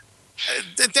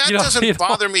that doesn't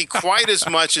bother me quite as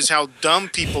much as how dumb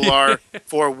people are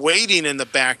for waiting in the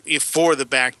back for the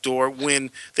back door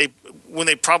when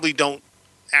they probably don't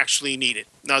actually need it.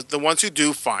 Now, the ones who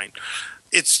do, fine.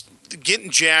 It's getting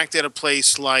jacked at a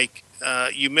place like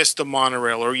you miss the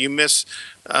monorail or you miss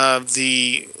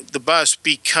the bus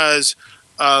because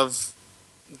of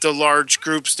the large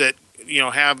groups that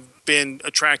have been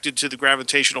attracted to the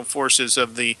gravitational forces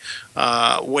of the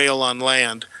whale on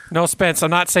land. No, Spence, I'm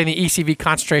not saying the ECV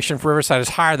concentration for Riverside is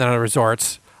higher than other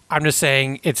resorts. I'm just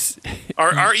saying it's...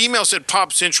 Our email said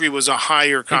Pop Century was a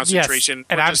higher concentration. Yes,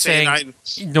 and I'm saying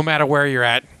no matter where you're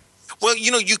at. Well,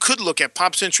 you could look at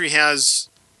Pop Century has...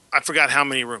 I forgot how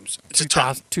many rooms. It's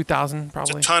 2,000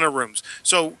 probably. It's a ton of rooms.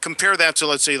 So compare that to,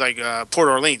 let's say, like Port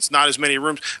Orleans. Not as many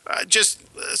rooms. Just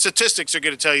statistics are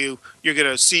going to tell you you're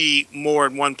going to see more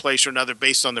in one place or another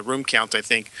based on the room count, I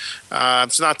think.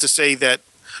 It's not to say that...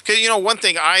 Because, one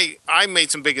thing, I made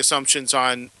some big assumptions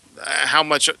on how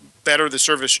much better the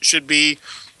service should be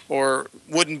or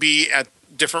wouldn't be at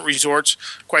different resorts.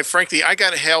 Quite frankly, I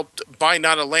got helped by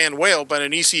not a land whale, but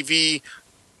an ECV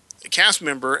cast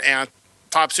member at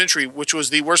Pop Century, which was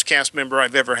the worst cast member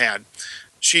I've ever had.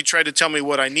 She tried to tell me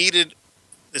what I needed.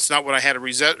 It's not what I had a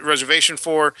reservation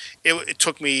for. It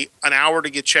took me an hour to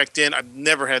get checked in. I've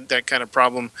never had that kind of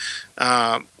problem.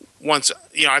 Once,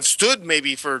 I've stood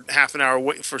maybe for half an hour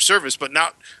wait for service, but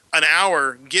not an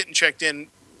hour getting checked in,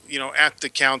 at the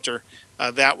counter.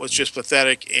 That was just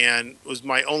pathetic and was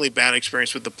my only bad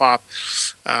experience with the Pop.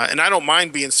 And I don't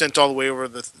mind being sent all the way over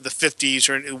the 50s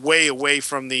or way away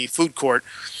from the food court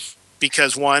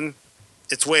because, one,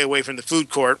 it's way away from the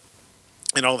food court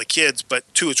and all the kids, but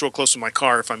two, it's real close to my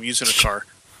car if I'm using a car.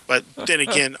 But then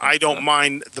again, I don't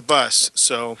mind the bus.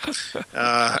 So,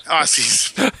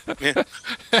 Aussies.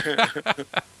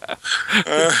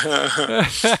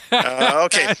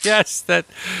 Okay. Yes, that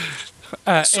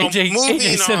so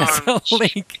AJ sent us a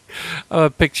link of a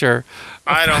picture.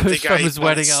 I don't think from his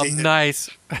wedding. Nice.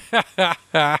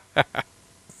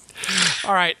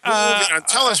 All right.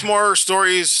 Tell us more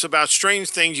stories about strange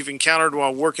things you've encountered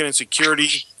while working in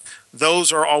security.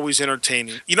 Those are always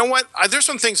entertaining. You know what? There's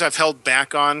some things I've held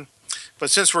back on, but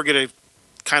since we're going to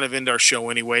kind of end our show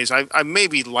anyways, I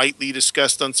maybe lightly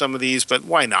discussed on some of these, but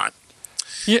why not?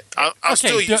 Yeah. I'll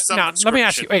still use some. Now, let me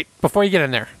ask you. Wait, before you get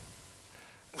in there.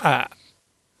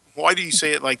 Why do you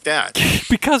say it like that?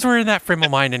 Because we're in that frame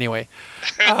of mind anyway.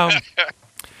 I'm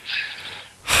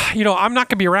not going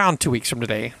to be around 2 weeks from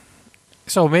today.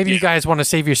 So maybe you guys want to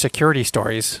save your security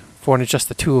stories for when it's just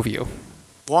the two of you.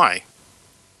 Why?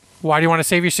 Why do you want to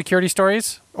save your security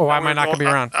stories? Or why am I not going to be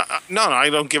around? No,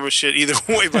 I don't give a shit either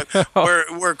way. But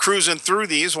we're cruising through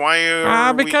these.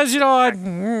 Why? Because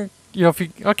I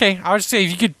would say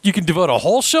if you could devote a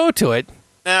whole show to it.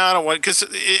 No, I don't want because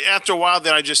after a while,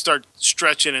 then I just start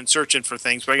stretching and searching for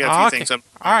things. But I got a few things up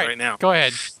right now. Go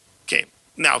ahead. Okay,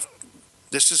 now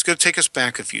this is going to take us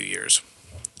back a few years.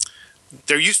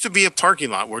 There used to be a parking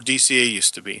lot where DCA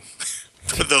used to be.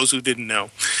 For those who didn't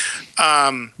know.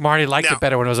 Marty liked it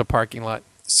better when it was a parking lot.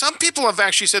 Some people have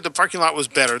actually said the parking lot was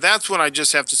better. That's when I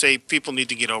just have to say people need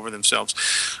to get over themselves.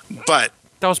 But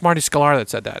that was Marty Sklar that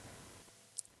said that.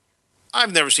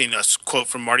 I've never seen a quote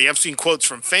from Marty. I've seen quotes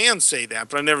from fans say that,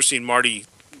 but I've never seen Marty.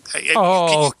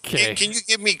 Okay. Can you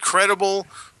give me credible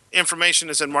information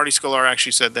that said Marty Sklar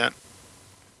actually said that?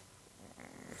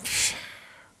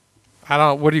 I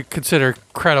don't. What do you consider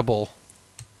credible?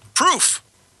 Proof.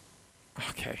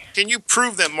 Okay. Can you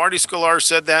prove that Marty Sklar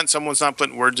said that and someone's not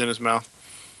putting words in his mouth?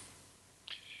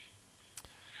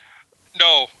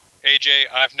 No, AJ,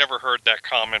 I've never heard that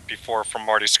comment before from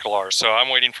Marty Sklar, so I'm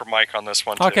waiting for Mike on this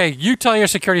one, too. Okay, you tell your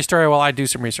security story while I do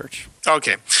some research.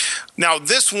 Okay. Now,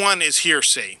 this one is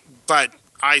hearsay, but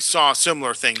I saw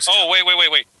similar things. Oh,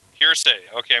 wait. Hearsay.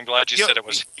 Okay, I'm glad you said it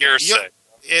was hearsay.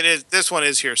 It is. This one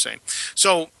is hearsay.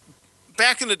 So,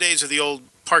 back in the days of the old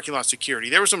parking lot security,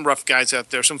 there were some rough guys out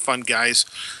there, some fun guys.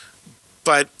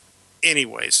 But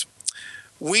anyways,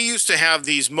 we used to have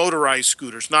these motorized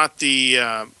scooters, not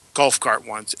the golf cart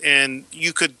ones. And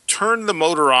you could turn the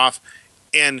motor off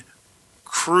and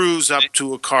cruise up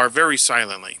to a car very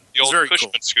silently. The old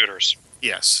Cushman scooters.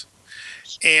 Yes.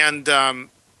 And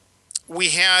we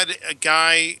had a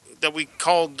guy that we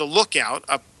called the lookout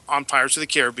up on Pirates of the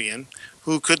Caribbean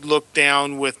who could look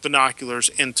down with binoculars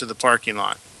into the parking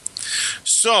lot.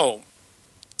 So,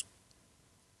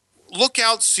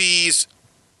 lookout sees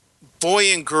boy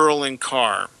and girl in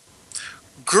car.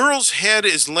 Girl's head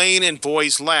is laying in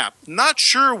boy's lap. Not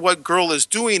sure what girl is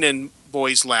doing in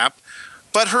boy's lap,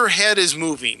 but her head is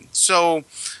moving. So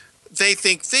they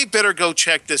think they better go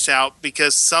check this out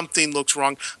because something looks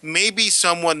wrong. Maybe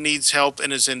someone needs help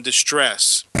and is in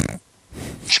distress.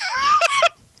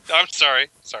 I'm sorry.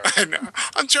 I know.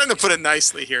 I'm trying to put it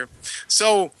nicely here.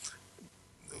 So,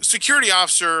 security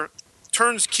officer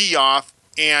turns key off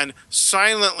and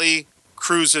silently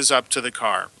cruises up to the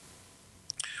car.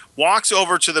 Walks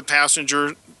over to the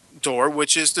passenger door,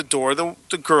 which is the door the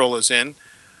girl is in.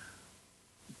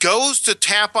 Goes to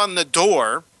tap on the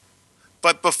door,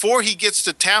 but before he gets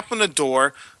to tap on the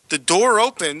door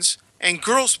opens and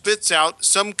girl spits out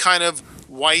some kind of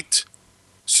white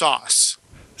sauce.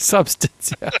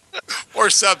 Substance, yeah. Or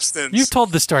substance. You've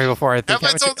told the story before, I think.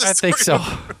 Have I told this I think so.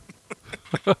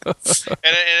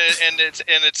 and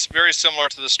it's very similar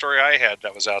to the story I had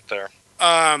that was out there.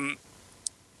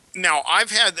 Now,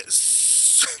 I've had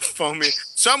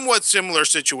somewhat similar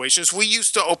situations. We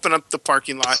used to open up the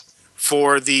parking lot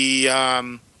for the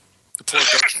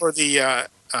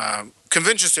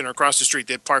convention center across the street.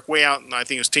 They'd park way out, and I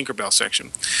think it was Tinkerbell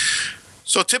section.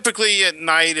 So typically at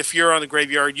night, if you're on the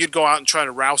graveyard, you'd go out and try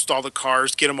to roust all the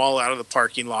cars, get them all out of the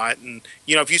parking lot. And,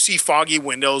 if you see foggy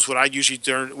windows, what I'd usually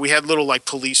do, we had little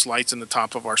police lights in the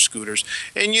top of our scooters.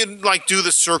 And you'd do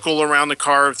the circle around the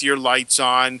car with your lights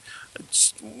on.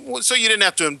 So you didn't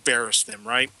have to embarrass them,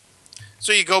 right?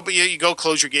 So you go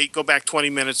close your gate, go back 20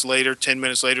 minutes later, 10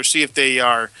 minutes later, see if they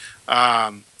are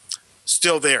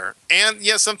still there. And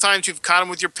sometimes you've caught them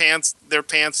with their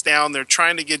pants down. They're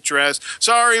trying to get dressed.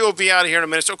 Sorry, we'll be out of here in a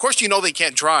minute. So of course, they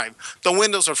can't drive. The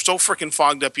windows are so freaking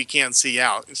fogged up you can't see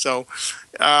out. So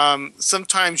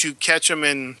sometimes you catch them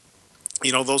in,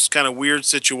 those kind of weird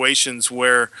situations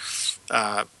where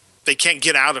they can't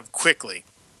get out of quickly.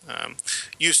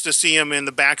 Used to see them in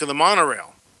the back of the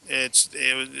monorail.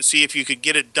 See if you could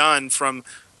get it done from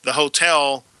the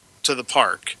hotel to the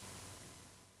park.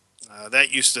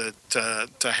 That used to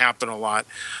happen a lot.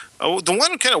 The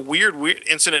one kind of weird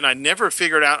incident I never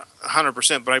figured out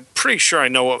 100%, but I'm pretty sure I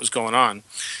know what was going on.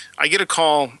 I get a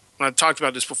call, and I've talked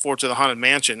about this before, to the Haunted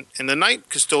Mansion, and the night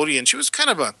custodian, she was kind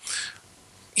of a,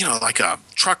 like a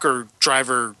trucker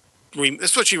driver.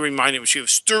 That's what she reminded me. She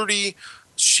was sturdy.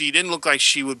 She didn't look like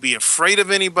she would be afraid of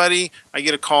anybody. I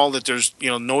get a call that there's,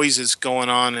 noises going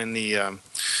on in the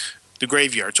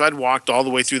graveyard. So I'd walked all the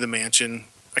way through the mansion.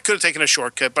 I could have taken a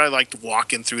shortcut, but I liked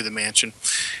walking through the mansion.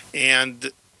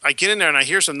 And I get in there and I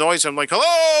hear some noise. I'm like,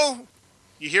 hello?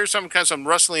 You hear some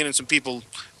rustling and some people,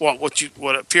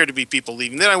 what appeared to be people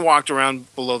leaving. Then I walked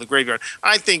around below the graveyard.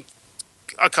 I think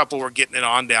a couple were getting it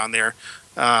on down there.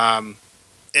 And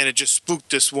it just spooked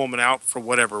this woman out for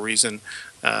whatever reason.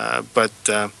 But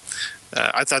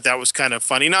I thought that was kind of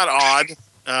funny. Not odd.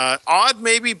 Odd,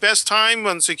 maybe best time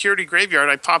on Security Graveyard.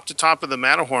 I popped the top of the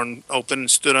Matterhorn open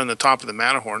and stood on the top of the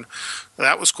Matterhorn.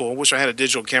 That was cool. Wish I had a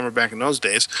digital camera back in those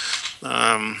days.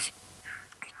 But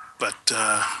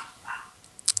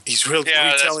he's really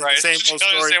retelling the same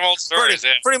old stories.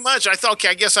 Pretty much. I thought,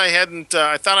 I guess I hadn't.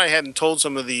 I thought I hadn't told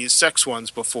some of these sex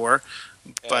ones before.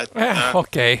 But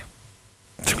okay.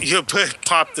 You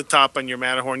pop the top on your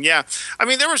Matterhorn. Yeah. I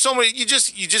mean, there were so many. You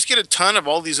just get a ton of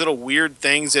all these little weird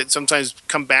things that sometimes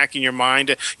come back in your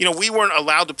mind. We weren't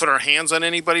allowed to put our hands on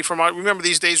anybody remember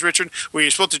these days, Richard, where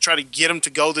you're supposed to try to get them to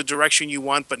go the direction you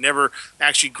want, but never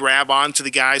actually grab onto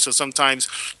the guy. So sometimes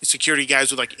the security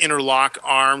guys would interlock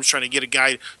arms trying to get a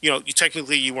guy, you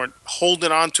weren't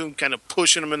holding on to him, kind of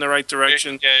pushing him in the right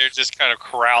direction. Yeah, you're just kind of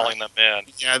corralling them in.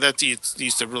 Yeah, that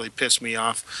used to really piss me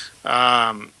off.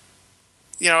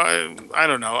 I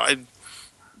don't know.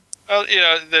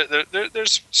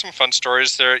 There's some fun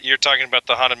stories there. You're talking about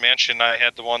the Haunted Mansion. I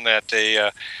had the one that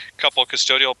a couple of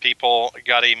custodial people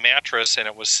got a mattress, and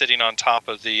it was sitting on top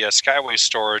of the Skyway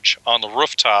storage on the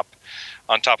rooftop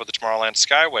on top of the Tomorrowland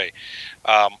Skyway.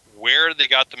 Where they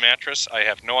got the mattress, I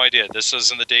have no idea. This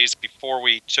was in the days before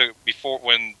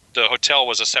when the hotel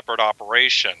was a separate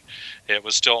operation. It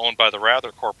was still owned by the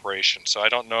Rather Corporation, so I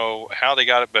don't know how they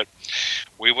got it. But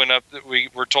we went up. We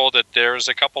were told that there's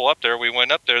a couple up there. We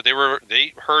went up there.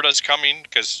 They heard us coming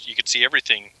because you could see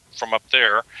everything from up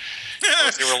there.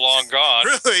 They were long gone.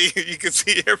 Really, you could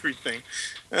see everything.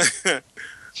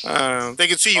 They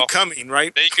could see you coming,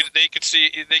 right? They could see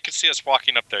us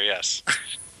walking up there. Yes.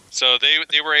 So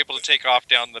they were able to take off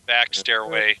down the back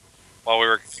stairway while we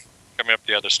were coming up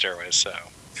the other stairway. So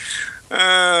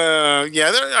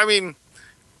Yeah. I mean,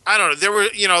 I don't know. There were,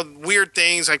 weird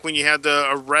things like when you had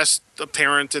to arrest a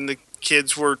parent and the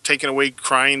kids were taken away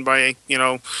crying by,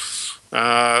 or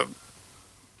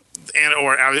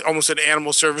I almost said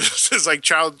animal services, like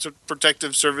child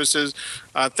protective services,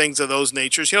 things of those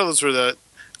natures. Those were the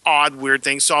odd, weird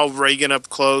things. Saw Reagan up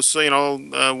close,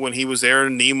 when he was there.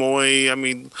 Nimoy. I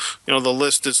mean, the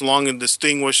list is long and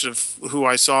distinguished of who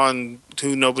I saw and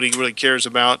who nobody really cares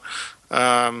about.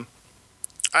 I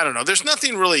don't know. There's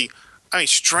nothing really. I mean,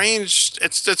 strange.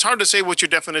 It's hard to say what your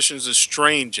definitions of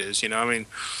strange is. I mean,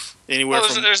 anywhere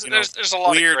from there's a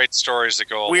lot of great stories that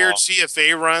go weird along.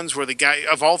 CFA runs where the guy,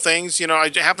 of all things, I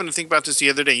happened to think about this the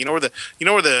other day. Where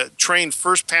the train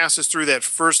first passes through that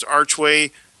first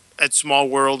archway at Small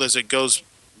World as it goes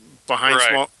behind Right.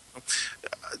 Small.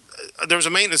 There was a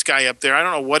maintenance guy up there. I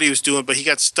don't know what he was doing, but he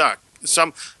got stuck.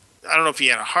 I don't know if he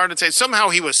had a heart attack. Somehow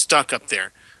he was stuck up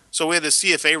there. So we had the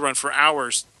CFA run for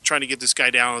hours trying to get this guy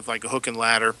down with like a hook and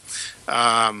ladder.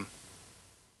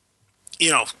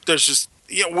 There's just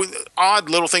odd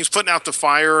little things. Putting out the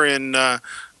fire in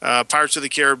Pirates of the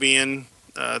Caribbean.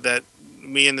 That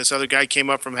me and this other guy came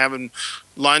up from having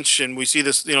lunch, and we see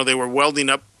this. They were welding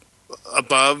up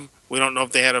above. We don't know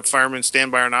if they had a fireman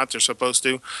standby or not. They're supposed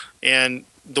to, and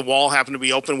the wall happened to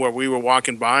be open where we were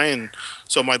walking by, and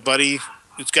so my buddy,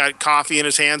 who's got coffee in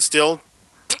his hand still,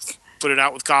 put it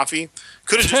out with coffee.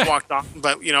 Could have just walked off,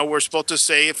 but we're supposed to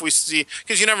say if we see,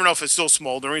 because you never know if it's still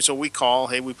smoldering. So we call,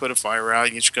 hey, we put a fire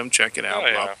out. You should come check it out. Oh,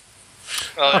 yeah.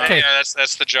 Well, Okay. yeah,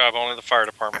 that's the job. Only the fire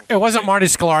department. It wasn't Marty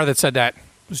Sklar that said that.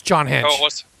 It was John Hench. Oh,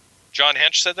 what's John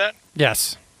Hench said that?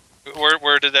 Yes.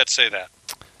 Where did that say that?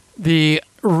 The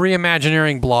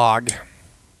Reimagineering blog.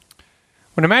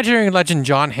 When Imagineering legend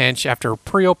John Hench, after a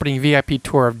pre-opening VIP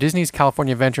tour of Disney's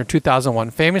California Adventure in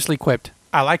 2001, famously quipped,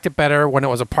 "I liked it better when it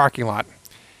was a parking lot."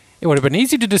 It would have been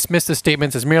easy to dismiss the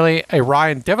statements as merely a wry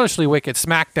and devilishly wicked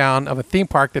smackdown of a theme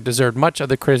park that deserved much of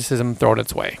the criticism thrown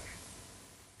its way.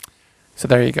 So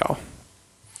there you go.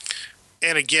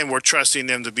 And again, we're trusting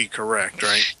them to be correct,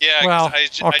 right? Yeah, 'cause Well, I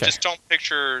okay. just don't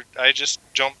picture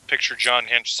John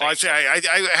Hench Well, saying.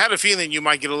 I had a feeling you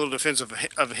might get a little defensive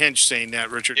of Hinch saying that,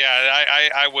 Richard.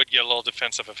 Yeah, I would get a little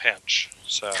defensive of Hench.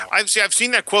 So I've seen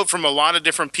that quote from a lot of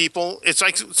different people. It's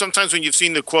like sometimes when you've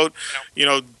seen the quote,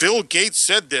 Bill Gates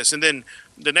said this, and then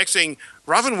the next thing,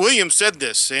 Robin Williams said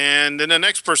this, and then the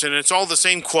next person, and it's all the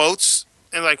same quotes.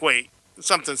 And like, wait,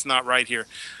 something's not right here.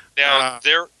 now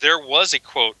there was a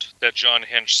quote that John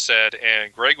Hench said,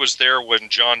 and Greg was there when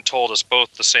John told us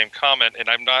both the same comment. And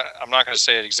I'm not going to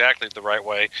say it exactly the right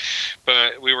way,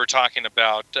 but we were talking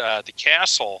about the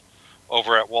castle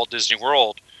over at Walt Disney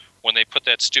World when they put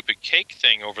that stupid cake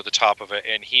thing over the top of it,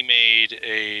 and he made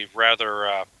a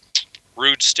rather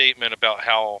rude statement about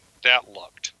how that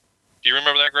looked. Do you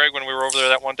remember that, Greg, when we were over there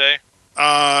that one day?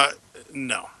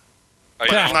 No. Oh,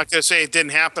 But yeah. I'm not going to say it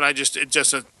didn't happen. It just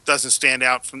doesn't stand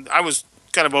out. I was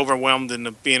kind of overwhelmed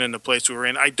in being in the place we were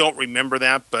in. I don't remember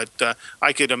that, but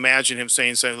I could imagine him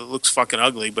saying something that looks fucking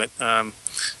ugly. But Yeah,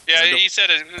 he said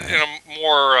it in a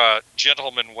more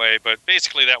gentleman way, but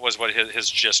basically that was what his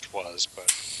gist was.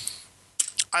 But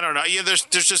I don't know. Yeah, there's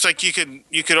just like you could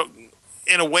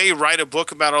in a way write a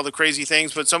book about all the crazy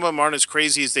things, but some of them aren't as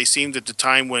crazy as they seemed at the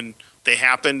time when they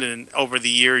happened. And over the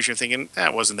years, you're thinking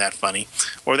that wasn't that funny,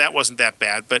 or that wasn't that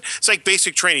bad. But it's like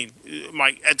basic training,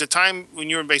 Mike. At the time when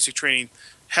you were in basic training,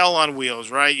 hell on wheels,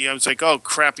 right? It's like, oh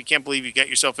crap, you can't believe you got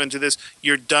yourself into this.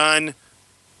 You're done.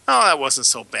 Oh, that wasn't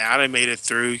so bad. I made it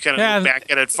through. You kind of look back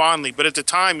at it fondly, but at the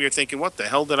time, you're thinking, what the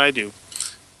hell did I do?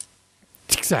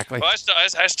 Exactly. well,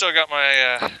 I still got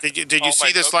my. Did you all my see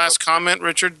this notebooks. last comment,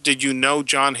 Richard? Did you know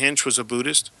John Hench was a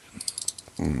Buddhist?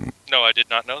 No, I did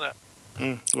not know that.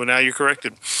 Well, now you're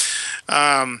corrected.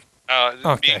 Okay.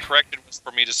 Being corrected was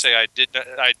for me to say I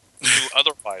knew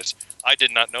otherwise. I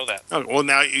did not know that. Oh, well,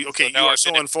 now you So now are I've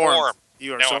so been informed.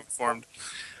 You are Now so I'm informed.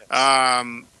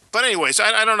 But anyways,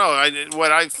 I don't know.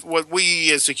 What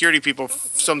we as security people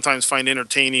sometimes find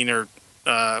entertaining or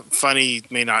funny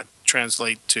may not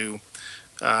translate to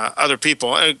other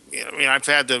people. I mean, I've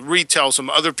had to retell some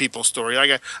other people's story.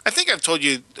 I think I've told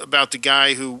you about the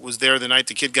guy who was there the night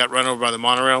the kid got run over by the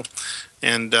monorail,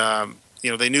 and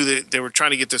they knew that they were trying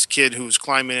to get this kid who was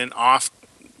climbing in off,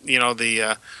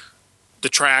 the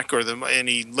track and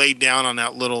he laid down on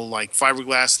that little like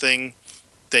fiberglass thing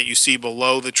that you see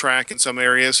below the track in some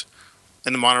areas,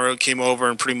 and the monorail came over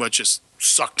and pretty much just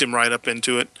sucked him right up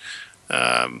into it.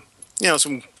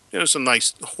 Some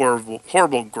nice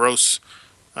horrible, gross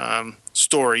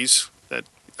stories that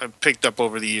I've picked up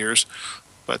over the years,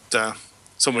 but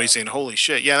somebody saying, "Holy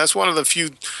shit!" Yeah, that's one of the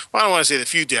few. Well, I don't want to say the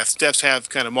few deaths. Deaths have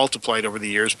kind of multiplied over the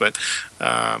years, but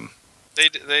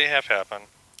they have happened.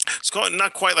 it's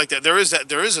not quite like that. There is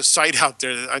a site out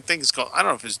there that I think it's called. I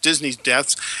don't know if it's Disney's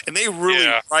Deaths, and they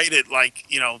really write it like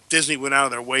Disney went out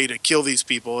of their way to kill these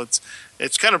people.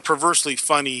 It's kind of perversely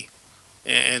funny,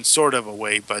 and sort of a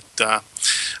way. But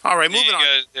all right, moving on.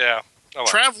 Yeah. Oh,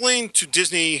 Traveling to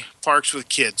Disney parks with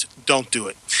kids, don't do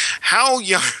it. How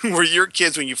young were your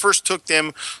kids when you first took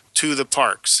them to the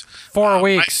parks? 4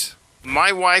 weeks.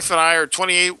 My wife and I are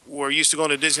 28. We're used to going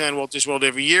to Disneyland, Walt Disney World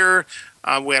every year.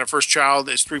 We had our first child.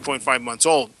 It's 3.5 months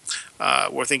old.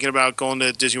 We're thinking about going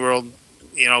to Disney World.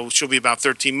 She'll be about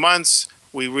 13 months.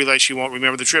 We realize she won't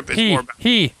remember the trip.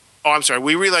 Oh, I'm sorry.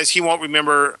 We realize he won't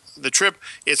remember the trip.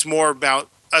 It's more about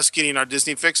us getting our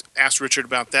Disney fix. Ask Richard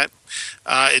about that.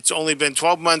 It's only been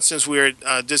 12 months since we were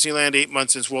at Disneyland, 8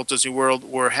 months since Walt Disney World.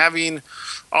 We're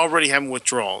already having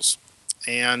withdrawals.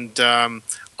 And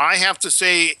I have to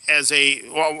say,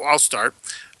 I'll start.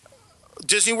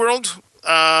 Disney World,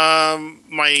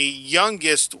 my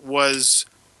youngest was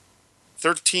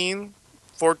 13,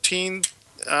 14,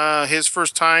 his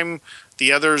first time.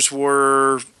 The others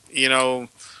were,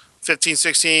 15,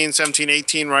 16, 17,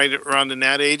 18, right around in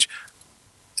that age.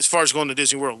 As far as going to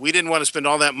Disney World, we didn't want to spend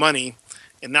all that money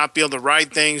and not be able to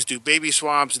ride things, do baby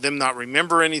swaps, them not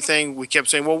remember anything. We kept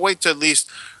saying, well, wait till at least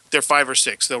they're 5 or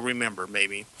 6. They'll remember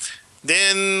maybe.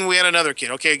 Then we had another kid.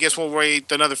 Okay, I guess we'll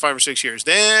wait another 5 or 6 years.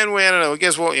 Then we had another. I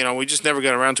guess we just never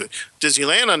got around to it.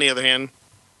 Disneyland, on the other hand,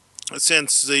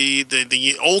 since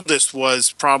the oldest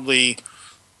was probably,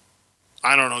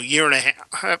 I don't know, year and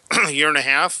a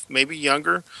half, maybe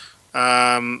younger.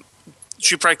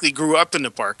 She practically grew up in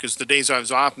the park because the days I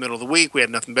was off, middle of the week, we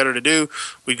had nothing better to do.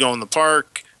 We'd go in the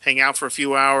park, hang out for a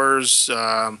few hours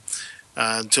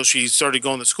until she started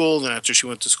going to school. Then after she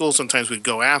went to school, sometimes we'd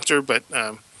go after. But,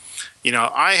 I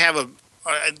have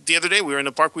the other day we were in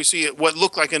the park, we see what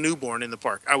looked like a newborn in the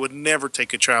park. I would never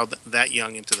take a child that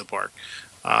young into the park.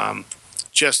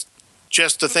 Just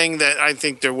the thing that I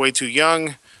think they're way too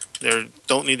young. They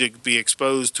don't need to be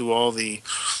exposed to all the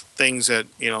things that,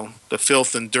 the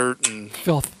filth and dirt.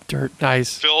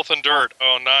 Nice. Filth and dirt.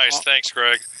 Oh, nice. Thanks,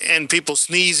 Greg. And people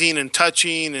sneezing and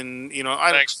touching and,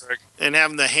 Thanks, Greg. And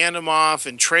having to hand them off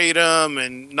and trade them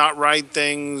and not ride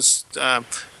things.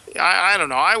 I don't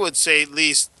know. I would say at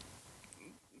least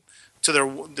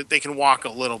that they can walk a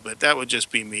little bit. That would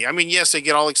just be me. I mean, yes, they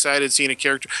get all excited seeing a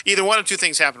character. Either one of two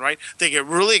things happen, right? They get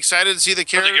really excited to see the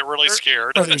character. Or they get really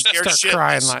scared. Or they start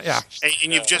crying.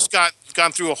 And you've just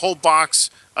gone through a whole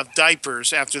box of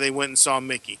diapers after they went and saw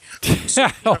Mickey.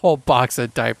 A whole box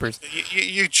of diapers.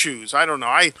 You choose. I don't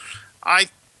know.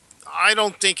 I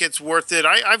don't think it's worth it.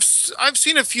 I've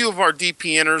seen a few of our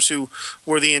DPNers who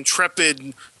were the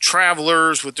intrepid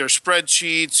travelers with their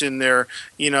spreadsheets and their,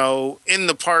 in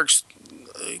the parks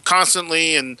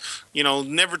constantly and,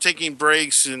 never taking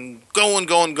breaks and going.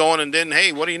 And then,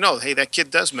 hey, what do you know? Hey, that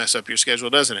kid does mess up your schedule,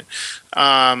 doesn't it?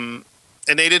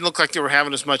 And they didn't look like they were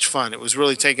having as much fun. It was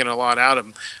really taking a lot out of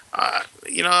them.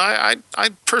 I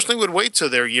personally would wait till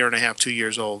they're 1.5 years, 2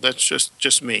 years old. That's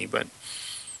just me, but.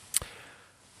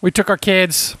 We took our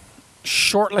kids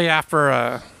shortly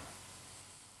after,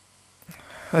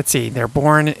 they're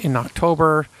born in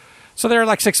October. So they're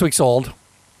like 6 weeks old.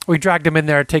 We dragged them in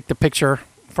there to take the picture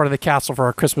in front of the castle for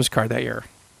our Christmas card that year.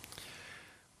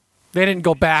 They didn't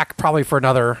go back probably for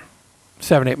another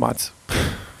 7-8 months.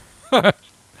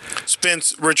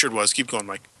 Spence, Richard was. Keep going,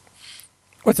 Mike.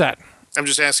 What's that? I'm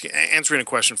just answering a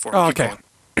question for him. Oh, okay.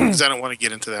 Because I don't want to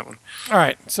get into that one. All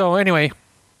right. So anyway,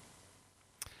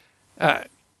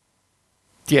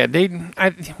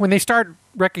 when they start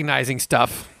recognizing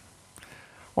stuff,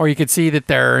 or you could see that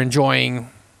they're enjoying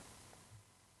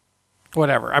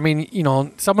whatever. I mean,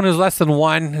 someone who's less than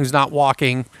 1, who's not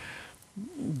walking,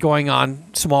 going on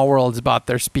Small Worlds about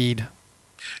their speed.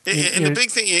 And the big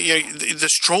thing, the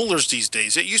strollers these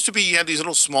days. It used to be you had these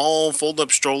little small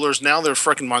fold-up strollers. Now they're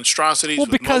freaking monstrosities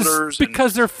with motors.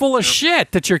 Because they're full of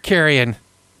shit that you're carrying.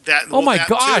 My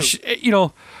gosh!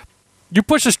 Too. You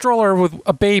push a stroller with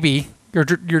a baby. You're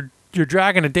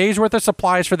dragging a day's worth of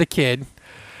supplies for the kid,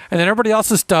 and then everybody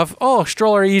else's stuff. Oh,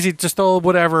 stroller easy, just throw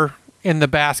whatever in the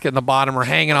basket in the bottom or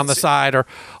hanging on the side, or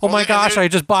my gosh, I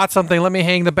just bought something. Let me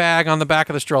hang the bag on the back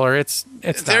of the stroller. It's.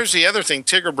 There's the other thing.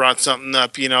 Tigger brought something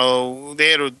up. They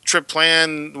had a trip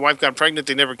planned. The wife got pregnant.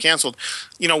 They never canceled.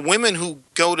 Women who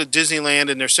go to Disneyland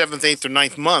in their 7th, 8th, or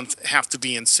 9th month have to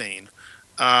be insane.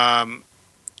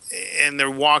 And they're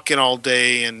walking all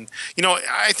day, and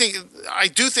I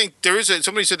do think there is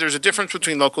somebody said there's a difference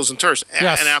between locals and tourists.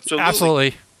 Yes, and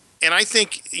absolutely. And I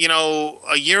think,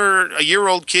 a year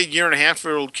old kid, year and a half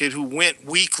year old kid who went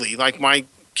weekly, like my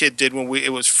kid did when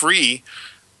it was free,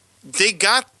 they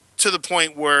got to the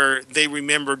point where they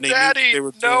remembered. Daddy, they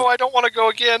were no, I don't want to go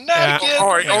again. Not again.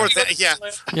 Or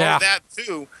that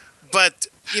too. But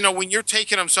when you're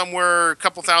taking them somewhere a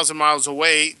couple thousand miles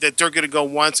away that they're going to go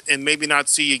once and maybe not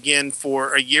see again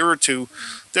for a year or two,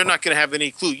 they're not going to have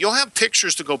any clue. You'll have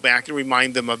pictures to go back and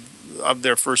remind them of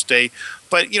their first day.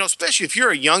 But, especially if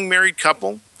you're a young married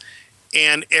couple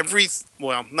and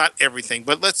not everything,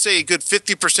 but let's say a good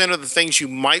 50% of the things you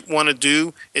might want to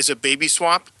do is a baby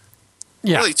swap.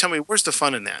 Yeah. Really, tell me, where's the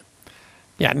fun in that?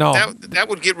 Yeah, no. That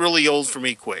would get really old for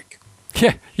me quick.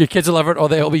 Yeah, your kids will love it, or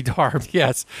they'll be harmed.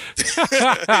 Yes.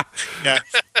 Yeah.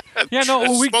 Yeah,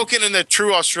 no. Spoken in the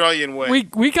true Australian way.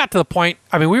 We got to the point.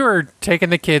 I mean, we were taking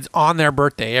the kids on their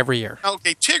birthday every year.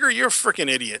 Okay, Tigger, you're a freaking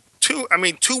idiot. 2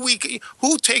 week.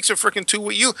 Who takes a freaking 2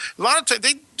 week? A lot of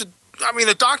times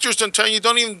the doctors don't tell you.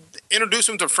 Don't even introduce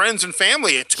them to friends and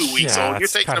family at 2 weeks old. You're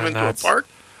taking them into a park.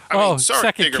 Sorry,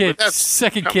 second Tigger, kid.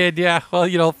 Second kid, yeah.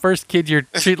 Well, first kid, you're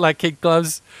treated like kid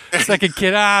gloves. Second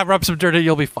kid, rub some dirt in,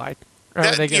 you'll be fine.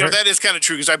 That is kind of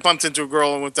true because I bumped into a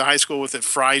girl I went to high school with at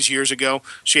Fry's years ago.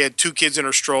 She had 2 kids in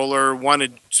her stroller. One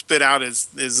had spit out his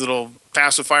little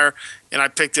pacifier, and I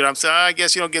picked it up. So I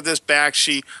guess you don't get this back.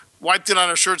 She wiped it on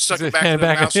her shirt, stuck it back in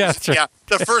her mouth. Yeah, yeah,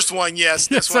 the first one, yes.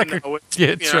 This one, no.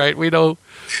 Yeah, that's right. We know.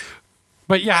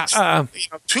 But yeah,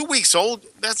 2 weeks old,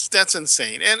 that's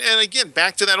insane. And again,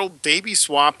 back to that old baby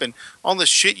swap and all the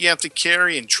shit you have to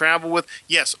carry and travel with.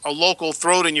 Yes, a local,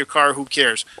 throw it in your car, who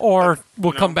cares? Or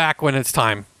we'll come back when it's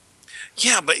time.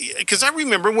 Yeah, but because I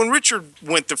remember when Richard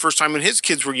went the first time when his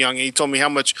kids were young, and he told me how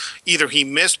much either he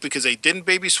missed because they didn't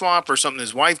baby swap or something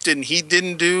his wife did and he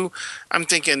didn't do. I'm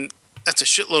thinking that's a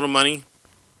shitload of money.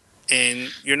 And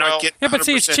you're not getting. Yeah, but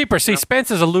see, it's cheaper. See,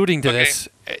 Spence is alluding to this.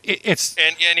 It's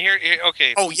and here,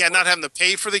 okay. Oh yeah, not having to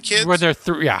pay for the kids when they're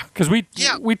through. Yeah, because we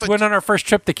went on our first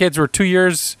trip. The kids were 2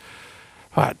 years,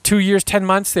 2 years, 10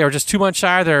 months. They were just 2 months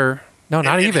shy of their. No,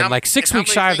 not even like 6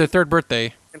 weeks shy of their third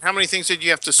birthday. And how many things did you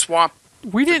have to swap?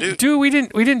 We didn't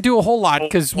do a whole lot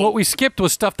because what we skipped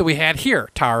was stuff that we had here.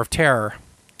 Tower of Terror.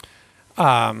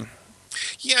 Yeah,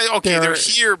 okay, they're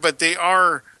here, but they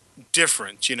are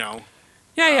different,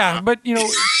 Yeah, but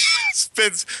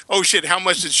Spence, oh shit, how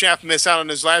much did Shaft miss out on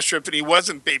his last trip and he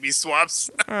wasn't baby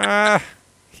swaps?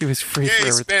 He was free for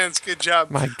everything. Spence, good job.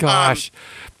 My gosh.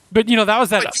 But that was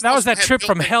that trip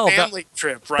from hell. Family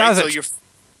trip, right?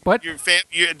 What?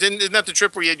 Isn't that the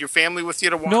trip where you had your family with you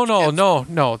to watch?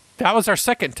 No. That was our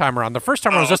second time around. The first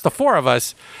time it was just the 4 of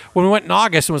us. When we went in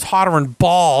August, it was hotter than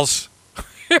balls.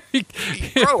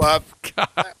 Grow up.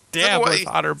 God damn, it was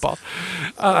hotter than balls.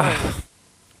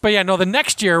 But yeah, no, the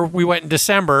next year we went in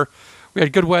December. We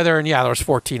had good weather, and there was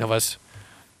 14 of us.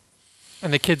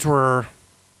 And the kids were...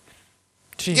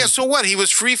 Geez. Yeah, so what? He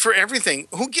was free for everything.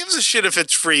 Who gives a shit if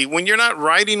it's free? When you're not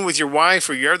riding with your wife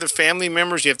or your other family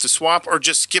members, you have to swap or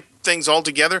just skip things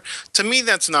altogether. To me,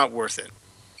 that's not worth it,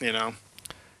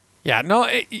 Yeah, no,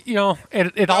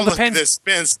 it all depends. This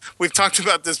Spence. We've talked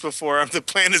about this before. The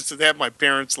plan is to have my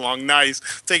parents along. Nice.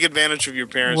 Take advantage of your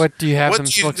parents. What do you have them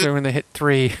smoke when they hit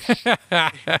 3?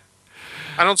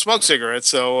 I don't smoke cigarettes,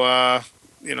 so,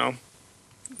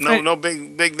 no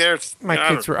big there. My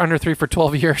kids were under 3 for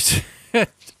 12 years.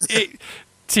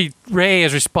 See, Ray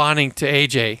is responding to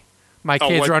AJ. My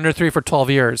kids are under 3 for 12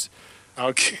 years.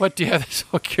 Okay. What do you have to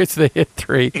smoke kids that hit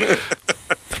 3?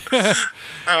 Man.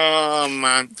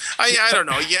 I don't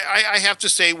know. Yeah, I have to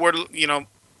say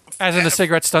as in the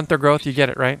cigarette stunt their growth, you get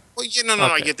it, right? Well, no,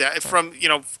 I get that. From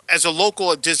as a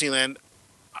local at Disneyland,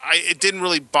 it didn't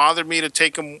really bother me to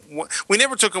take them. We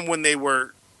never took them when they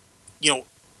were,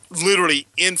 literally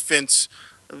infants,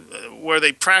 where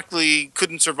they practically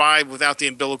couldn't survive without the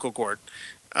umbilical cord.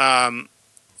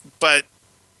 But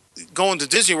going to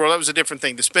Disney World, that was a different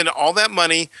thing. To spend all that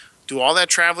money, do all that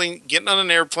traveling, getting on an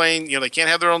airplane, they can't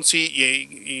have their own seat.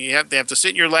 They have to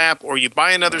sit in your lap, or you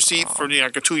buy another seat for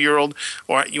like a 2-year-old,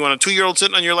 or you want a 2-year-old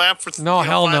sitting on your lap for no.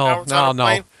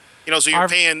 So you're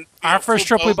paying. Our first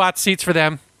trip, we bought seats for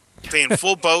them. Paying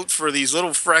full boat for these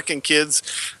little fracking kids.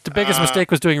 The biggest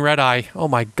mistake was doing red eye. Oh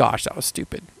my gosh, that was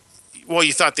stupid. Well,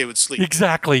 you thought they would sleep.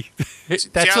 Exactly.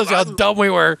 That shows how dumb we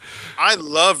were. I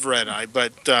love red eye,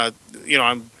 but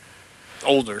I'm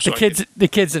older. So the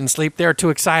kids didn't sleep. They were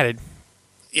too excited.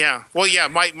 Yeah. Well, yeah.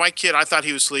 My kid, I thought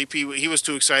he was asleep. He was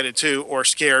too excited too, or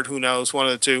scared. Who knows? One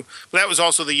of the two. But that was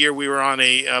also the year we were on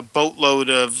a boatload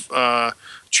of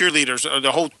cheerleaders.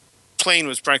 The whole plane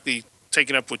was practically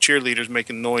taken up with cheerleaders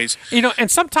making noise.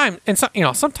 Sometimes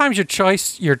your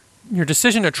choice, your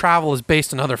decision to travel is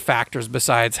based on other factors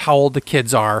besides how old the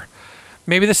kids are.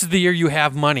 Maybe this is the year you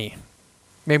have money.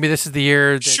 Maybe this is the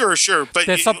year that, Sure, but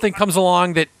that something comes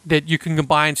along that you can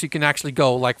combine so you can actually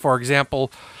go. Like, for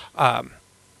example,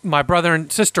 my brother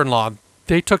and sister-in-law,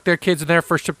 they took their kids on their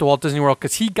first trip to Walt Disney World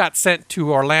because he got sent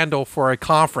to Orlando for a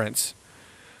conference.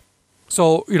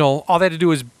 So, all they had to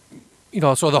do is,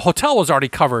 so the hotel was already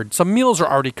covered. Some meals were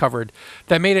already covered.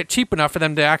 That made it cheap enough for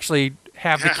them to actually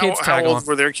have the kids tag How on. old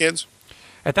were their kids?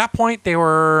 At that point, they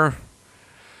were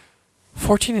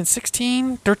 14 and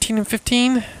 16, 13 and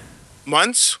 15.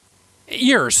 Months?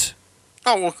 Years.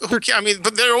 Oh, well, I mean,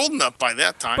 but they're old enough by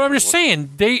that time. But I'm just saying,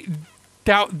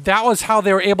 that was how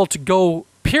they were able to go,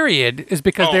 period, is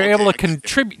because they were able to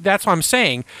contribute. That's what I'm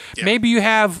saying. Yeah. Maybe you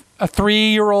have a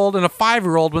 3-year-old and a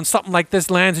 5-year-old when something like this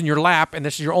lands in your lap, and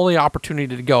this is your only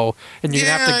opportunity to go, and you're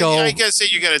going to have to go. Yeah, I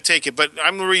guess you got to take it. But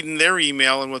I'm reading their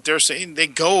email, and what they're saying, they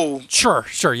go. Sure,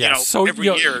 yes. So every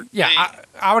year. Yeah,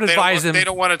 I would advise them. They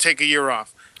don't want to take a year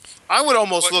off. I would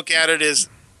almost look at it as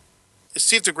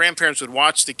see if the grandparents would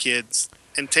watch the kids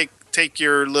and take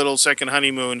your little second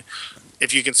honeymoon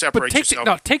if you can separate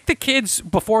yourself. Take the kids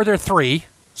before they're 3,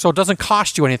 so it doesn't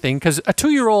cost you anything, because a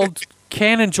 2-year-old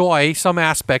can enjoy some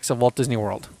aspects of Walt Disney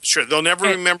World. Sure, they'll never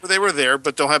remember they were there,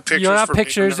 but they'll have pictures. You'll have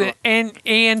pictures,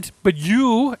 but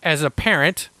you as a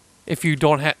parent, if you're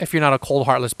not a cold,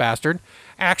 heartless bastard,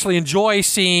 actually enjoy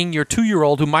seeing your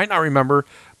 2-year-old who might not remember,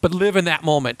 but live in that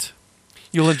moment.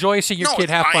 You'll enjoy seeing your kid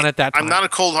have fun at that time. I'm not a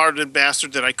cold-hearted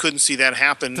bastard that I couldn't see that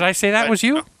happen. Did I say that was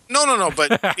you? No.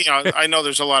 But I know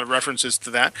there's a lot of references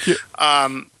to that. Yeah.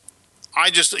 I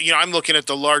just I'm looking at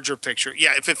the larger picture.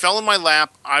 Yeah, if it fell in my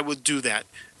lap, I would do that.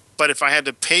 But if I had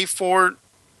to pay for it,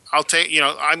 I'll take.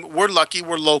 We're lucky.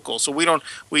 We're local, so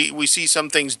we see some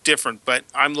things different. But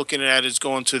I'm looking at it as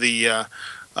going to the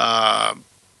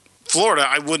Florida.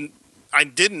 I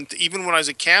didn't, even when I was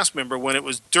a cast member, when it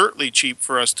was dirtly cheap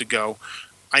for us to go,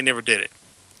 I never did it.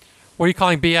 What are you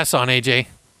calling BS on, AJ?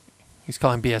 He's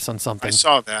calling BS on something. I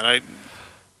saw that. All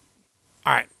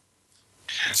right.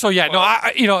 So, yeah,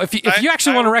 if you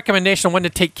actually want a recommendation on when to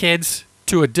take kids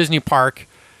to a Disney park,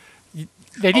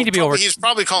 they need to be over. He's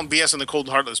probably calling BS on the cold,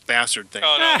 heartless bastard thing.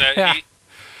 Oh, no.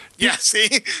 Yeah, see?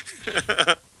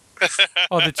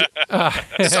 So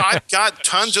I've got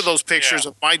tons of those pictures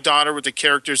of my daughter with the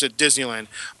characters at Disneyland,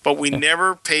 but we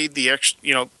never paid the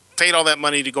extra, paid all that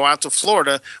money to go out to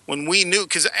Florida when we knew,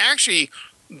 because actually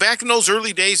back in those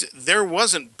early days there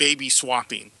wasn't baby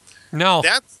swapping. No,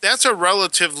 that's a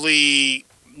relatively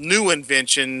new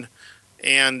invention,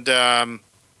 and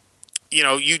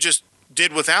you just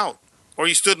did without, or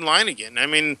you stood in line again. I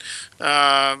mean,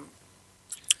 I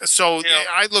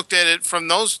looked at it from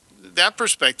that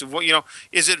perspective.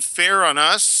 Is it fair on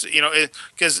us?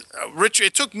 Because Richard,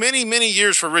 it took many, many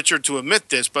years for Richard to admit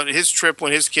this, but his trip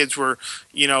when his kids were,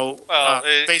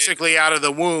 basically out of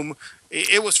the womb,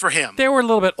 it was for him. They were a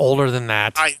little bit older than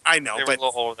that. I know, but a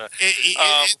little older.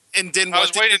 And then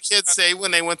what did the kids say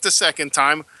when they went the second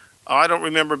time? Oh, I don't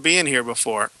remember being here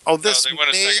before. Oh, this they went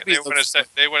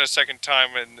a second time,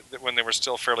 and when they were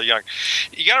still fairly young.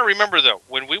 You got to remember though,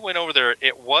 when we went over there,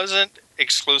 it wasn't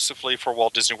exclusively for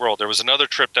Walt Disney World. There was another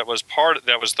trip that was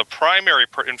the primary.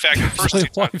 In fact, the first two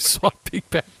times. Swapping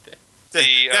back then.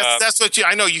 That's what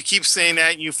I know. You keep saying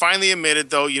that. You finally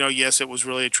admitted, though. Yes, it was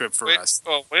really a trip for us.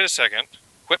 Oh, wait a second.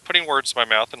 Quit putting words in my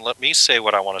mouth and let me say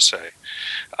what I want to say.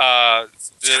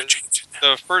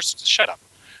 Shut up.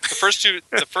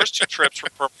 The first two trips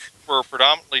were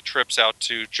predominantly trips out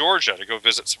to Georgia to go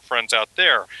visit some friends out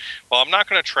there. Well, I'm not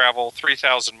going to travel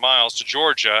 3,000 miles to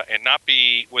Georgia and not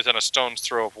be within a stone's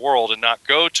throw of World and not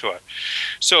go to it.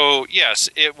 So, yes,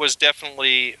 it was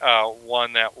definitely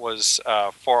one that was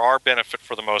for our benefit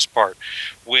for the most part.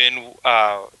 When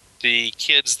the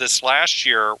kids this last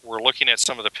year were looking at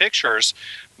some of the pictures,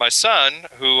 my son,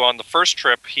 who on the first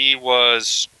trip, he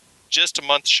was just a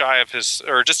month shy of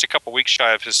just a couple weeks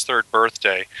shy of his 3rd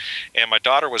birthday, and my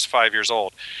daughter was 5 years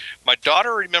old. My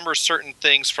daughter remembers certain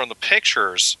things from the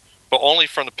pictures, but only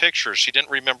from the pictures. She didn't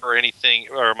remember anything,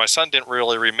 or my son didn't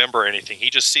really remember anything. He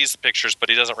just sees the pictures, but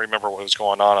he doesn't remember what was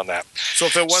going on that. So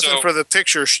if it wasn't for the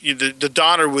pictures, the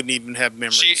daughter wouldn't even have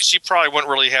memories. She probably wouldn't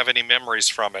really have any memories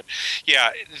from it.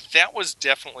 Yeah, that was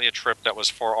definitely a trip that was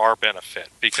for our benefit,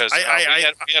 because we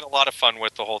had a lot of fun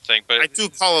with the whole thing. But I do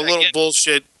call a little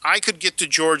bullshit. I could get to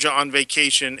Georgia on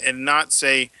vacation and not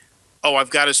say, oh, I've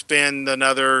got to spend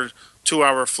another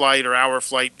 2-hour flight or hour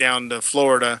flight down to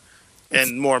Florida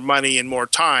and more money and more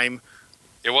time.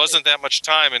 It wasn't that much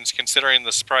time, and considering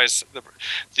the surprise,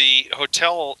 the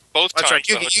hotel both That's times.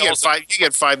 Right. You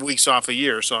get 5 weeks off a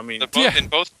year, so I mean, in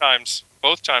both times,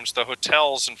 both times the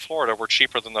hotels in Florida were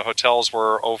cheaper than the hotels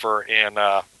were over in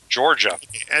Georgia.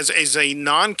 As a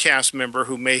non-cast member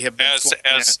who may have been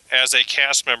as a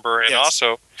cast member, and Yes.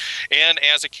 also, and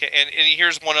as a and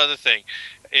here's one other thing.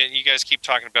 And you guys keep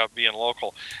talking about being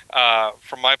local.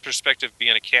 From my perspective,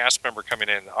 being a cast member coming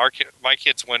in, my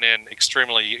kids went in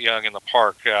extremely young in the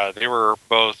park. They were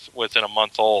both within a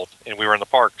month old, and we were in the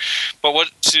park. But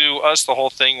what to us, the whole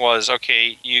thing was,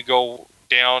 okay, you go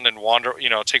down and wander,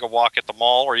 take a walk at the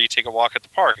mall, or you take a walk at the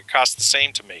park. It costs the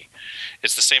same to me.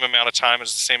 It's the same amount of time.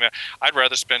 It's the same. I'd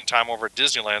rather spend time over at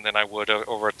Disneyland than I would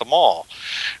over at the mall.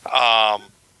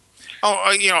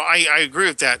 I agree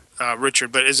with that,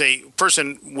 Richard. But as a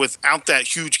person without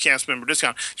that huge cast member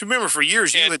discount, remember for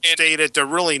years you had stayed at the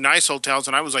really nice hotels,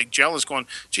 and I was like jealous, going,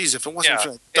 "Geez, if it wasn't for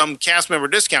a dumb cast member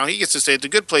discount, he gets to stay at the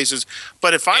good places."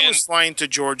 But if I was flying to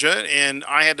Georgia and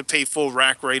I had to pay full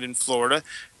rack rate in Florida,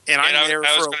 and I'm there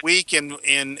for a week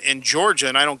in Georgia,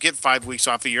 and I don't get 5 weeks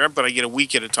off a year, but I get a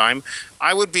week at a time,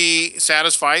 I would be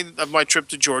satisfied of my trip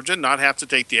to Georgia, not have to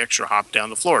take the extra hop down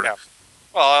to Florida.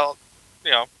 Yeah. Well,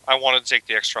 I wanted to take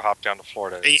the extra hop down to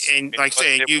Florida. And like I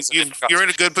say, you're in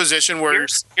a good position where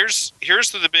here's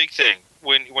the big thing.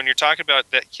 When you're talking about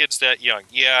that kids that young,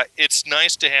 yeah, it's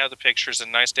nice to have the pictures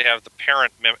and nice to have the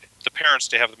parents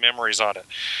to have the memories on it.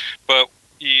 But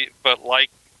like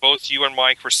both you and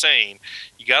Mike were saying,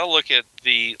 you got to look at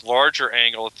the larger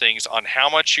angle of things on how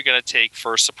much you're going to take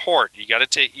for support. You got to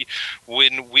take.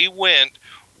 When we went,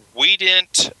 we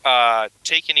didn't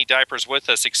take any diapers with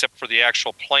us except for the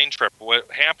actual plane trip. What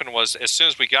happened was, as soon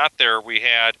as we got there, we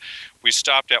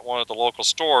stopped at one of the local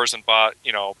stores and bought,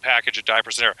 a package of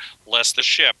diapers there, less the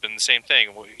ship, and the same thing.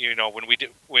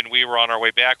 When we were on our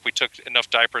way back, we took enough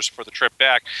diapers for the trip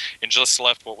back and just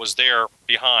left what was there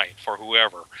behind for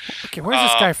whoever. Okay, where's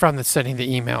this guy from that's sending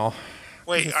the email?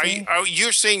 Wait, are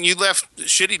you saying you left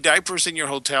shitty diapers in your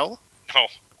hotel? No.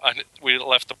 We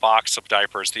left the box of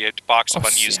diapers, the box of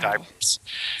unused diapers.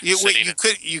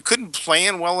 You couldn't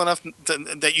plan well enough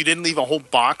that you didn't leave a whole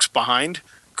box behind?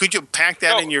 Could you pack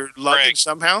that in your luggage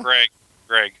somehow?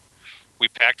 Greg, we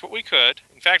packed what we could.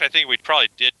 In fact, I think we probably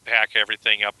did pack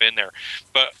everything up in there.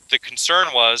 But the concern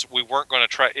was we weren't going to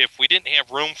try. If we didn't have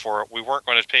room for it, we weren't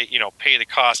going to pay the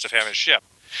cost of having it shipped.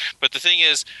 But the thing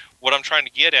is, what I'm trying to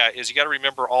get at is you got to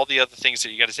remember all the other things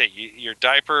that you got to take. Your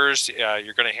diapers,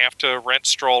 you're going to have to rent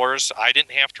strollers. I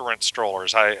didn't have to rent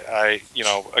strollers.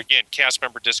 Again, cast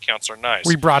member discounts are nice.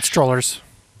 We brought strollers.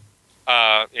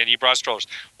 And you brought strollers,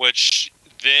 which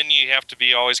then you have to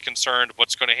be always concerned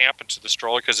what's going to happen to the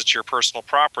stroller because it's your personal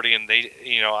property, and they,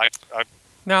 I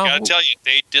got to tell you,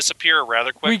 they disappear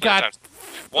rather quickly. We got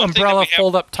umbrella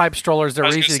fold-up type strollers that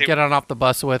are easy to get on off the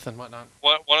bus with and whatnot.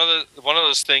 One of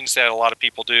those things that a lot of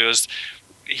people do is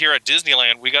here at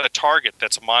Disneyland, we got a Target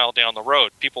that's a mile down the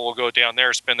road. People will go down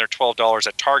there, spend their $12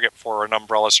 at Target for an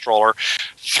umbrella stroller,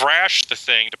 thrash the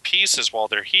thing to pieces while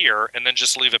they're here, and then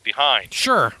just leave it behind.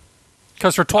 Sure,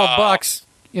 because for $12,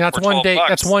 that's one day.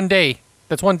 That's one day.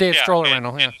 That's one day of stroller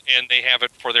rental. Yeah, and they have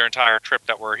it for their entire trip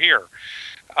that we're here.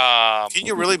 Can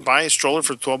you really buy a stroller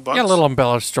for $12? Yeah, a little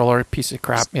umbrella stroller, piece of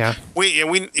crap. Yeah. We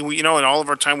in all of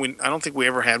our time, I don't think we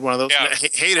ever had one of those. Yeah.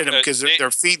 Hated them because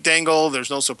their feet dangle. There's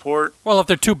no support. Well, if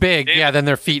they're too big, then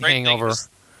their feet hang over.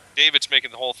 David's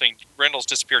making the whole thing. Rentals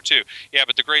disappear too. Yeah,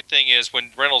 but the great thing is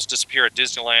when rentals disappear at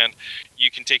Disneyland,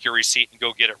 you can take your receipt and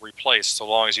go get it replaced, so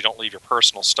long as you don't leave your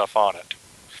personal stuff on it.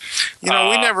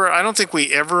 I don't think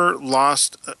we ever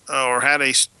lost or had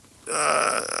a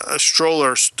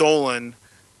stroller stolen.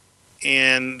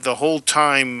 And the whole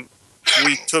time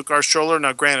we took our stroller.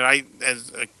 Now, granted,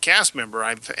 as a cast member,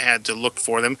 I've had to look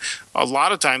for them. A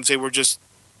lot of times they were just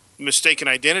mistaken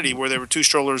identity, where there were two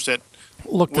strollers that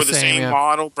were the same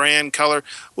model, brand, color.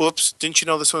 Whoops! Didn't you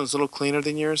know this one was a little cleaner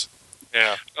than yours?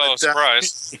 Yeah. Oh,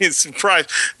 surprise! Surprise!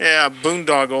 Yeah,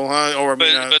 boondoggle, huh?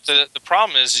 But the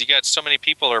problem is you got so many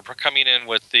people are coming in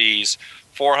with these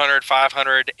 $400,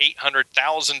 $500,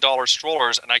 $800,000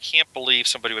 strollers, and I can't believe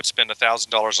somebody would spend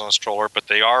 $1,000 on a stroller, but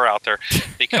they are out there.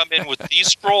 They come in with these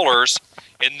strollers,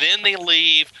 and then they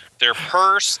leave their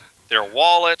purse, their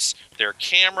wallets, their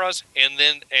cameras, and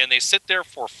they sit there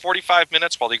for 45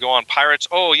 minutes while they go on Pirates.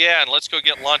 Oh yeah, and let's go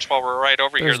get lunch while we're right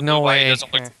over here. There's no way.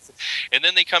 And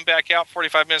then they come back out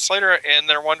 45 minutes later, and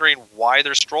they're wondering why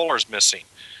their stroller's missing.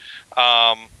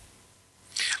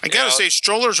 I gotta say,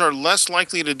 strollers are less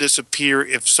likely to disappear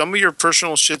if some of your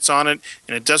personal shit's on it,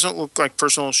 and it doesn't look like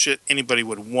personal shit anybody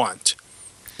would want.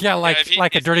 Yeah,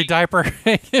 like a dirty diaper.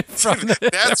 That's a good one.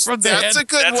 That's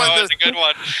always a good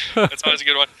one. That's always a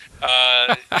good one.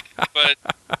 But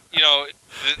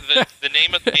the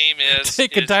name of the game is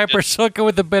Take a diaper, soak it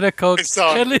with a bit of Coke,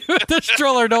 and leave it with the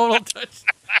stroller. No one will touch.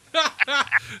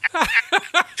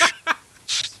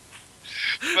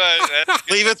 But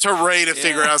leave it to Ray to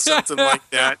figure out something like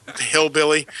that. The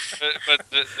hillbilly. But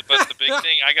the big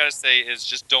thing I gotta say is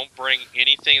just don't bring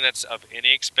anything that's of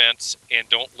any expense, and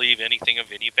don't leave anything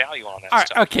of any value on that All right,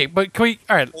 stuff. okay, but can we?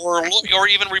 All right, Or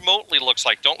even remotely looks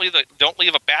like. Don't leave a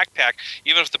backpack,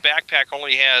 even if the backpack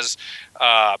only has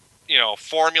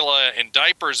formula and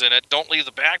diapers in it. Don't leave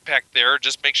the backpack there.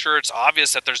 Just make sure it's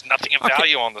obvious that there's nothing of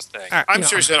value on this thing. Right, I'm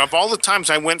serious. Of all the times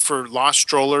I went for lost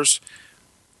strollers,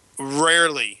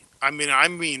 rarely, I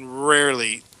mean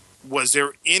rarely, was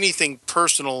there anything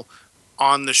personal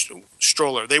on the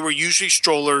stroller. They were usually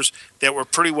strollers that were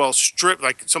pretty well stripped,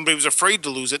 like somebody was afraid to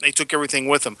lose it and they took everything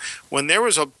with them. When there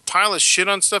was a pile of shit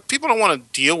on stuff, people don't want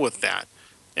to deal with that.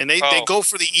 And they go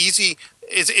for the easy.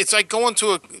 It's like going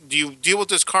to do you deal with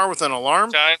this car with an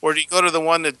alarm, or do you go to the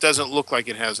one that doesn't look like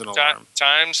it has an alarm?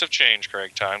 Times have changed,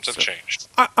 Greg. Times have changed.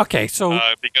 Okay, so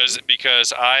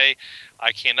because I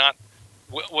cannot,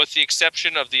 with the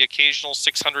exception of the occasional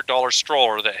 $600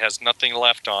 stroller that has nothing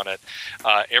left on it,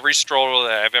 every stroller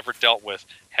that I've ever dealt with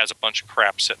has a bunch of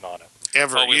crap sitting on it.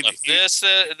 We left this,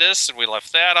 and we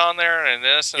left that on there, and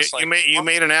this. And you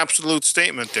made an absolute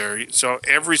statement there. So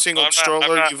every single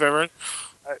stroller you've ever.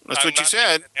 That's what you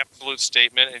said. An absolute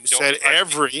statement. And you said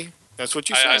every. That's what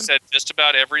you said. I said just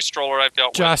about every stroller I've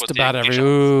dealt with. Just about every.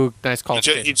 Ooh, nice call.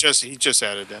 He just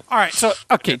added that. All right. So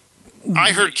okay.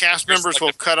 I heard cast members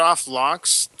will cut off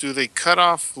locks. Do they cut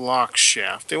off lock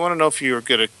shaft? They want to know if you are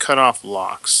going to cut off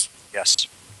locks. Yes.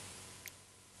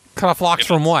 Cut off locks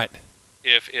from what?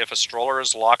 If a stroller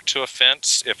is locked to a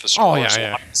fence, if the stroller is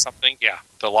locked to something,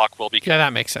 the lock will be cut. Yeah,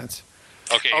 that makes sense.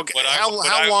 Okay.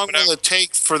 How long will it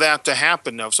take for that to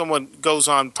happen? Now, if someone goes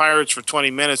on Pirates for 20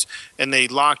 minutes and they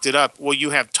locked it up, will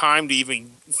you have time to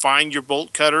even find your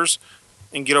bolt cutters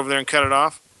and get over there and cut it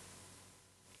off?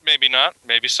 Maybe not.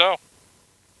 Maybe so.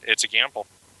 It's a gamble.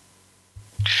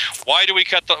 Why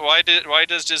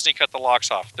does Disney cut the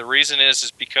locks off? The reason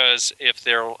is because if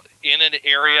they're in an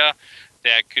area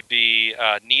that could be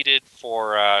needed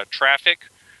for traffic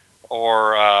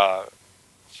or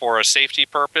for a safety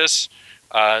purpose,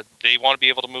 they want to be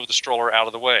able to move the stroller out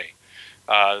of the way.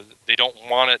 They don't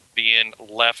want it being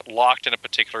locked in a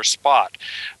particular spot.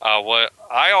 What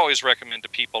I always recommend to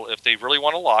people, if they really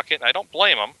want to lock it, and I don't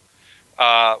blame them,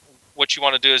 what you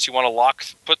want to do is you want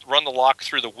to run the lock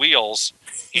through the wheels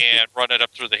and run it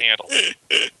up through the handle.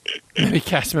 Maybe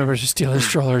cast members are stealing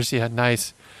strollers. Yeah,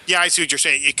 nice. Yeah, I see what you're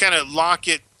saying. You kind of lock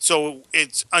it so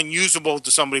it's unusable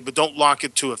to somebody, but don't lock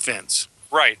it to a fence.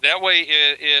 Right. That way,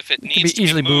 if it needs to be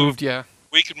easily moved,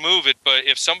 we can move it. But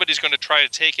if somebody's going to try to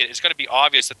take it, it's going to be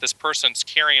obvious that this person's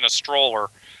carrying a stroller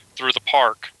through the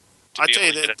park. I tell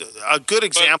you that a good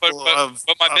example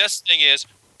But my best thing is,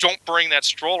 don't bring that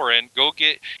stroller in. Go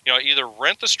get, either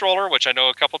rent the stroller, which I know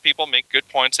a couple of people make good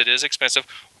points. It is expensive,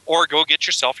 or go get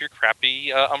yourself your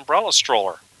crappy umbrella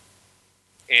stroller,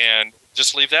 and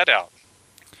just leave that out.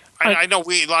 I know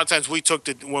a lot of times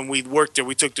when we worked there,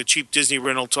 we took the cheap Disney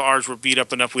rental to ours were beat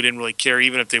up enough we didn't really care,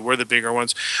 even if they were the bigger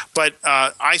ones. But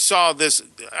I saw this.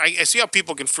 I see how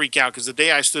people can freak out because the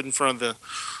day I stood in front of the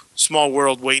Small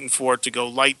World waiting for it to go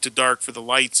light to dark for the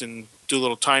lights and do a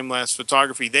little time-lapse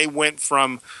photography, they went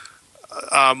from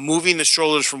moving the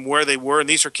strollers from where they were, and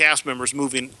these are cast members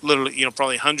moving literally,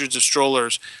 probably hundreds of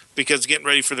strollers because getting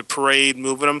ready for the parade,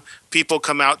 moving them. People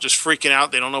come out just freaking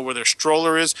out. They don't know where their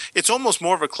stroller is. It's almost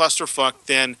more of a clusterfuck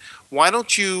than why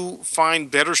don't you find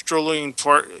better strolling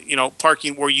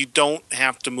parking where you don't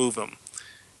have to move them?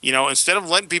 Instead of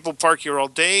letting people park here all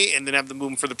day and then have them move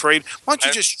them for the parade, why don't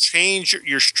you just change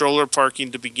your stroller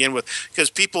parking to begin with?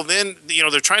 Because people then,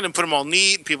 they're trying to put them all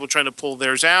neat, and people are trying to pull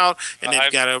theirs out, and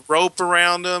they've got a rope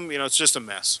around them. It's just a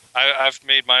mess. I've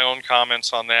made my own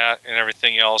comments on that and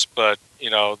everything else, but,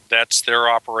 that's their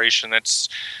operation.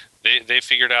 They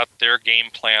figured out their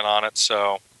game plan on it.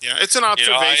 So, yeah, it's an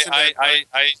observation.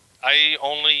 I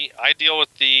deal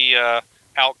with the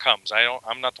outcomes.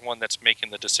 I'm not the one that's making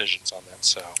the decisions on that.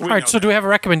 So, all right. So, do we have a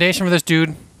recommendation for this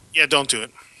dude? Yeah, don't do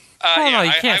it. No,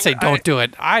 you can't say don't do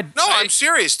it. I'm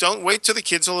serious. Don't wait till the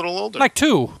kid's a little older. Like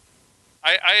 2.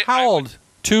 How old?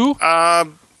 2?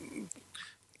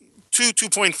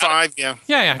 2.5. Yeah.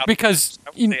 Yeah. Because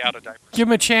out of diapers. Give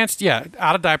him a chance. Yeah,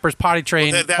 out of diapers, potty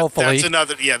trained. Hopefully,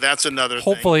 that's another.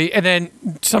 Hopefully, thing. And then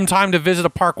some time to visit a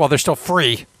park while they're still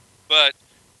free. But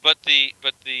the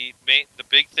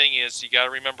big thing is you got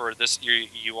to remember this.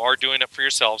 You are doing it for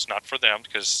yourselves, not for them,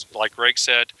 because like Greg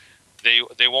said,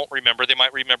 They won't remember. They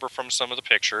might remember from some of the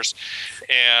pictures,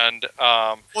 and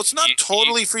well, it's not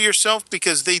totally for yourself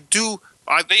because they do.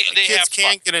 Kids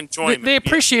can get enjoyment. They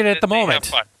appreciate it at the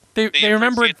moment. They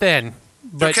remember it then.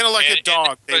 They're kind of like a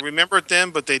dog. They remember it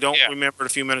then, but they don't remember it a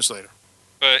few minutes later.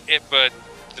 But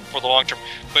for the long term.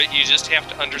 But you just have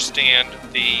to understand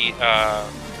the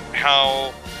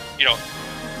how,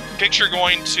 picture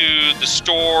going to the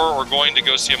store or going to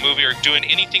go see a movie or doing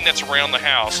anything that's around the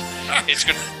house. It's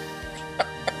going to...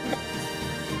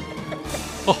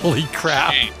 Holy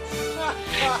crap.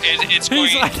 It's going...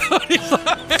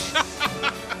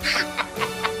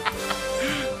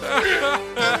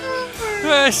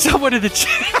 Someone in the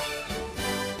chat.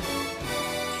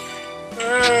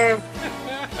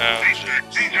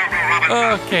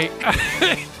 Okay.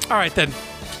 All right, then.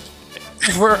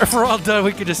 If we're all done,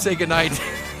 we can just say goodnight.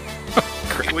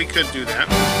 We could do that.